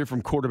 hear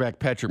from quarterback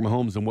Patrick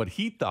Mahomes and what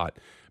he thought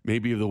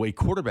maybe of the way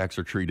quarterbacks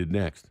are treated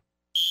next.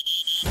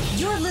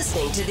 You're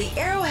listening to the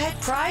Arrowhead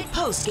Pride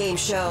Post-Game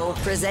Show,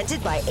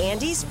 presented by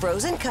Andy's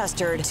Frozen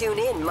Custard. Tune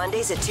in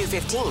Mondays at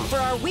 2:15 for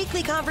our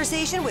weekly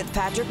conversation with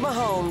Patrick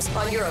Mahomes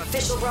on your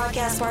official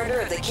broadcast partner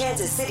of the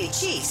Kansas City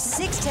Chiefs,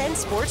 610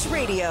 Sports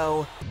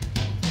Radio.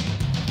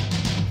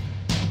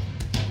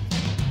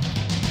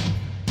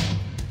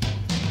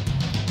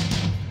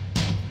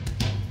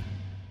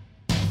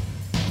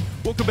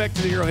 Welcome back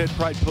to the Arrowhead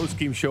Pride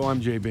Post-Game Show.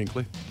 I'm Jay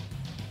Binkley.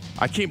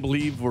 I can't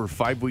believe we're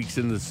 5 weeks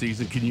into the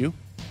season. Can you?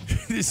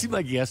 It seemed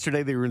like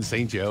yesterday they were in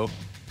St. Joe,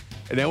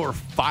 and now we're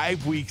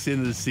 5 weeks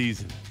into the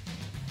season.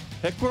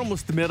 Heck, we're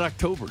almost to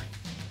mid-October.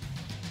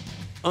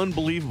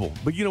 Unbelievable.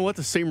 But you know what?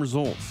 The same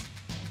results.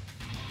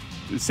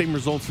 The same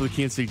results for the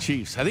Kansas City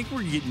Chiefs. I think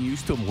we're getting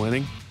used to them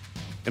winning.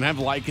 and I've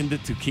likened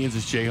it to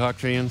Kansas Jayhawk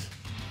fans.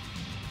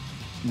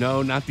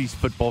 No, not these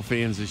football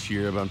fans this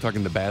year, but I'm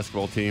talking the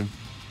basketball team,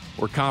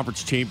 where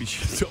conference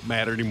championships don't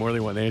matter anymore. They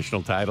want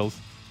national titles.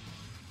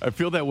 I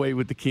feel that way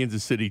with the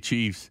Kansas City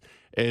Chiefs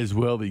as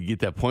well, that you get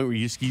that point where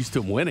you're just used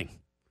to winning,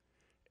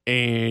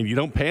 and you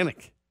don't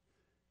panic.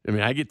 I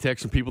mean, I get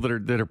texts from people that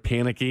are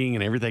panicking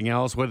and everything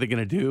else. What are they going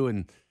to do?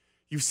 And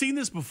you've seen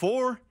this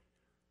before.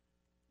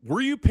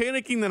 Were you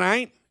panicking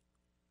tonight?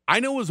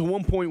 I know it was a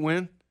 1-point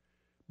win,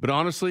 but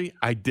honestly,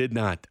 I did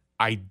not.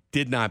 I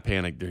did not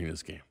panic during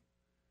this game.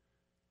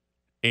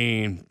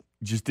 And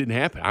it just didn't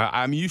happen.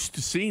 I'm used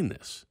to seeing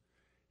this.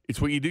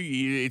 It's what you do.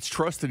 It's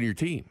trust in your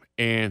team.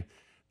 And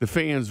the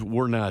fans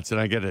were nuts.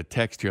 And I got a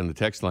text here on the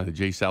text line, the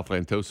J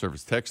Southland Tow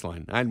Service text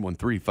line,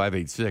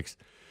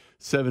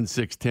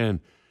 913-586-7610.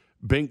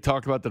 Bink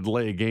talked about the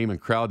delay of game and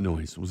crowd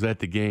noise. Was at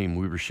the game.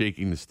 We were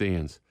shaking the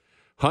stands.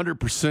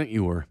 100%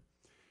 you were.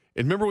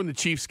 And remember when the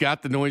Chiefs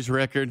got the noise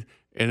record,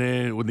 and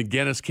then when the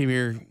Guinness came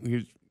here,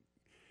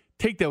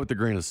 take that with a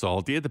grain of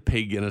salt. You had to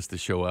pay Guinness to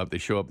show up. They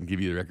show up and give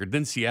you the record.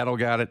 Then Seattle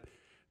got it.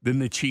 Then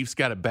the Chiefs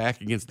got it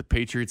back against the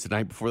Patriots the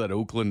night before that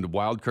Oakland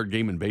wildcard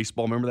game in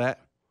baseball. Remember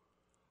that?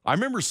 I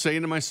remember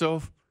saying to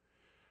myself,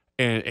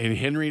 and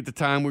Henry at the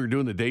time, we were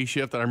doing the day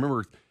shift, and I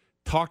remember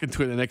talking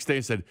to him the next day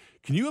and said,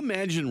 can you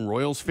imagine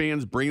Royals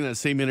fans bringing that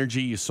same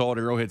energy you saw at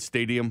Arrowhead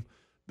Stadium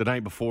the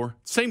night before?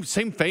 Same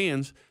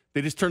fans.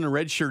 They just turn the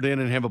red shirt in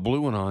and have a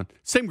blue one on.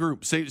 Same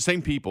group,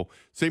 same people,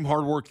 same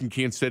hardworking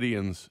Kansas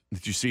Cityans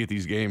that you see at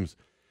these games.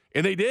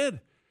 And they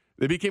did.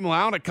 They became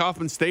loud at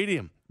Kauffman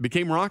Stadium.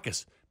 Became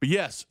raucous. But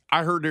yes,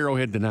 I heard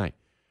Arrowhead tonight.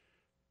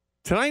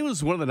 Tonight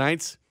was one of the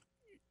nights,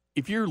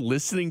 if you're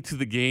listening to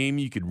the game,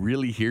 you could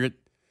really hear it.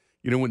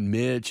 You know, when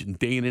Mitch and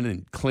Danon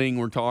and Kling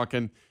were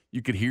talking,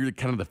 you could hear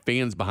kind of the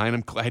fans behind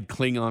him. I had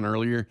Kling on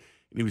earlier,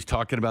 and he was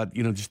talking about,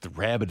 just the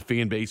rabid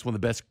fan base, one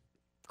of the best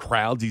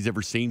crowds he's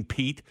ever seen.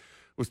 Pete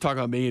was talking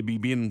about maybe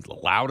being the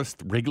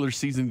loudest regular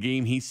season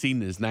game he's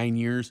seen in his 9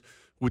 years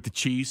with the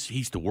Chiefs. He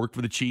used to work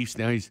for the Chiefs.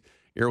 Now he's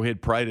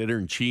Arrowhead Pride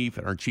Editor-in-Chief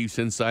and our Chiefs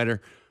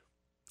Insider.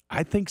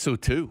 I think so,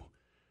 too.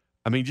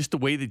 I mean, just the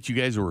way that you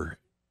guys were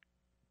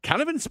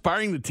kind of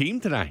inspiring the team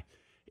tonight.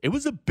 It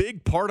was a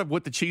big part of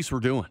what the Chiefs were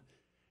doing.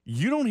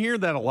 You don't hear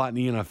that a lot in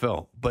the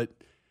NFL, but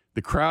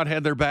the crowd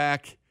had their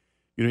back.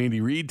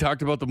 Andy Reid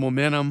talked about the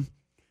momentum,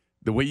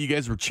 the way you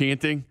guys were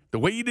chanting, the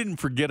way you didn't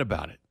forget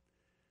about it.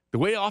 The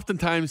way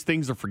oftentimes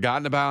things are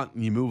forgotten about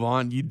and you move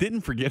on, you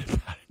didn't forget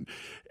about it.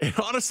 And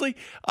honestly,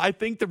 I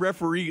think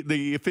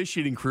the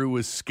officiating crew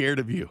was scared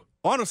of you.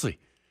 Honestly,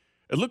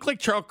 it looked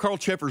like Carl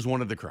Cheffers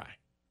wanted to cry.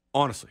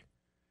 Honestly.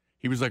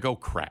 He was like, oh,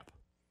 crap.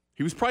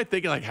 He was probably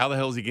thinking, like, how the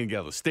hell is he going to get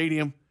out of the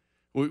stadium?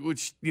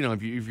 Which,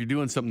 if you're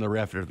doing something to the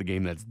ref after the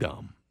game, that's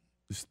dumb.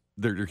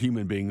 They're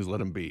human beings, let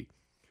them be.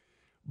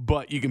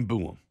 But you can boo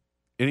them.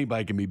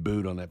 Anybody can be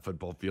booed on that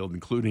football field,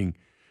 including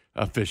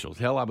officials.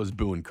 Hell, I was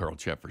booing Carl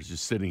Cheffers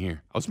just sitting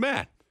here. I was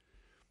mad.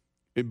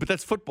 But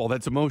that's football.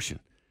 That's emotion.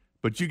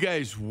 But you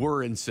guys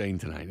were insane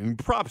tonight. And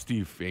props to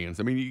you fans.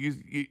 I mean,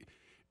 you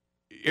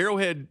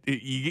Arrowhead,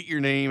 you get your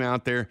name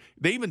out there.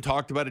 They even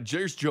talked about it.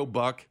 There's Joe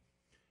Buck.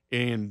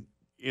 And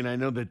I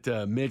know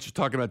that Mitch was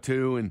talking about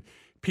too. And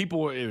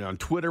people on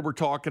Twitter were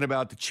talking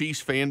about the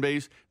Chiefs fan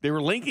base. They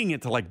were linking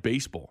it to like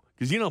baseball.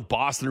 Because,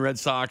 Boston Red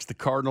Sox, the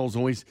Cardinals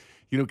always,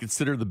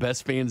 consider the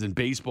best fans in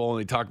baseball. And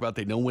they talk about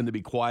they know when to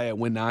be quiet,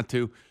 when not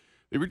to.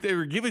 They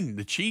were giving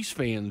the Chiefs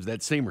fans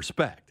that same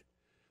respect.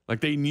 Like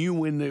they knew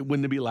when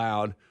to be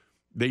loud.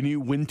 They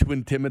knew when to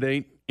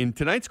intimidate. And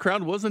tonight's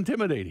crowd was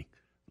intimidating.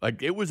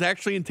 Like it was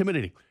actually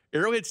intimidating.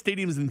 Arrowhead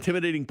Stadium is an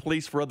intimidating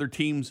place for other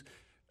teams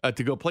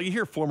to go play. You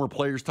hear former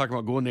players talking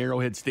about going to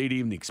Arrowhead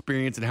Stadium, the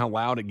experience and how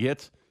loud it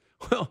gets.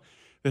 Well,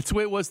 that's the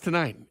way it was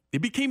tonight.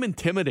 It became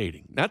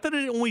intimidating. Not that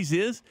it always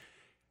is.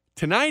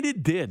 Tonight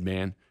it did,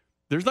 man.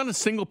 There's not a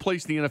single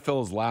place in the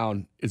NFL as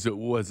loud as it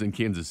was in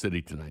Kansas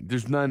City tonight.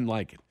 There's none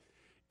like it.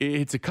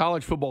 It's a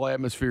college football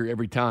atmosphere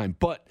every time,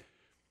 but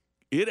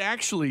it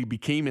actually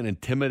became an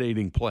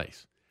intimidating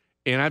place.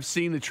 And I've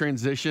seen the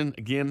transition.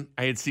 Again,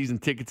 I had season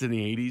tickets in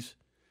the 80s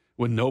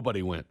when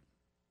nobody went.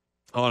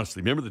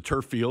 Honestly, remember the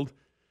turf field?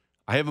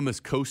 I have them as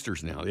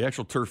coasters now. The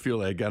actual turf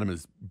field, I got them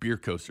as beer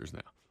coasters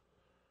now.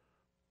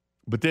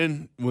 But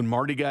then when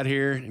Marty got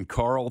here and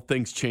Carl,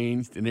 things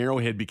changed and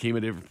Arrowhead became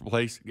a different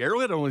place.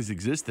 Arrowhead always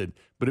existed,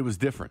 but it was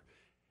different.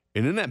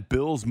 And in that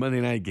Bills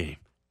Monday night game,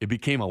 it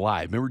became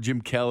alive. Remember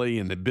Jim Kelly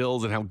and the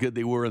Bills and how good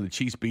they were and the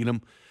Chiefs beat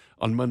them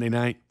on Monday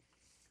night?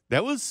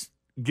 That was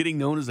getting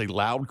known as a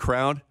loud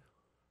crowd.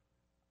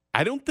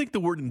 I don't think the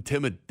word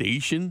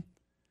intimidation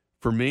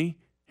for me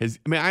has,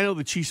 I know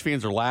the Chiefs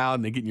fans are loud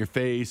and they get in your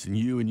face and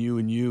you and you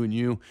and you and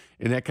you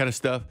and that kind of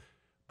stuff.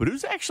 But it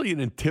was actually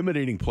an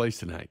intimidating place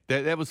tonight.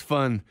 That was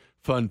fun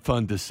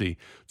to see.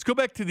 Let's go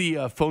back to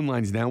the phone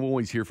lines now. We'll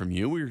always hear from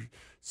you. We're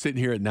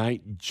sitting here at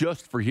night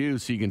just for you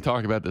so you can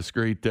talk about this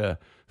great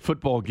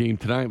football game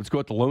tonight. Let's go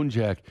out to Lone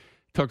Jack.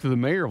 Talk to the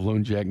mayor of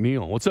Lone Jack,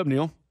 Neil. What's up,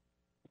 Neil?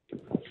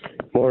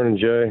 Morning,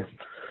 Jay.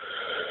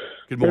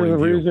 Good morning.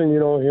 There's a reason you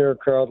don't hear a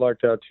crowd like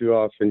that too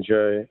often,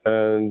 Jay.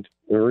 And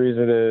the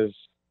reason is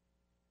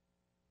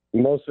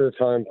most of the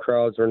time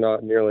crowds are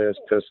not nearly as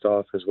pissed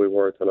off as we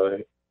were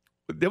tonight.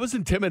 That was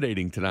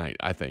intimidating tonight,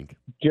 I think.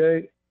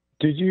 Jay,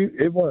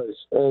 it was.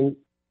 And,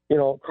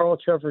 Carl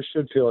Cheffers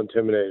should feel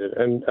intimidated.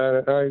 And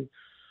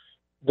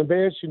the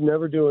man should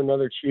never do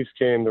another Chiefs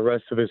game the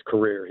rest of his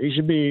career. He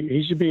should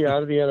be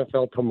out of the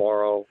NFL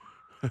tomorrow.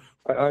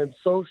 I'm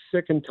so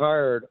sick and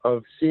tired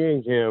of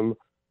seeing him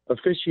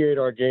officiate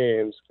our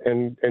games,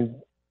 and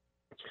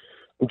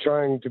I'm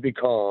trying to be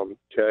calm,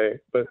 Jay.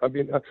 But I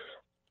mean,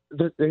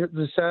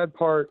 the sad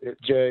part,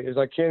 Jay, is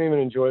I can't even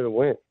enjoy the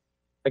win.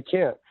 I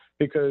can't,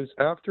 because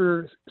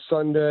after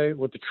Sunday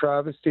with the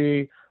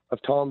travesty of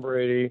Tom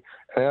Brady,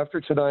 and after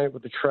tonight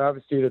with the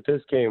travesty that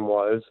this game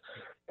was,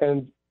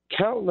 and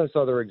countless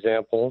other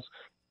examples,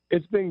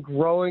 it's been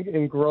growing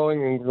and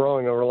growing and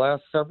growing over the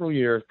last several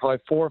years, probably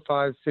 4,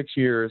 5, 6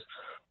 years,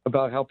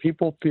 about how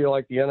people feel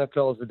like the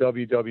NFL is the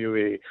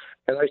WWE.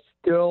 And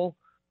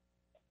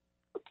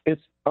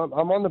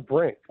I'm on the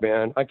brink,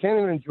 man. I can't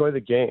even enjoy the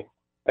game.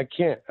 I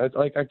can't.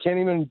 I can't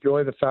even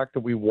enjoy the fact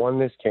that we won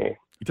this game.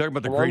 You talking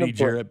about the Grady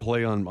Jarrett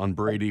play on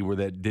Brady where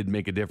that did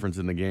make a difference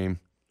in the game?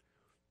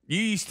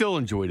 You still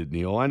enjoyed it,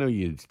 Neil. I know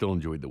you still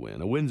enjoyed the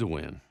win. A win's a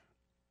win.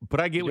 But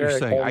I get what you're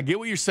saying. I get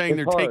what you're saying.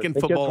 They're taking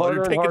football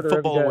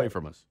away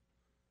from us.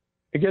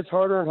 It gets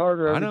harder and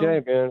harder every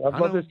day, man. I've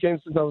loved this game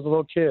since I was a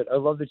little kid. I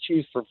loved the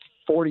Chiefs for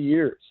 40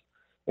 years.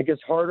 It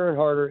gets harder and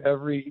harder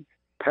every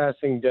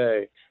passing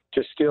day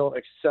to still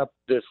accept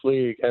this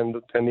league and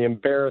the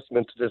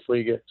embarrassment that this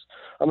league is.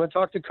 I'm going to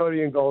talk to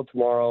Cody and Gold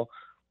tomorrow.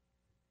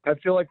 I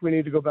feel like we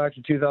need to go back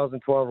to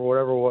 2012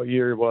 or what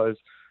year it was.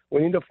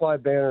 We need to fly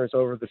banners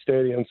over the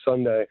stadium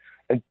Sunday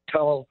and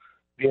tell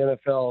the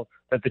NFL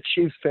that the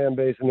Chiefs fan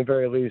base, in the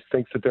very least,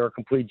 thinks that they're a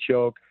complete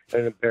joke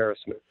and an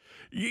embarrassment.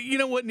 You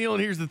know what, Neil?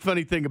 And here's the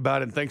funny thing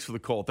about it. And thanks for the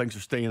call. Thanks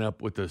for staying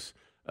up with us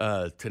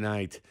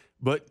tonight.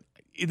 But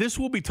this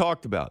will be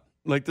talked about.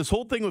 Like this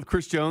whole thing with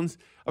Chris Jones.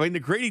 I mean, the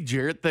Grady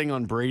Jarrett thing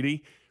on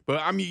Brady.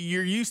 But I mean,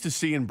 you're used to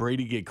seeing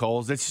Brady get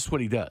calls. That's just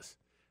what he does.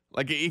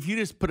 Like if you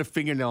just put a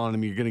fingernail on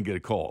him, you're going to get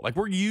a call. Like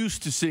we're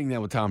used to seeing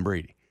that with Tom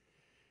Brady.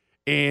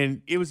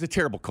 And it was a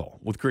terrible call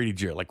with Grady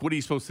Jarrett. Like, what are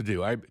you supposed to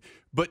do?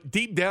 But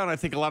deep down, I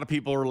think a lot of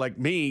people are like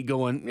me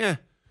going,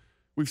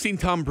 we've seen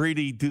Tom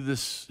Brady do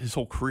this his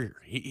whole career.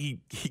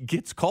 He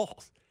gets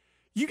calls.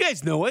 You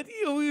guys know it.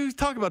 We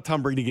talk about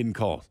Tom Brady getting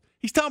calls.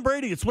 He's Tom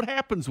Brady. It's what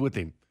happens with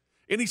him.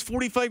 And he's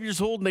 45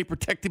 years old, and they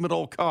protect him at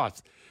all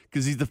costs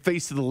because he's the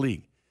face of the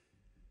league.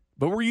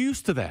 But we're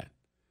used to that.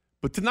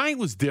 But tonight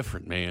was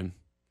different, man.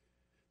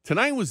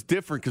 Tonight was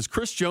different because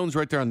Chris Jones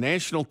right there on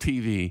national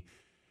TV.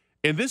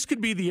 And this could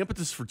be the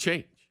impetus for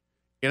change.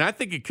 And I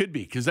think it could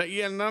be because,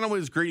 not only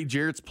was Grady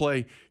Jarrett's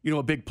play,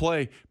 a big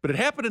play, but it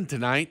happened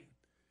tonight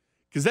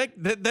because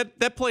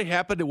that play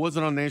happened. It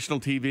wasn't on national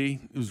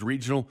TV. It was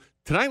regional.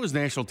 Tonight was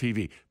national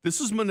TV.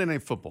 This was Monday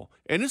Night Football.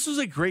 And this was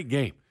a great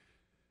game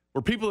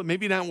where people that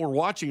maybe not were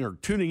watching are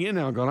tuning in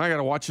now going, I got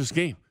to watch this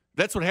game.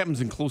 That's what happens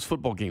in close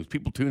football games.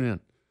 People tune in.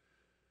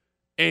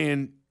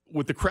 And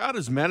with the crowd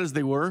as mad as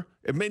they were,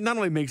 it not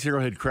only makes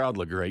Arrowhead crowd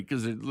look great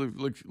because it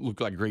look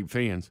like great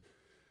fans,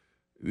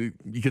 you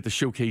get to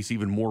showcase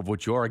even more of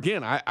what you are.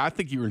 Again, I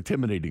think you were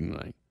intimidating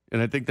tonight,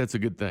 and I think that's a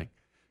good thing.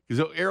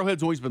 Because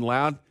Arrowhead's always been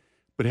loud,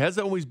 but it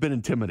hasn't always been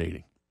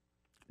intimidating.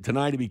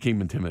 Tonight it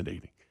became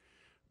intimidating.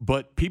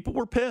 But people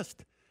were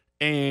pissed,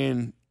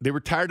 and they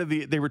were tired of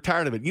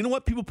it. You know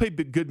what? People pay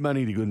good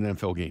money to go to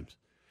NFL games.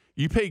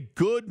 You pay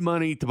good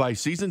money to buy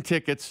season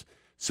tickets,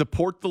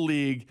 support the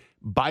league,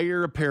 buy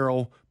your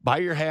apparel, buy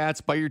your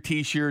hats, buy your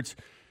T-shirts.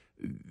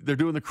 They're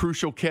doing the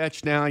Crucial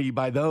Catch now. You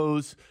buy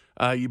those.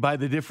 You buy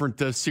the different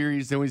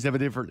series. They always have a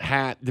different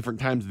hat, different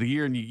times of the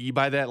year, and you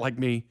buy that like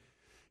me.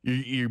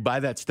 You buy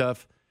that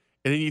stuff,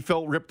 and then you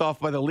felt ripped off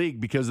by the league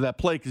because of that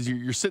play because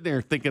you're sitting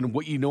there thinking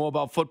what you know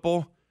about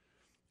football,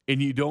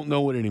 and you don't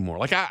know it anymore.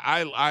 Like,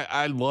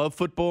 I love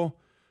football.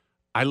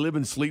 I live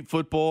and sleep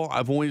football.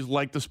 I've always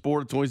liked the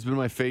sport. It's always been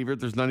my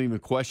favorite. There's not even a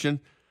question.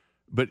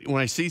 But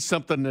when I see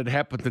something that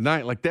happened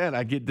tonight like that,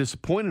 I get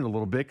disappointed a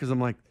little bit because I'm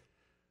like,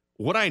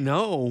 what I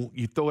know,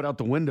 you throw it out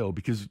the window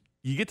because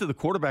you get to the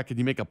quarterback and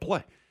you make a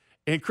play.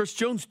 And Chris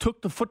Jones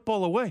took the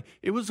football away.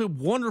 It was a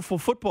wonderful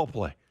football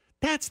play.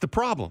 That's the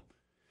problem.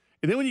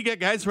 And then when you got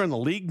guys around the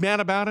league mad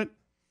about it,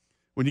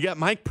 when you got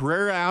Mike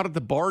Pereira out at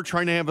the bar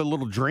trying to have a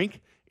little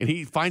drink, and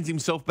he finds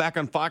himself back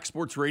on Fox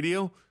Sports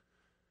Radio,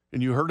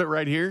 and you heard it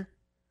right here,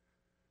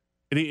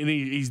 and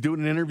he's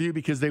doing an interview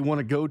because they want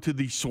to go to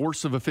the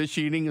source of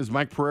officiating as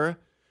Mike Pereira,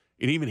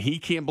 and even he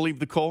can't believe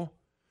the call.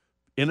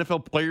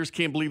 NFL players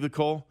can't believe the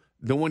call.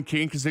 No one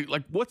can because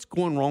what's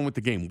going wrong with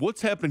the game?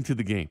 What's happening to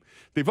the game?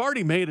 They've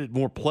already made it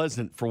more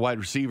pleasant for wide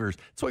receivers.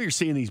 That's why you're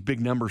seeing these big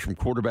numbers from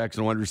quarterbacks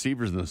and wide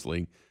receivers in this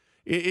league.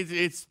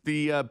 It's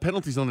the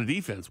penalties on the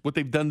defense, what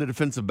they've done to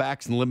defensive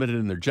backs and limited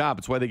in their job.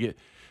 It's why they get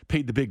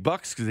paid the big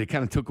bucks because they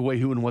kind of took away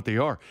who and what they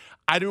are.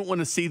 I don't want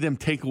to see them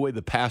take away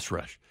the pass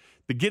rush.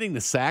 The getting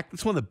the sack,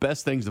 that's one of the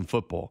best things in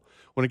football.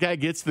 When a guy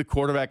gets to the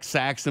quarterback,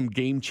 sacks him,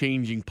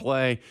 game-changing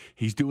play,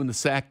 he's doing the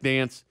sack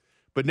dance.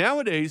 But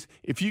nowadays,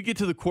 if you get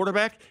to the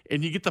quarterback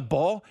and you get the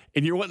ball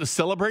and you're wanting to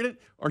celebrate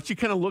it, aren't you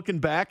kind of looking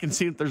back and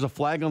seeing if there's a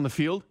flag on the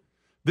field?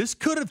 This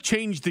could have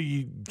changed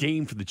the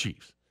game for the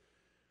Chiefs.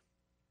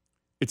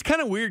 It's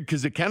kind of weird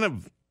because it kind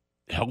of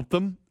helped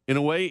them in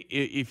a way,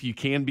 if you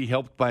can be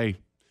helped by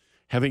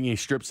having a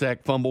strip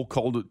sack fumble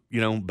called,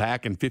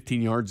 back and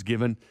 15 yards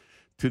given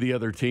to the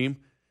other team.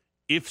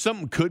 If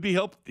something could be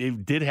helped,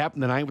 it did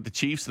happen tonight with the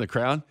Chiefs and the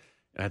crowd.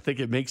 And I think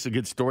it makes a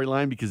good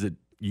storyline because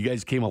you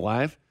guys came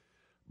alive.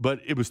 But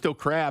it was still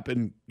crap.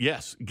 And,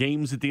 yes,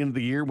 games at the end of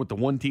the year with the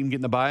one team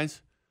getting the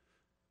byes,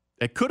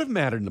 it could have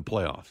mattered in the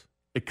playoffs.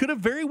 It could have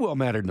very well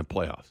mattered in the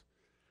playoffs.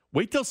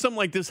 Wait till something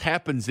like this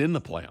happens in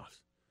the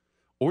playoffs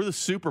or the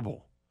Super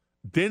Bowl.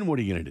 Then what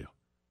are you going to do?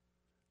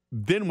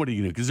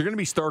 Because they're going to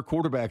be star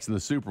quarterbacks in the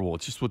Super Bowl.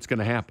 It's just what's going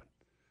to happen.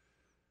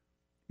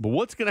 But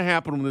what's going to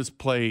happen when this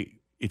play,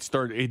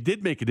 it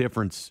did make a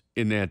difference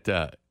in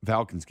that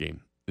Falcons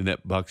game, in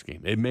that Bucs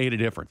game. It made a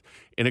difference.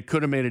 And it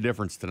could have made a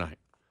difference tonight.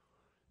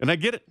 And I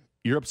get it.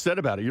 You're upset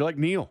about it. You're like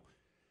Neil.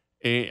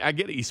 And I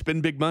get it. You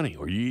spend big money,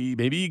 or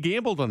maybe you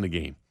gambled on the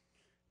game.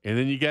 And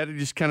then you got it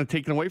just kind of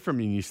taken away from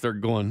you, and you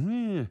start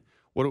going,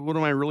 what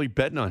am I really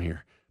betting on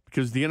here?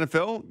 Because the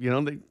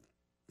NFL,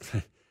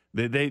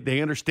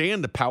 they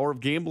understand the power of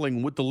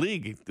gambling with the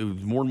league.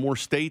 More and more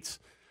states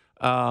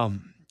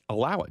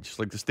allow it, just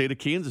like the state of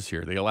Kansas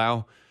here. They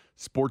allow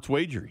sports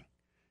wagering.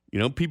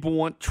 People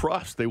want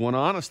trust. They want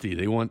honesty.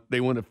 They want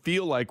to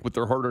feel like with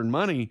their hard-earned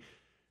money,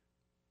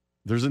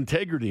 there's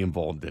integrity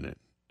involved in it.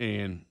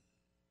 And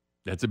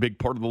that's a big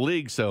part of the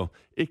league, so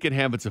it can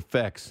have its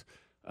effects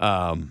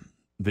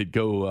that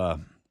go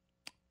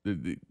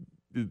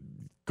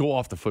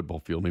off the football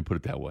field. Let me put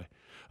it that way.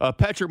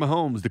 Patrick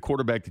Mahomes, the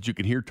quarterback that you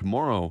can hear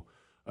tomorrow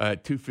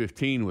at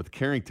 2:15 with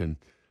Carrington,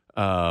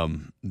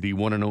 the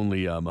one and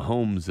only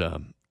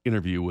Mahomes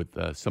interview with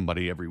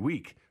somebody every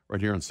week right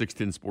here on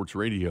 610 Sports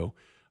Radio,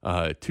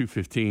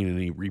 2:15, and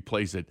he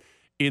replays it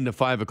in the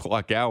 5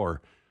 o'clock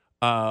hour,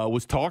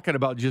 was talking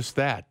about just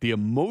that, the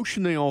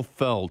emotion they all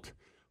felt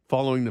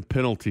following the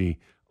penalty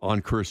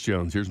on Chris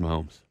Jones. Here's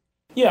Mahomes.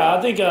 Yeah,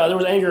 I think there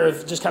was anger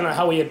of just kind of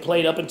how we had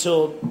played up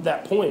until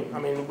that point. I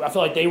mean, I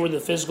feel like they were the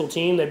physical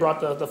team. They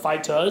brought the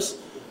fight to us.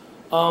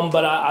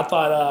 But I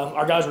thought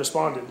our guys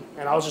responded.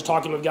 And I was just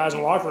talking with guys in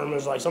the locker room. It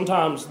was like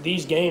sometimes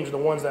these games are the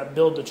ones that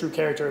build the true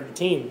character of the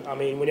team. I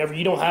mean, whenever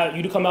you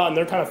come out and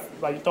they're kind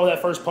of like throw that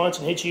first punch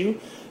and hit you,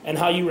 and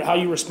how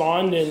you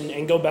respond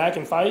and go back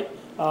and fight,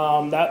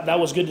 that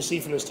was good to see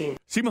from this team.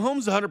 See, Mahomes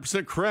is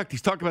 100% correct.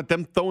 He's talking about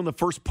them throwing the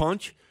first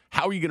punch.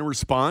 How are you going to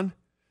respond?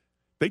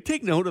 They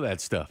take note of that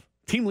stuff.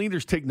 Team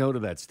leaders take note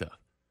of that stuff.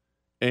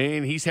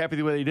 And he's happy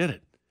the way they did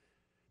it.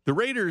 The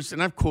Raiders,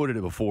 and I've quoted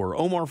it before,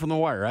 Omar from The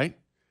Wire, right?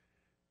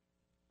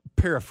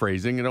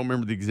 Paraphrasing, I don't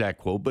remember the exact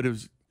quote, but it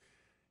was,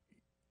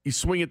 you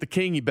swing at the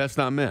king, you best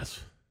not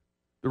miss.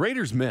 The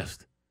Raiders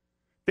missed.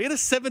 They had a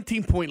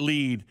 17-point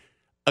lead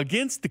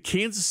against the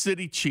Kansas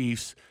City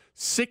Chiefs,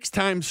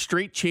 6-time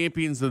straight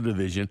champions of the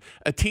division,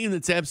 a team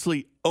that's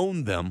absolutely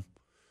owned them.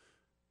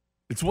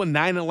 It's won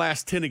 9 of the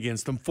last 10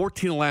 against them,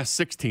 14 of the last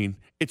 16.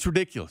 It's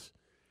ridiculous.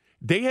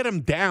 They had them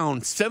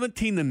down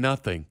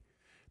 17-0.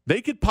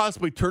 They could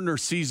possibly turn their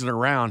season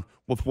around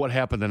with what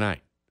happened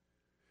tonight.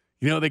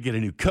 They get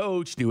a new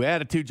coach, new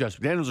attitude. Josh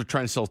McDaniels are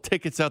trying to sell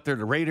tickets out there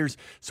to Raiders.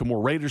 Some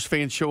more Raiders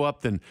fans show up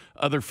than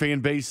other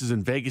fan bases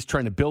in Vegas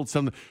trying to build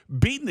something.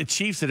 Beating the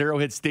Chiefs at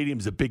Arrowhead Stadium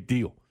is a big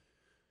deal.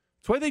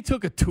 That's why they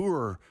took a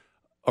tour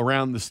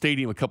around the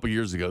stadium a couple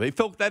years ago. They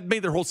felt that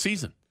made their whole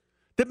season.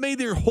 That made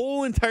their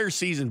whole entire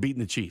season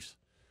beating the Chiefs.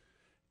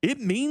 It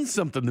means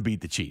something to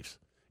beat the Chiefs.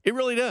 It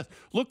really does.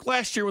 Look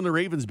last year when the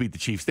Ravens beat the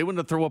Chiefs. They went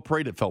to throw a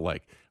parade, it felt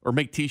like, or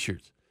make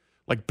T-shirts.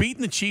 Like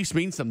beating the Chiefs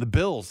means something. The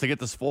Bills, they get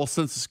this false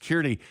sense of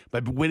security by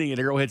winning at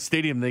Arrowhead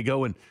Stadium. They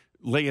go and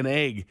lay an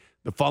egg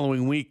the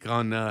following week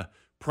on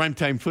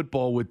primetime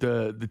football with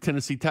the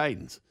Tennessee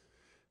Titans.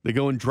 They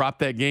go and drop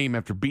that game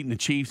after beating the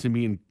Chiefs and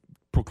being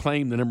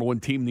proclaimed the number one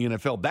team in the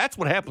NFL. That's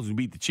what happens when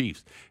we beat the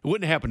Chiefs. It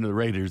wouldn't happen to the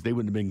Raiders. They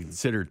wouldn't have been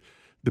considered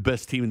the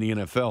best team in the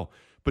NFL.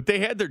 But they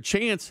had their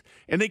chance,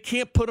 and they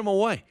can't put them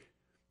away.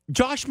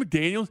 Josh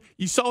McDaniels,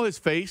 you saw his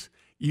face.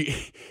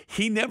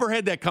 He never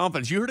had that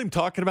confidence. You heard him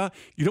talking about,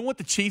 you don't want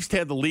the Chiefs to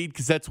have the lead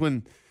because that's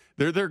when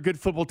they're a good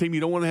football team.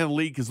 You don't want to have the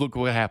lead because look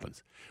what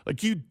happens.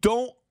 Like, you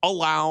don't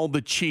allow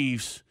the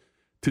Chiefs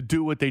to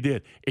do what they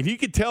did. And you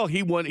could tell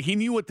he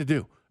knew what to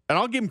do. And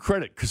I'll give him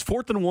credit because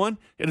 4th and 1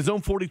 at his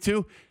own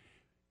 42,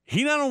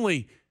 he not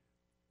only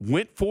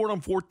went for it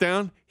on 4th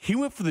down, he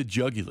went for the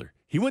jugular.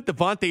 He went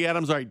Devontae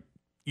Adams, all right,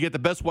 you got the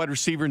best wide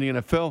receiver in the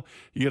NFL.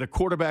 You got a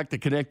quarterback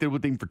that connected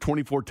with him for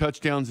 24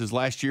 touchdowns his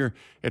last year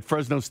at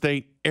Fresno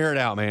State. Air it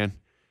out, man.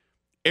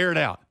 Air it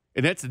out.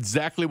 And that's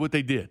exactly what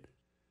they did.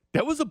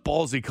 That was a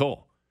ballsy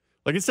call.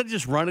 Like, instead of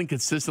just running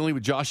consistently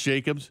with Josh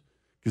Jacobs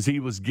because he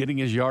was getting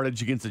his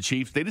yardage against the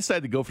Chiefs, they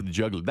decided to go for the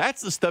jugular.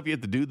 That's the stuff you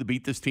have to do to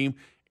beat this team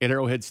at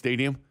Arrowhead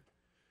Stadium.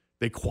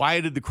 They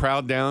quieted the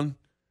crowd down,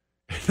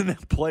 and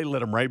that play let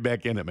them right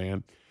back in it,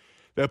 man.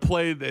 The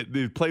play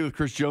with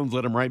Chris Jones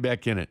let them right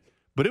back in it.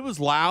 But it was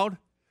loud,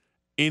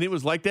 And it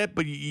was like that,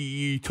 but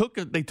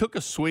they took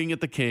a swing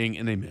at the King,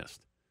 and they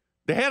missed.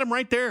 They had him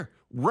right there,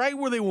 right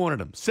where they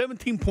wanted him,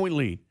 17-point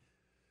lead.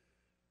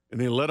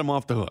 And they let him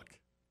off the hook.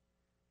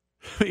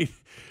 I mean,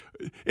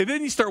 and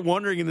then you start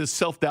wondering, and this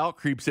self-doubt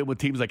creeps in with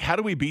teams like, how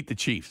do we beat the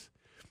Chiefs?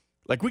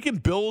 Like, we can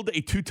build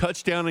a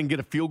 2-touchdown and get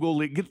a field goal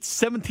lead, get a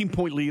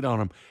 17-point lead on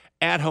them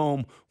at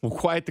home. We'll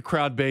quiet the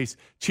crowd base.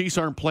 Chiefs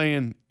aren't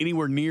playing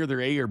anywhere near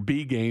their A or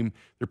B game.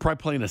 They're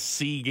probably playing a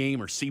C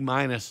game or C-,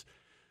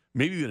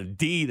 maybe even a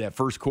D that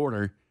first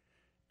quarter.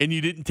 And you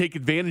didn't take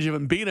advantage of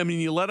them, beat them,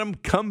 and you let them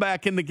come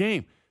back in the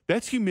game.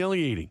 That's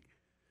humiliating.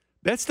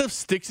 That stuff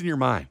sticks in your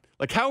mind.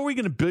 Like, how are we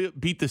going to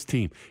beat this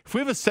team? If we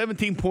have a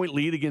 17-point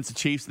lead against the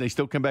Chiefs and they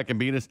still come back and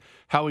beat us,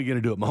 how are we going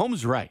to do it? Mahomes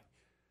is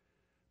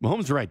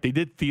right. They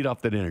did feed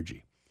off that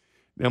energy.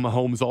 Now,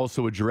 Mahomes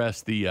also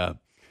addressed the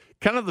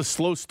kind of the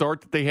slow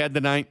start that they had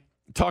tonight,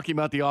 talking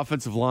about the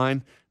offensive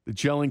line, the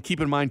gelling. Keep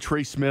in mind,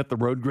 Trey Smith, the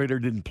road grader,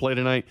 didn't play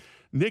tonight.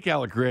 Nick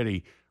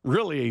Allegretti,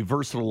 really a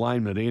versatile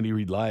lineman that Andy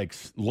Reid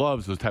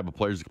loves those type of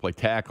players that can play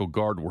tackle,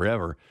 guard,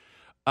 wherever.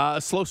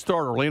 Slow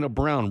start, Orlando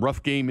Brown,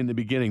 rough game in the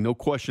beginning, no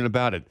question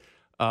about it.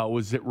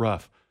 Was it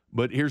rough?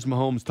 But here's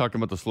Mahomes talking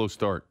about the slow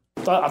start.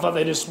 I thought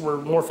they just were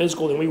more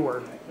physical than we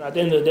were. At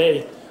the end of the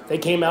day, they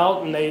came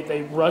out and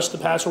they rushed the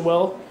passer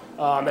well.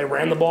 They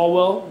ran the ball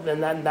well.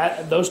 And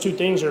those two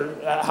things are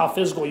how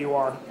physical you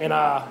are. And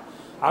I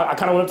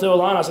kind of went up to the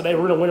line. I said, hey,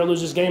 we're going to win or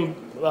lose this game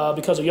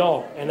because of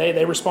y'all. And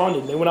they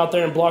responded. They went out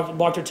there and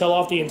blocked their tail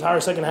off the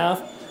entire second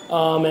half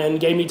and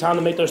gave me time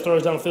to make those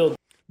throws downfield.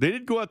 They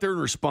did go out there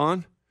and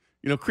respond.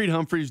 You know, Creed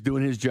Humphrey's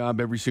doing his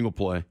job every single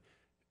play.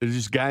 There's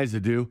just guys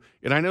that do.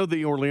 And I know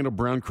the Orlando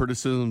Brown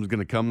criticism is going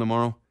to come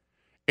tomorrow.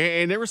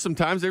 And there were some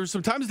times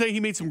today he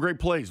made some great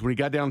plays. When he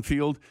got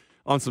downfield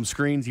on some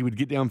screens, he would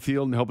get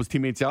downfield and help his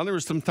teammates out. And there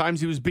were some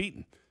times he was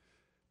beaten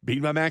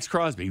by Max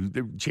Crosby,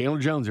 Chandler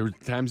Jones. There were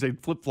times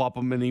they'd flip-flop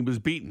him and he was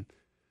beaten.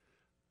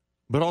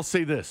 But I'll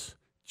say this.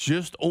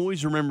 Just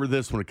always remember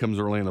this when it comes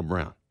to Orlando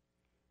Brown.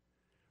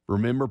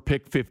 Remember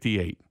pick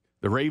 58.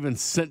 The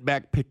Ravens sent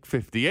back pick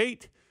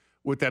 58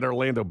 with that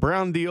Orlando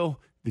Brown deal.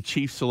 The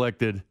Chiefs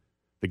selected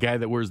the guy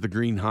that wears the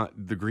green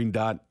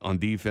dot on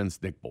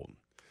defense, Nick Bolton.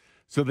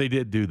 So they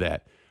did do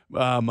that.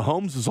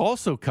 Mahomes was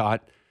also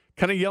caught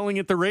kind of yelling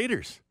at the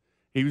Raiders.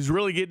 He was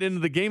really getting into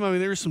the game. I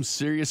mean, there was some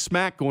serious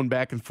smack going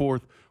back and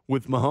forth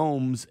with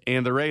Mahomes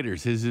and the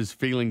Raiders. His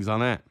feelings on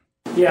that.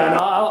 Yeah, no,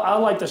 I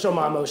like to show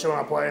my emotion when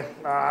I play.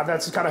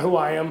 That's kind of who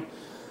I am.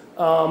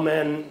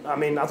 And, I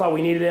mean, I thought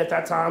we needed it at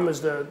that time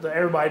is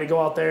everybody to go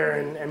out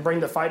there and bring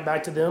the fight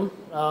back to them.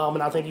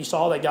 And I think you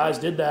saw that guys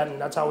did that, and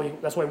that's why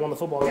we won the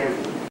football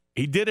game.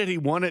 He did it. He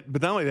won it.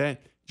 But not only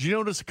that, did you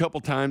notice a couple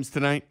times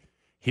tonight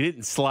he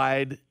didn't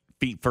slide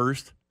feet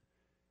first?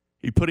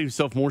 He put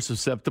himself more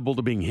susceptible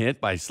to being hit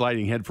by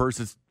sliding head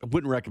first. I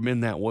wouldn't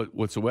recommend that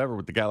whatsoever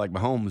with a guy like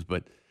Mahomes,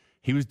 but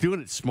he was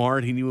doing it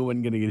smart. He knew he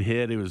wasn't going to get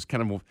hit. It was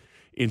kind of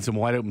in some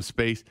wide open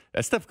space.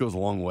 That stuff goes a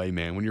long way,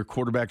 man. When your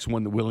quarterback's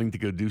willing to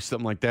go do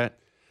something like that,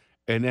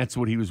 and that's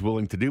what he was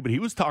willing to do. But he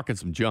was talking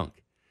some junk.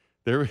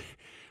 But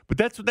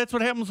that's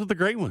what happens with the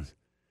great ones.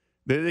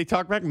 They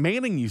talk back.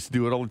 Manning used to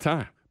do it all the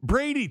time.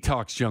 Brady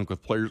talks junk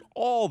with players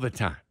all the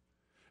time.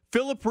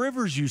 Phillip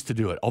Rivers used to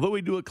do it, although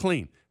he do it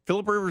clean.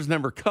 Phillip Rivers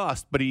never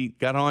cussed, but he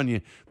got on you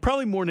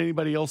probably more than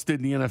anybody else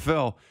did in the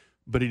NFL,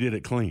 but he did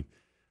it clean.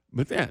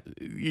 But you're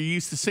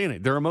used to seeing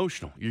it. They're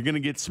emotional. You're going to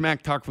get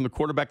smack talk from the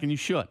quarterback, and you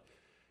should,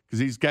 because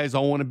these guys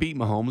all want to beat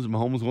Mahomes, and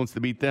Mahomes wants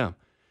to beat them.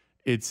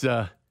 It's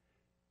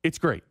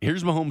great.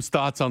 Here's Mahomes'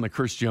 thoughts on the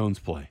Chris Jones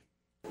play.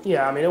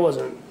 Yeah, I mean, it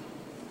wasn't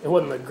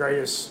the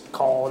greatest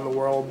call in the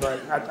world, but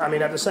I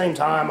mean, at the same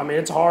time, I mean,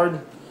 it's a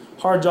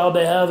hard job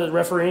they have at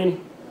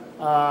refereeing.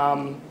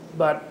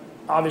 But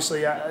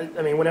obviously,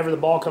 I mean, whenever the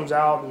ball comes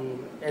out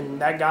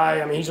and that guy,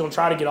 I mean, he's going to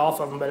try to get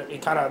off of him,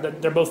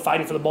 but they're both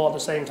fighting for the ball at the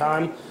same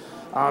time.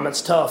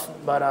 It's tough,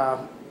 but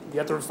you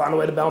have to find a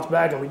way to bounce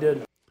back, and we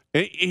did.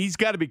 He's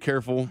got to be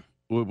careful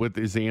with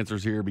his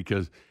answers here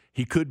because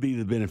he could be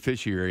the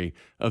beneficiary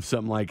of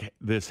something like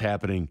this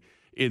happening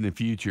in the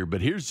future. But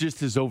here's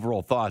just his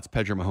overall thoughts,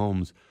 Patrick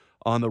Mahomes,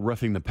 on the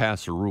roughing the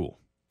passer rule.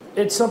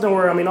 It's something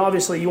where, I mean,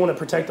 obviously you want to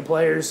protect the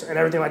players and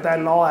everything like that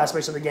in all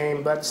aspects of the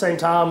game. But at the same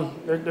time,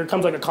 there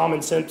comes like a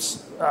common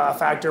sense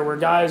factor where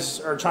guys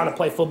are trying to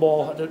play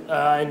football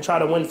and try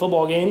to win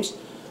football games.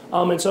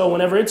 And so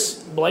whenever it's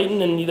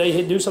blatant and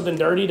they do something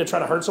dirty to try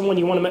to hurt someone,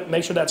 you want to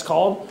make sure that's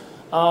called.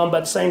 But at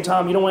the same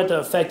time, you don't want it to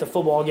affect the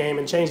football game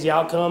and change the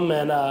outcome.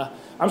 And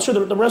I'm sure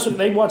the rest of them,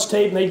 they watch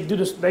tape and they do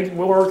this. They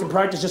work in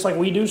practice just like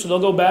we do. So they'll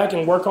go back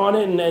and work on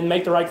it and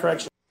make the right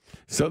correction.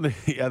 So, the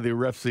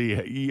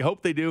refs, you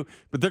hope they do,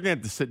 but they're going to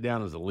have to sit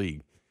down as a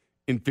league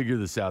and figure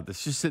this out.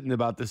 It's just sitting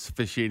about this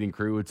officiating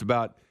crew. It's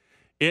about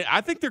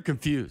I think they're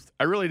confused.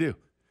 I really do.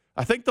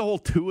 I think the whole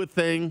Tua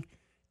thing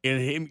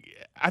and him,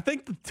 I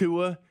think the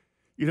Tua,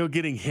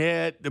 getting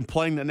hit and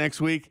playing the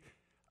next week,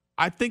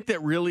 I think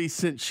that really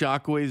sent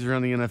shockwaves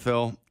around the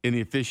NFL in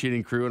the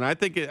officiating crew, and I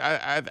think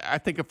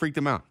it freaked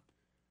them out.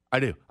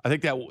 I do. I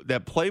think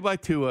that play by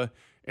Tua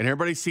and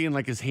everybody seeing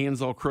like his hands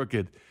all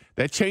crooked,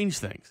 that changed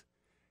things.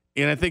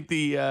 And I think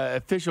the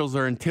officials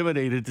are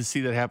intimidated to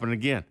see that happen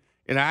again.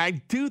 And I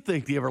do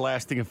think the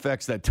everlasting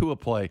effects that Tua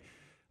play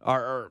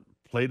are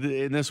played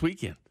in this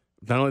weekend.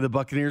 Not only the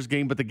Buccaneers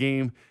game, but the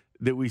game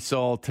that we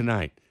saw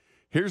tonight.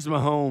 Here's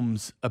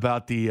Mahomes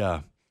about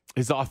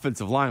his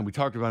offensive line. We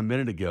talked about a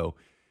minute ago.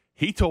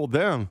 He told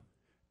them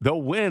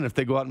they'll win if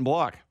they go out and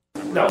block.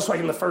 That was like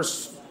in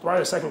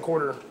the second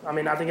quarter. I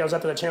mean, I think I was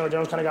after that Chandler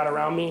Jones kind of got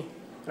around me.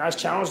 And I just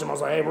challenged them. I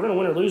was like, hey, we're going to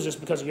win or lose this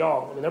because of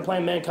y'all. I mean, they're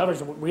playing man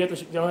coverage. We have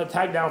to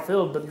attack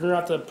downfield, but you're going to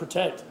have to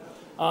protect.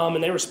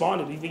 And they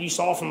responded. You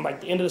saw from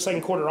like the end of the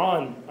second quarter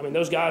on, I mean,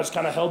 those guys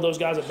kind of held those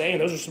guys at bay,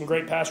 and those are some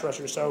great pass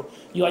rushers. So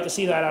you like to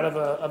see that out of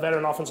a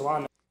veteran offensive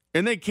lineman.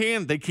 And they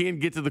can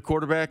get to the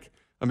quarterback.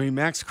 I mean,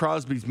 Max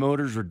Crosby's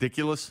motor is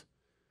ridiculous.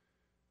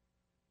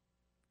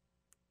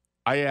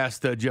 I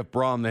asked Jeff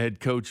Brom, the head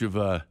coach of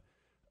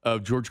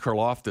George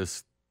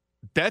Karlaftis,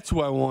 that's who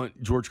I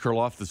want George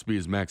Karlaftis to be,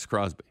 is Max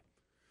Crosby.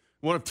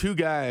 One of two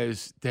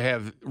guys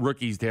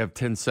rookies to have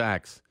 10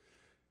 sacks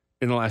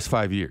in the last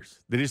 5 years.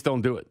 They just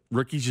don't do it.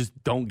 Rookies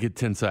just don't get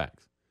 10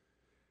 sacks.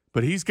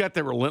 But he's got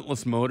that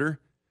relentless motor,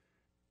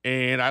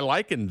 and I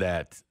liken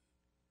that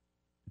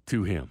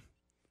to him.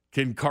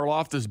 Can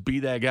Karlaftis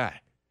be that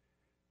guy?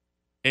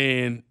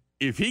 And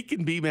if he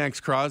can be Max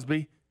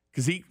Crosby,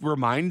 because he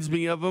reminds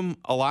me of him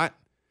a lot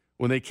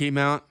when they came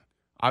out,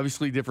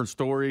 obviously different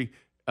story.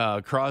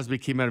 Crosby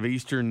came out of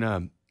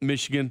Eastern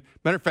Michigan.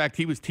 Matter of fact,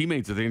 he was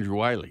teammates with Andrew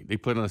Wiley. They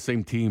played on the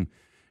same team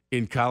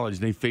in college,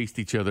 and they faced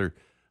each other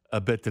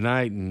a bit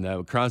tonight,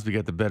 and Crosby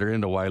got the better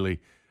end of Wiley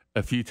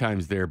a few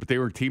times there, but they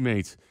were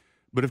teammates.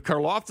 But if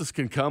Karlaftis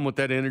can come with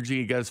that energy,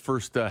 he got his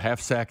first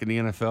half sack in the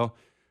NFL,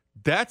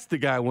 that's the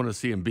guy I want to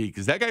see him be,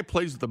 because that guy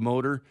plays with the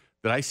motor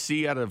that I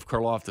see out of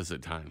Karlaftis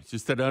at times.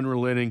 Just that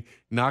unrelenting,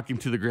 knock him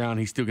to the ground,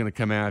 he's still going to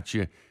come at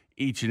you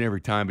each and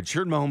every time. But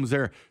Sherman Mahomes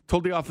there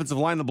told the offensive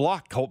line to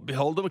block, hold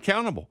them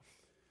accountable.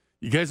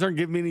 You guys aren't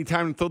giving me any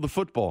time to throw the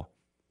football.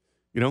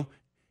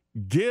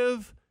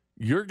 Give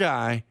your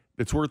guy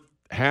that's worth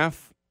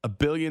 $500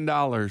 million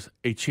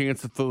a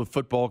chance to throw the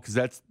football, because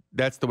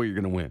that's the way you're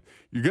going to win.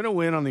 You're going to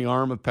win on the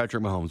arm of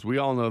Patrick Mahomes. We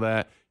all know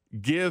that.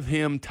 Give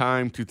him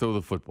time to throw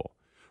the football.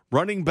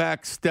 Running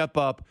back, step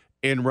up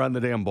and run the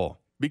damn ball.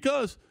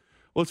 Because,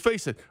 let's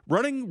face it,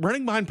 running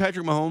behind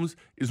Patrick Mahomes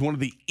is one of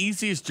the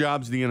easiest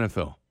jobs in the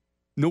NFL.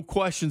 No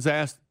questions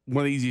asked,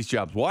 one of the easiest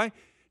jobs. Why?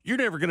 You're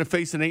never going to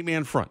face an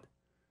 8-man front.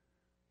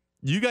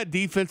 You got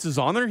defenses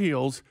on their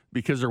heels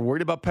because they're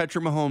worried about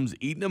Patrick Mahomes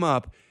eating them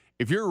up.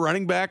 If you're a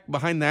running back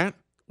behind that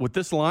with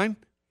this line,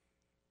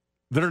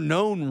 that are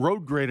known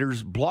road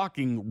graders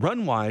blocking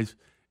run-wise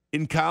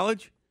in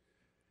college,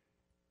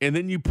 and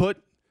then you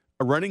put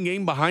a running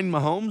game behind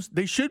Mahomes,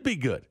 they should be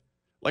good.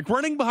 Like,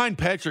 running behind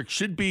Patrick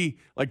should be,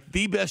 like,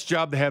 the best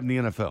job to have in the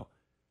NFL.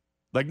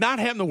 Like, not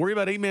having to worry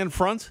about 8-man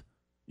fronts.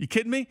 You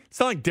kidding me? It's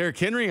not like Derrick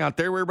Henry out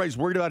there where everybody's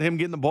worried about him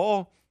getting the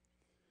ball.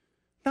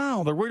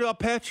 No, they're worried about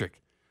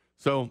Patrick.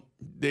 So,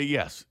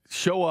 yes,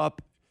 show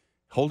up,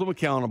 hold him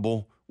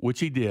accountable, which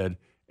he did,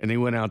 and they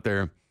went out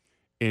there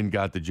and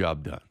got the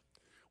job done.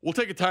 We'll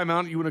take a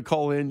timeout. You want to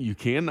call in, you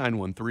can,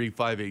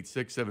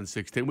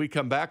 913-586-7610. We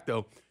come back,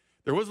 though.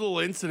 There was a little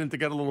incident that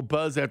got a little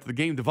buzz after the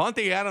game.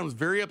 Davante Adams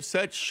very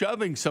upset,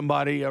 shoving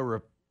somebody,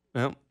 a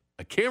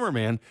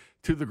cameraman,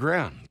 to the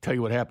ground. I'll tell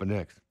you what happened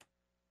next.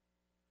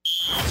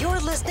 You're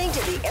listening to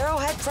the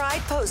Arrowhead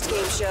Pride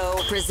postgame show,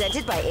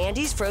 presented by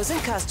Andy's Frozen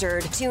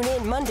Custard. Tune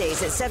in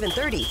Mondays at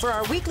 7:30 for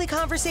our weekly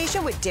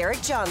conversation with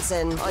Derek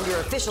Johnson on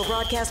your official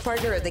broadcast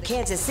partner of the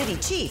Kansas City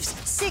Chiefs,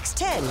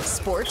 610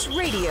 Sports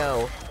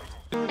Radio.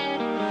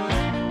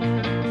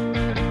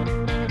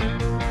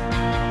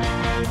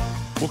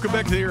 Welcome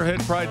back to the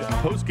Arrowhead Pride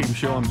postgame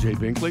show. I'm Jay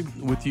Binkley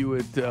with you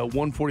at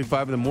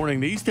 1:45 in the morning.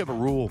 They used to have a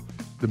rule,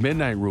 the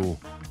midnight rule,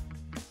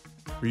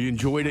 where you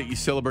enjoyed it, you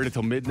celebrated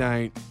till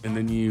midnight, and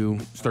then you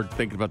start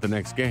thinking about the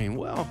next game.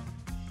 Well,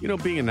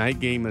 being a night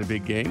game and a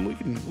big game,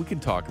 we can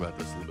talk about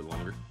this a little bit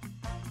longer.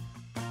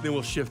 Then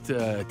we'll shift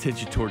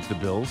attention towards the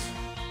Bills,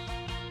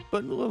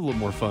 but we'll have a little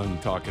more fun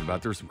talking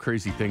about. There's some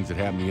crazy things that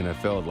happened in the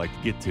NFL I'd like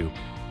to get to.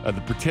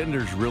 The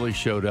Pretenders really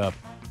showed up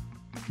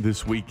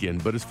this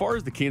weekend. But as far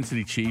as the Kansas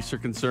City Chiefs are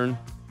concerned,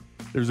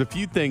 there's a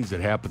few things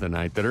that happened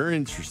tonight that are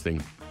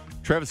interesting.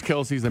 Travis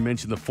Kelce, as I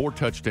mentioned, the 4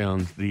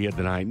 touchdowns that he had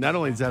tonight. Not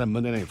only is that a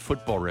Monday Night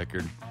Football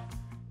record,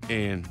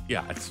 and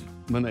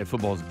Monday Night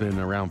Football has been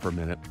around for a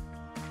minute.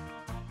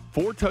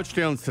 4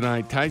 touchdowns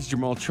tonight, ties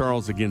Jamal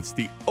Charles against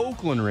the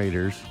Oakland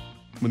Raiders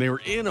when they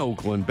were in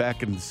Oakland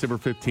back in December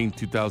 15,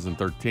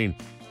 2013.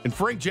 And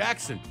Frank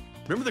Jackson,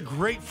 remember the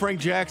great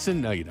Frank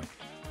Jackson? No, you don't.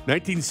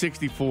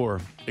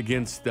 1964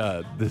 against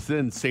the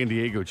then San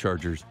Diego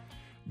Chargers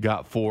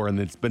got 4, and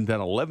it's been done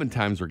 11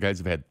 times where guys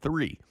have had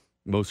 3.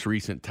 Most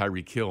recent,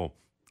 Tyreek Hill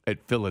at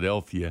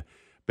Philadelphia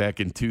back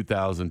in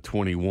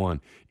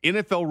 2021.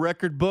 NFL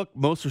record book,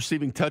 most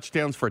receiving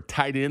touchdowns for a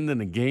tight end in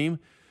a game.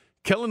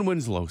 Kellen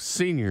Winslow,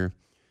 senior,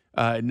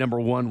 number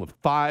 1 with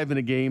 5 in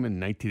a game in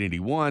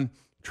 1981.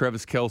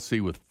 Travis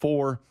Kelce with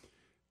 4,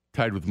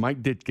 tied with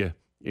Mike Ditka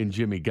and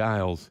Jimmy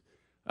Giles,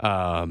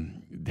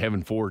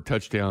 having 4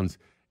 touchdowns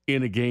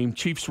in a game.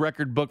 Chiefs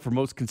record book for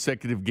most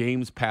consecutive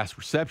games, pass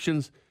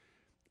receptions.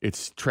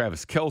 It's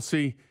Travis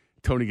Kelce,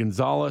 Tony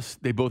Gonzalez.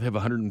 They both have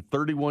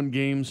 131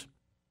 games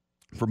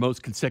for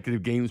most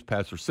consecutive games,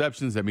 pass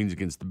receptions. That means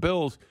against the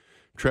Bills,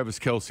 Travis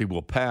Kelce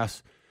will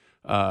pass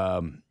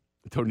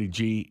Tony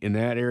G in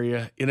that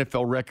area.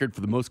 NFL record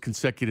for the most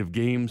consecutive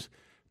games,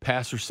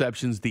 pass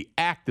receptions, the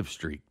active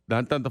streak,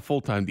 not the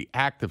full time, the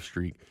active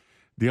streak.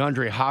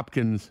 DeAndre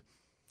Hopkins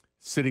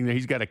sitting there.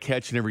 He's got a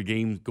catch in every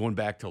game going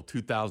back till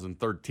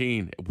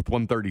 2013 with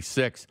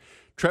 136.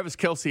 Travis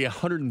Kelce,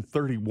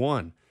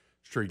 131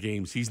 straight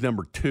games. He's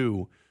number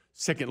 2,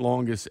 second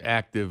longest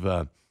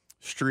active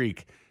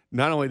streak.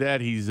 Not only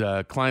that, he's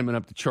climbing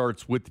up the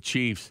charts with the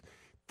Chiefs.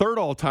 Third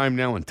all-time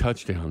now in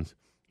touchdowns.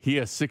 He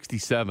has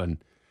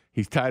 67.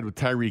 He's tied with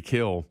Tyreek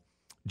Hill.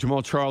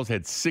 Jamal Charles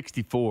had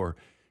 64.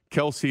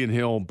 Kelce and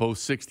Hill both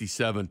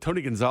 67.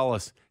 Tony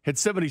Gonzalez had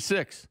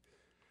 76.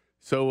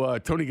 So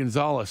Tony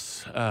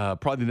Gonzalez,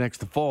 probably the next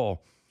to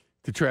fall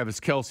to Travis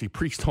Kelce.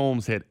 Priest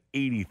Holmes had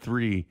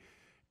 83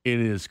 in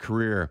his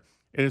career.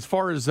 And as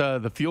far as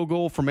the field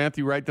goal for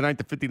Matthew Wright tonight,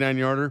 the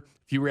 59-yarder,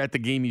 if you were at the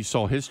game, you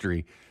saw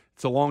history.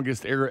 It's the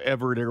longest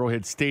ever at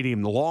Arrowhead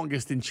Stadium, the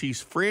longest in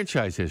Chiefs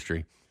franchise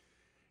history.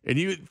 And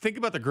you think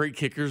about the great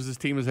kickers this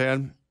team has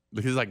had,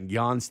 because like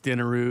Jan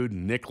Stenerud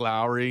and Nick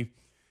Lowry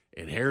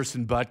and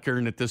Harrison Butker,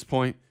 and at this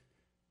point,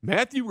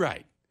 Matthew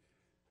Wright.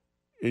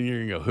 And you're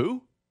going to go,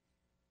 who?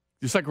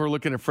 Just like we're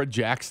looking at Fred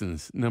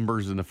Jackson's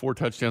numbers and the 4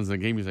 touchdowns in the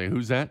game, you're saying,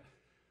 who's that?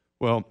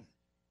 Well,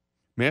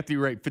 Matthew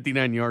Wright,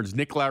 59 yards.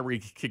 Nick Lowry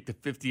kicked a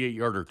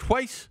 58-yarder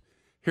twice.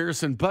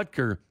 Harrison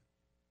Butker,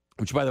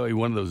 which, by the way,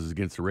 one of those is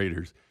against the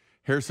Raiders.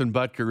 Harrison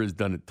Butker has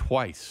done it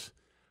twice.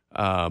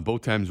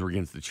 Both times were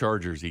against the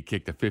Chargers. He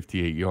kicked a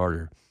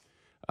 58-yarder.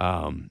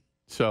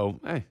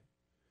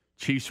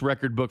 Chiefs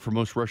record book for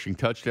most rushing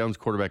touchdowns,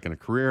 quarterback in a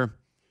career.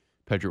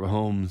 Patrick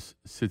Mahomes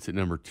sits at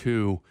number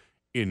 2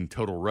 in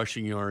total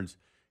rushing yards.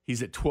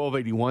 He's at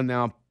 1,281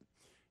 now.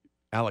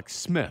 Alex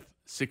Smith,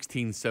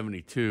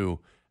 1,672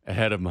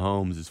 ahead of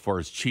Mahomes as far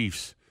as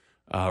Chiefs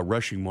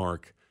rushing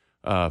mark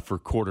for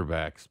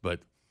quarterbacks. But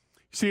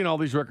seeing all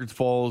these records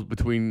fall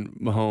between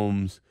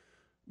Mahomes,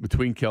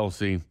 between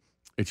Kelce,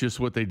 it's just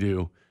what they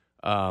do.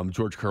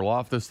 George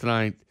Karlaftis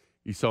tonight,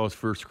 you saw his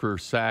first career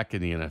sack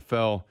in the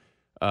NFL.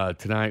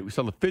 Tonight, we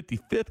saw the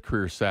 55th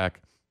career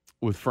sack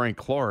with Frank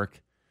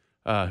Clark,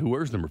 who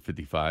wears number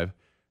 55.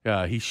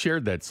 He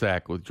shared that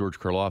sack with George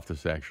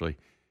Karlaftis, actually.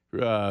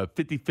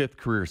 55th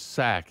career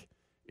sack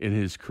in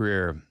his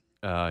career.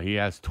 He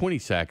has 20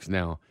 sacks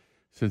now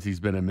since he's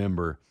been a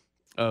member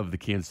of the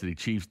Kansas City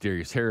Chiefs.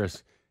 Darius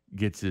Harris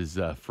gets his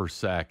first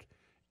sack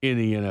in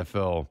the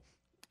NFL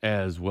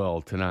as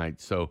well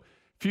tonight. So,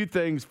 a few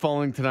things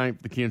falling tonight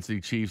for the Kansas City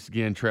Chiefs.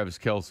 Again, Travis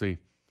Kelce,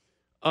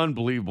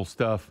 unbelievable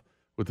stuff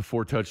with the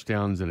 4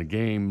 touchdowns in a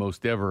game,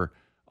 most ever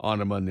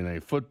on a Monday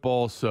Night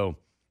Football. So,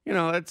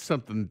 that's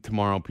something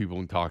tomorrow people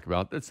can talk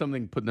about. That's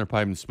something putting their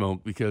pipe in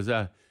smoke because,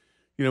 when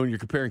you're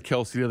comparing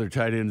Kelce to the other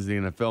tight ends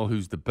in the NFL,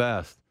 who's the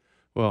best?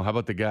 Well, how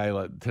about the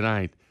guy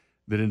tonight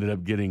that ended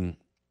up getting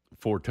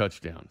 4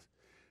 touchdowns?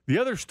 The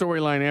other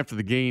storyline after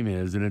the game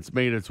is, and it's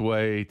made its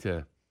way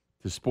to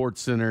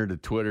SportsCenter, to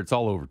Twitter. It's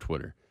all over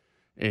Twitter.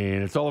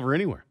 And it's all over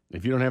anywhere.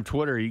 If you don't have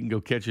Twitter, you can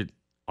go catch it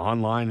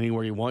online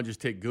anywhere you want.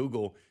 Just take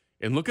Google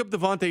and look up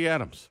Davante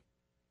Adams.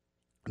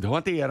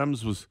 Davante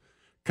Adams was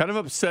kind of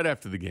upset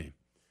after the game.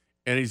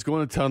 And he's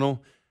going to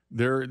tunnel.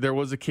 There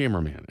was a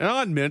cameraman. And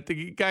I'll admit,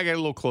 the guy got a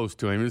little close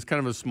to him. It was kind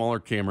of a smaller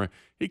camera.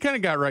 He kind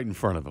of got right in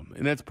front of him.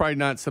 And that's probably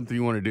not something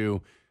you want to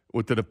do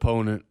with an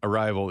opponent, a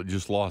rival that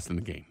just lost in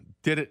the game.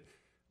 Did it,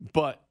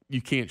 but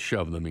you can't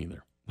shove them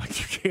either.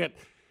 You can't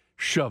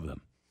shove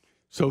them.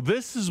 So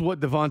this is what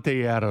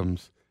Davante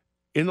Adams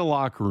in the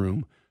locker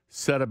room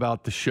said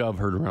about the shove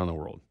heard around the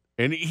world.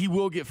 And he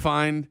will get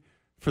fined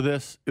for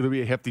this. It'll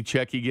be a hefty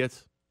check he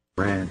gets.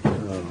 Ran,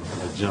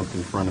 jumped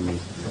in front of me.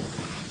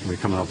 We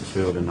coming off the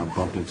field, and I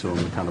bumped into him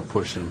and kind of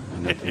pushed him,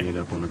 and then he ended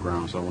up on the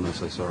ground. So I want to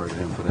say sorry to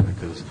him for that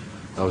because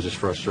that was just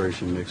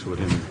frustration mixed with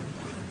him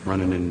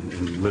running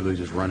and literally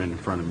just running in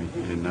front of me,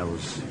 and that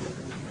was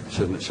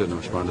shouldn't have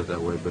responded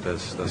that way. But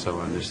that's how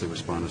I initially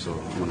responded. So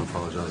I want to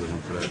apologize to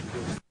him for that.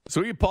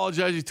 So he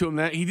apologized to him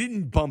that he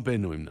didn't bump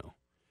into him though.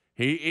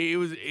 He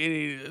was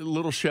in a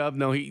little shove.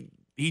 No, he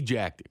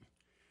jacked him.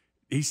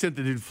 He sent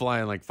the dude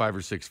flying like 5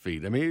 or 6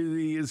 feet. I mean,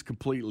 he has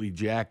completely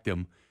jacked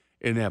him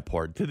in that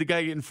part. Did the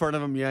guy get in front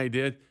of him? Yeah, he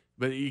did.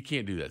 But you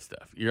can't do that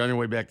stuff. You're on your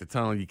way back to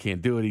tunnel. You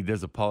can't do it. He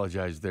does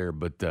apologize there.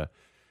 But that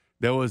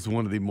was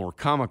one of the more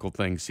comical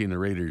things, seeing the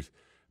Raiders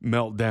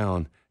melt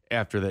down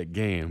after that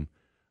game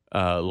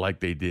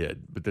like they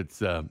did. But that's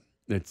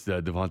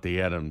Davante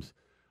Adams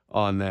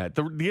on that.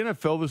 The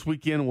NFL this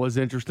weekend was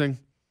interesting.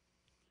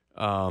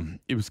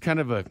 It was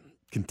kind of a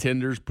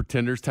contenders,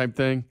 pretenders type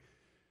thing.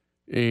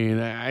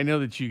 And I know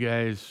that you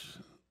guys,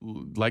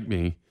 like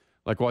me,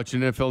 like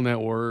watching NFL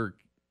Network,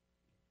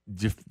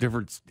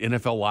 different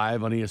NFL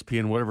Live on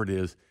ESPN, whatever it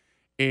is,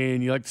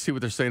 and you like to see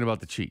what they're saying about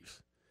the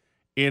Chiefs.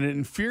 And it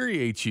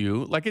infuriates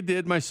you, like it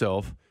did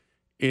myself,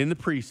 in the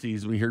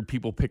preseason, we heard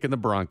people picking the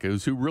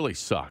Broncos, who really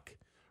suck.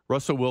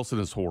 Russell Wilson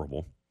is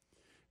horrible.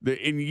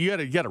 And you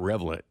got to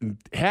revel in it. And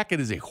Hackett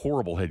is a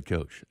horrible head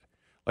coach.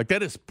 Like,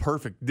 that is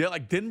perfect.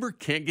 Like, Denver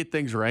can't get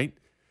things right,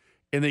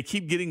 and they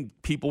keep getting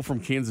people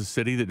from Kansas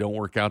City that don't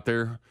work out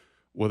there,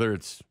 whether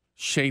it's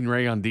Shane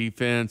Ray on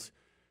defense,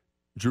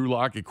 Drew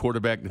Lock at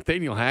quarterback.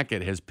 Nathaniel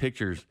Hackett has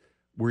pictures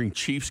wearing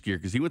Chiefs gear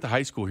because he went to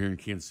high school here in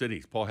Kansas City.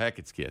 He's Paul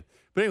Hackett's kid.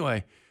 But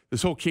anyway,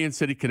 this whole Kansas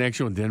City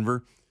connection with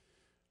Denver.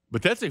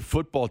 But that's a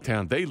football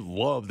town. They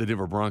love the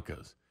Denver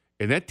Broncos,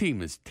 and that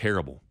team is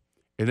terrible.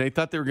 And they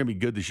thought they were going to be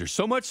good this year.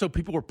 So much so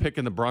people were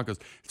picking the Broncos.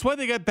 That's why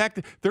they got back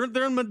to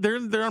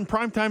they're on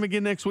prime time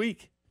again next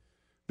week.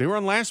 They were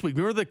on last week.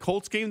 Remember the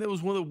Colts game? That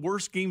was one of the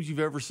worst games you've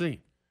ever seen.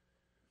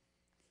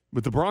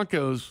 But the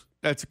Broncos,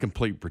 that's a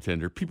complete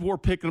pretender. People were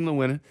picking them to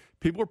win it.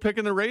 People were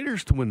picking the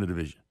Raiders to win the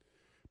division.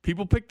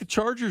 People picked the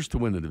Chargers to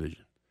win the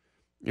division.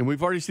 And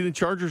we've already seen the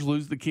Chargers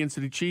lose the Kansas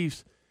City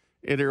Chiefs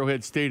at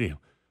Arrowhead Stadium.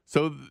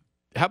 So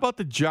how about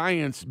the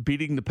Giants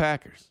beating the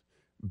Packers?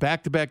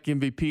 Back-to-back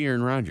MVP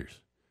Aaron Rodgers.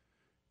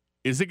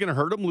 Is it going to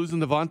hurt them losing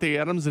Devontae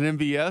Adams and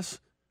MVS?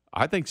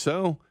 I think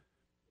so.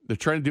 They're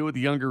trying to do it with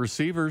the younger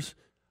receivers.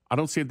 I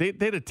don't see it. They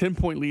had a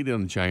 10-point lead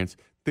on the Giants.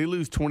 They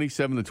lose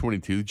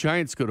 27-22. The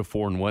Giants go to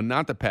 4-1,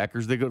 not the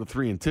Packers. They go to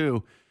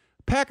 3-2.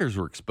 Packers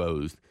were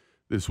exposed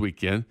this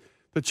weekend.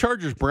 The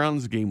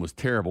Chargers-Browns game was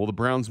terrible. The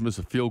Browns missed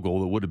a field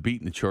goal that would have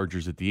beaten the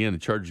Chargers at the end. The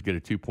Chargers get a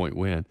 2-point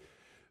win.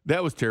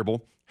 That was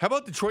terrible. How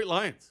about Detroit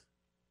Lions?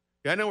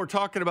 Yeah, I know we're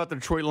talking about the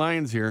Detroit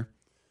Lions here.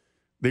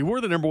 They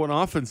were the number one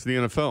offense in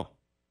the NFL.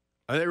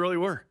 They really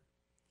were.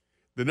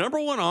 The number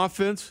one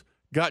offense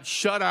got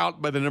shut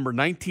out by the number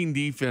 19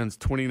 defense,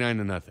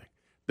 29-0.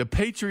 The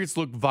Patriots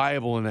looked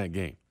viable in that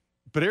game.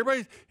 But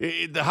everybody,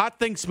 the hot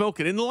thing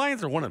smoking, and the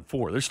Lions are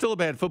 1-4. They're still a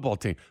bad football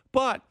team.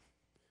 But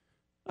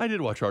I did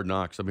watch Hard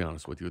Knocks, I'll be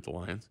honest with you, with the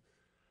Lions.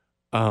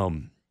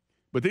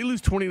 But they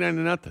lose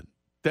 29-0.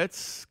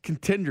 That's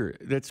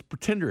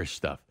pretenderish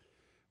stuff.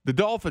 The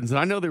Dolphins, and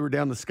I know they were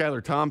down to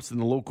Skylar Thompson,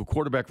 the local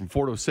quarterback from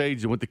Fort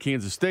Osage, and went to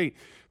Kansas State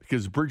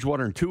because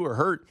Bridgewater and Tua are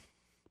hurt.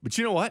 But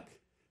you know what?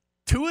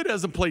 Tua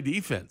doesn't play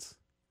defense.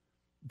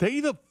 They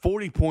gave up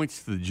 40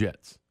 points to the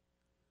Jets.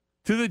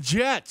 To the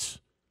Jets.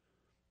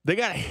 They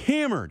got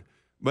hammered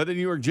by the New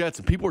York Jets.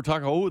 And people were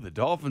talking, the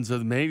Dolphins,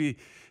 maybe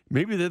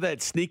they're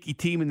that sneaky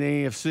team in the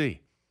AFC.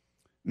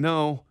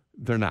 No,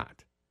 they're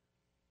not.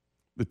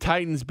 The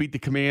Titans beat the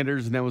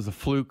Commanders, and that was a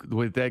fluke the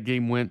way that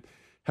game went.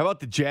 How about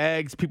the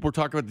Jags? People were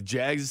talking about the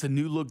Jags. It's a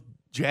new-look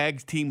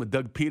Jags team with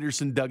Doug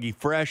Peterson, Dougie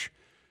Fresh.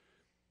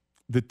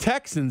 The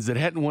Texans that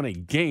hadn't won a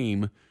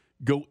game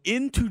go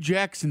into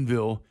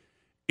Jacksonville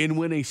and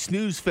win a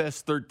snooze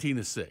fest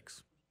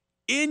 13-6.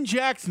 In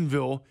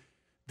Jacksonville,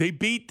 they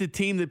beat the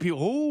team that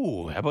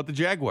people, how about the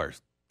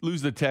Jaguars?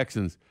 Lose the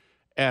Texans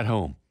at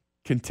home.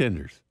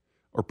 Contenders,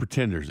 or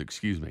pretenders,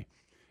 excuse me.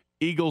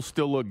 Eagles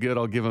still look good.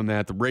 I'll give them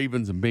that. The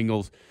Ravens and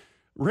Bengals.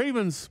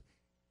 Ravens,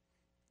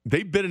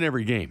 they've been in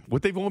every game.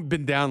 What they've only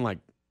been down like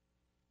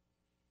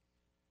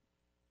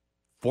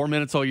 4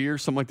 minutes all year,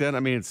 something like that. I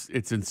mean,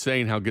 it's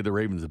insane how good the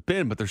Ravens have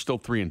been, but they're still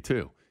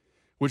 3-2,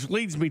 which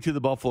leads me to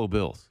the Buffalo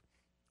Bills.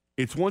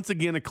 It's once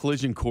again a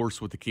collision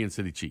course with the Kansas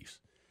City Chiefs.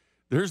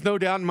 There's no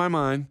doubt in my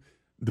mind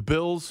the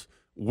Bills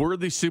were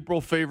the Super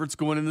Bowl favorites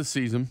going into the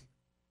season.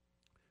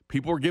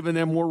 People are giving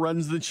them more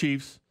runs than the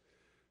Chiefs,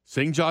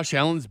 saying Josh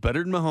Allen's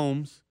better than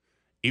Mahomes,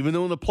 even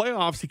though in the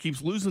playoffs he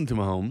keeps losing to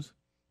Mahomes.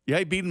 Yeah,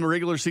 he beat him in the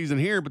regular season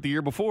here, but the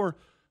year before,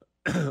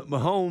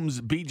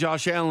 Mahomes beat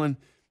Josh Allen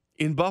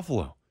in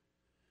Buffalo.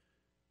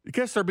 You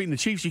got to start beating the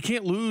Chiefs. You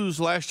can't lose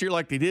last year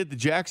like they did to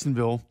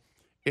Jacksonville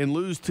and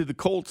lose to the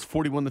Colts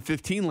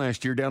 41-15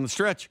 last year down the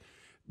stretch.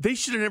 They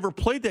should have never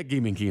played that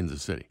game in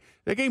Kansas City.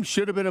 That game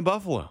should have been in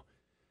Buffalo.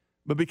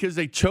 But because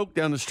they choked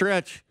down the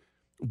stretch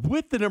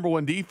with the number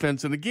one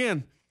defense, and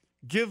again,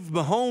 give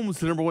Mahomes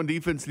the number one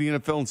defense in the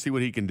NFL and see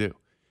what he can do.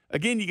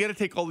 Again, you got to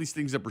take all these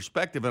things in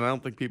perspective, and I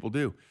don't think people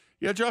do.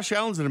 Yeah, Josh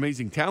Allen's an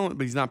amazing talent,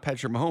 but he's not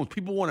Patrick Mahomes.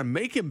 People want to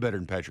make him better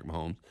than Patrick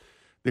Mahomes.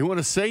 They want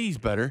to say he's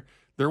better.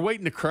 They're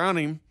waiting to crown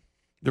him.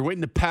 They're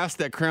waiting to pass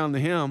that crown to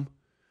him.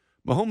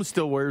 Mahomes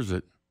still wears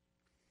it.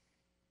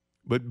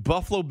 But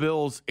Buffalo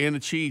Bills and the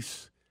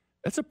Chiefs,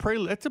 that's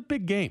a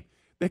big game.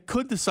 That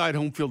could decide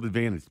home field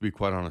advantage, to be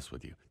quite honest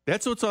with you.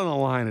 That's what's on the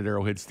line at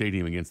Arrowhead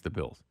Stadium against the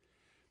Bills.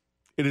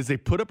 It is a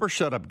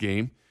put-up-or-shut-up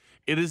game.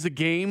 It is a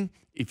game,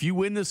 if you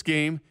win this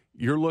game,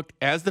 you're looked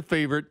as the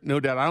favorite. No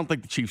doubt. I don't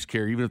think the Chiefs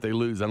care. Even if they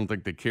lose, I don't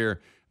think they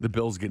care. The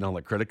Bills getting all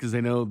that credit because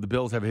they know the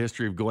Bills have a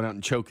history of going out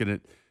and choking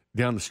it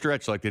down the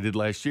stretch like they did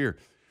last year.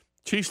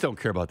 Chiefs don't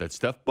care about that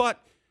stuff.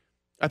 But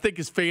I think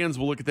as fans,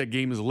 we'll look at that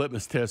game as a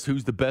litmus test.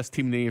 Who's the best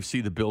team in the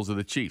AFC, the Bills or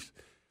the Chiefs?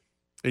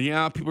 And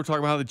yeah, people are talking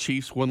about how the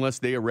Chiefs one less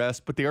day of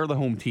rest, but they are the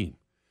home team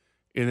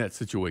in that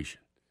situation.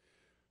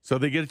 So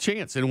they get a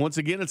chance. And once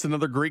again, it's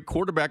another great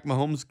quarterback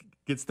Mahomes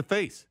gets to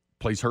face.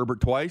 Plays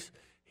Herbert twice.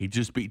 He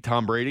just beat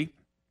Tom Brady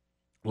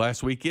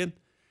last weekend.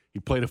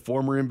 He played a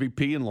former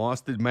MVP and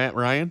lost to Matt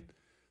Ryan,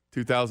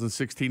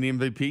 2016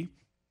 MVP.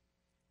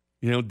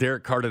 You know,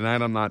 Derek Carr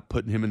tonight, I'm not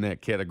putting him in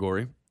that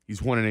category. He's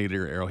 1-8 at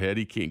Arrowhead.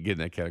 He can't get in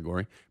that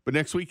category. But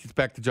next week, it's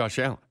back to Josh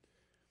Allen.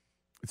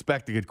 It's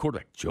back to good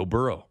quarterback. Joe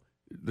Burrow.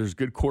 There's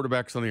good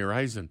quarterbacks on the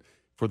horizon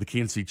for the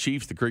Kansas City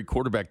Chiefs. The great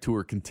quarterback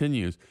tour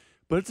continues.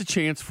 But it's a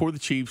chance for the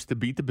Chiefs to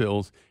beat the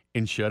Bills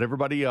and shut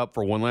everybody up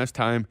for one last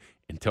time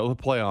until the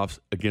playoffs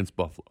against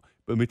Buffalo.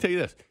 But let me tell you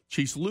this.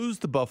 Chiefs lose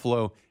to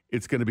Buffalo,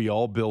 it's going to be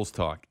all Bills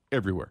talk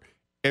everywhere.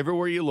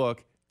 Everywhere you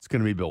look, it's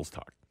going to be Bills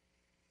talk.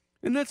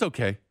 And that's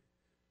okay.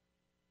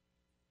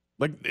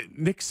 Like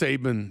Nick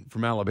Saban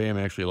from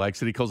Alabama actually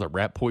likes it. He calls it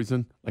rat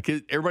poison. Like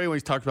everybody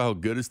always talked about how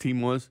good his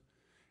team was.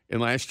 And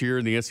last year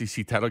in the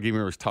SEC title game, he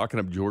was talking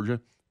up Georgia.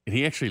 And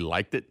he actually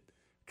liked it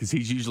because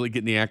he's usually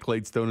getting the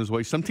accolades thrown his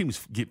way. Some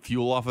teams get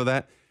fuel off of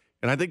that.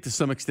 And I think to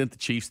some extent the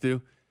Chiefs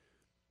do.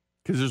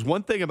 Because there's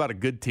one thing about a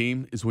good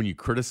team is when you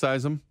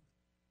criticize them.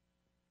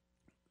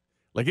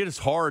 Like, it is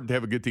hard to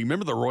have a good team.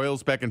 Remember the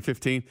Royals back in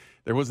 2015?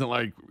 There wasn't,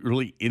 like,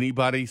 really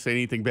anybody saying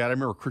anything bad. I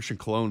remember Christian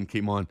Colon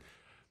came on.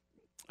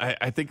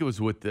 I think it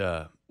was with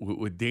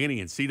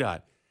Danny and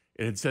CDOT.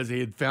 And it says he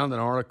had found an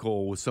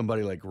article with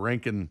somebody, like,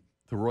 ranking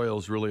the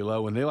Royals really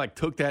low. And they, like,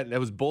 took that, and that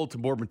was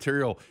bulletin board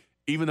material.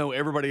 Even though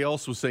everybody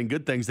else was saying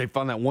good things, they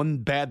found that one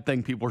bad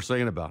thing people were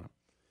saying about them.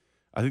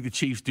 I think the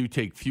Chiefs do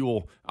take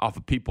fuel off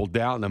of people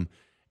doubting them.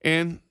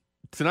 And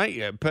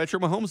tonight,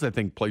 Patrick Mahomes, I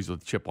think, plays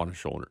with a chip on his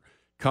shoulder.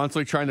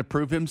 Constantly trying to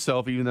prove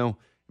himself, even though,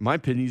 in my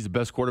opinion, he's the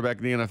best quarterback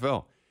in the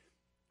NFL.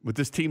 But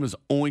this team is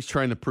always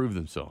trying to prove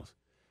themselves.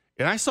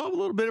 And I saw a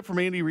little bit from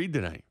Andy Reid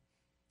tonight.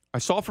 I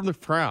saw it from the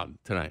crowd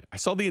tonight. I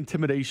saw the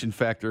intimidation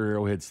factor at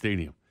Arrowhead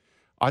Stadium.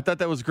 I thought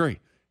that was great.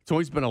 It's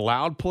always been a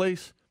loud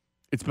place.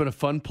 It's been a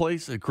fun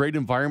place, a great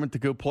environment to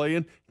go play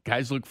in.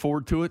 Guys look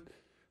forward to it.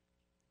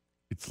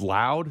 It's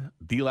loud,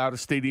 the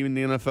loudest stadium in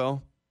the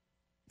NFL.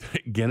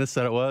 Guinness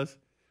said it was.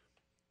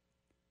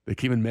 They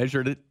came and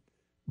measured it.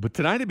 But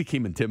tonight it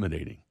became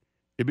intimidating.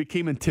 It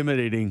became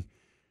intimidating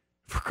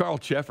for Carl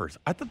Cheffers.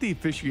 I thought the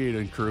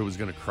officiating crew was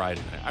going to cry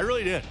tonight. I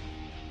really did.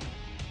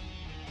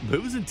 But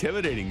it was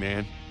intimidating,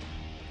 man.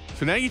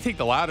 So now you take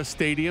the loudest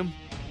stadium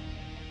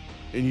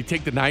and you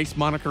take the nice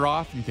moniker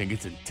off and you think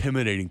it's an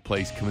intimidating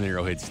place coming to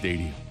Arrowhead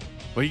Stadium.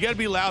 Well, you got to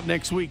be loud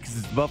next week because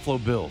it's the Buffalo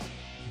Bills.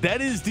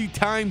 That is the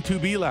time to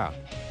be loud.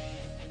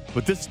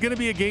 But this is going to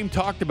be a game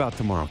talked about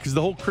tomorrow because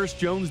the whole Chris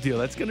Jones deal,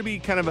 that's going to be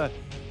kind of a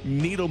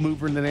needle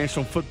mover in the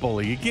National Football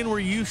League. Again, we're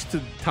used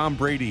to Tom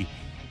Brady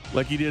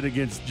like he did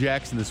against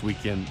Jackson this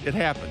weekend. It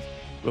happens.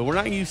 But we're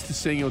not used to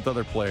seeing it with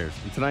other players.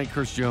 And tonight,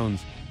 Chris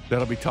Jones,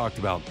 that'll be talked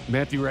about.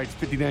 Matthew Wright's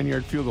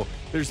 59-yard field goal.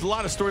 There's a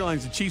lot of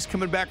storylines. The Chiefs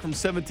coming back from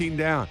 17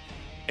 down.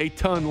 A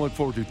ton to look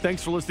forward to.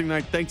 Thanks for listening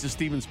tonight. Thanks to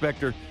Steven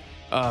Spector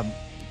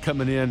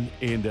coming in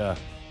and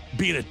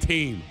being a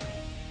team.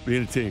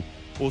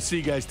 We'll see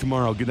you guys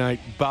tomorrow. Good night.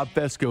 Bob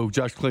Fesco,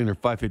 Josh Kleiner,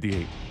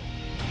 558.